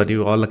soon so that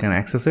you all can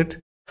access it.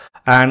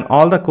 And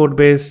all the code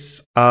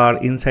base are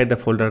inside the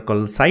folder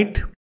called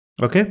site.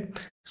 Okay,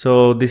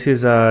 so this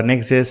is a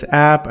Next.js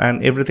app,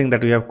 and everything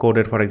that we have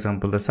coded, for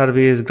example, the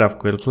service,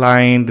 GraphQL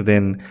client,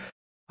 then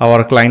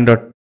our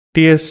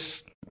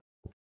client.ts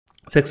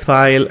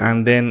file,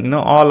 and then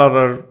all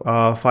other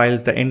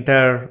files. The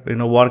entire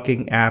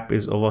working app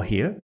is over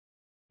here.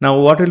 Now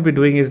what we'll be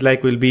doing is,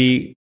 like, we'll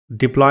be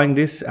deploying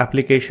this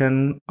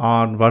application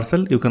on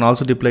Vercel. You can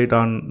also deploy it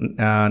on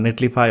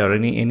Netlify or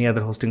any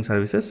other hosting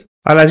services.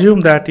 I'll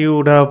assume that you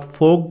would have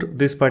forked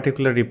this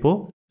particular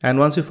repo, and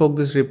once you fork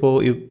this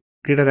repo, you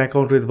create an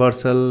account with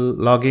Vercel,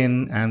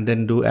 login, and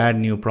then do add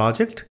new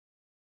project.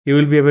 You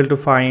will be able to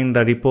find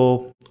the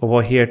repo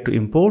over here to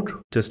import.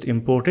 Just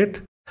import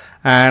it,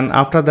 and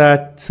after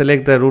that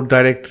select the root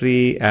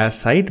directory as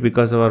site,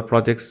 because our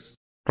project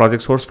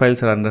source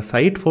files are under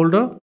site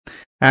folder.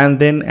 And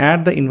then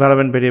add the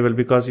environment variable,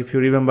 because if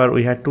you remember,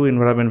 we had two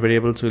environment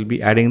variables. We'll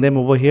be adding them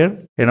over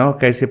here.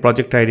 caisy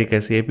project ID,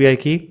 caisy API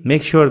key.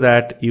 Make sure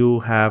that you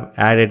have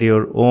added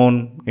your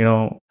own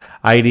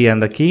ID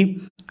and the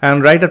key.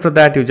 And right after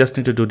that, you just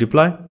need to do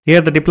deploy.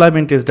 Here the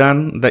deployment is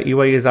done, the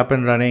UI is up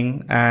and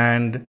running,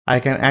 and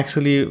I can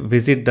actually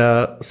visit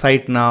the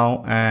site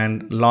now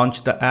and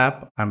launch the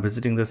app. I'm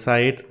visiting the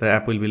site, the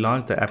app will be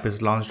launched. The app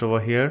is launched over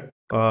here,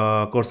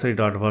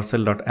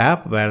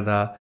 caisy.vercel.app, where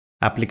the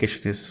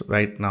application is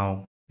right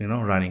now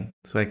running.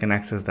 So I can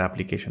access the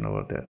application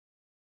over there.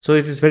 So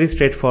it is very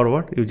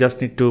straightforward. You just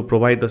need to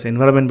provide those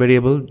environment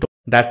variable.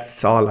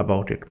 That's all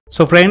about it.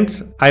 So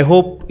friends, I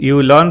hope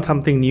you learned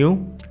something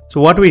new. So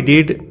what we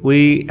did,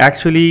 we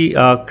actually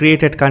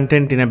created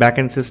content in a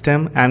backend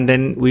system, and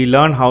then we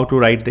learned how to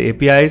write the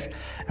APIs,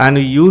 and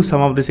we use some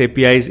of these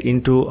APIs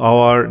into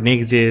our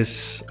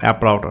Next.js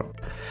app router.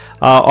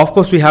 Of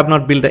course, we have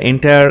not built the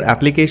entire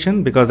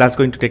application because that's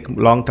going to take a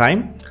long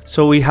time.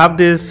 So we have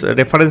this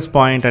reference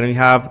point, and we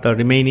have the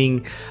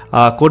remaining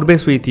code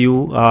base with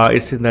you.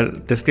 It's in the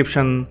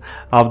description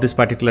of this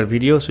particular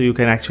video, so you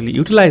can actually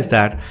utilize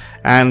that,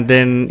 and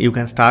then you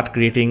can start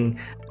creating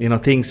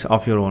things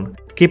of your own.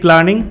 Keep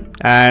learning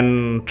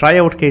and try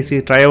out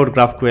caisy, try out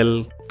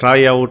GraphQL,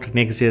 try out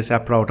Next.js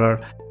app router.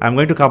 I'm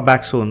going to come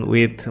back soon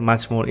with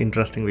much more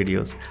interesting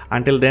videos.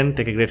 Until then,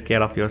 take a great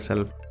care of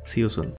yourself. See you soon.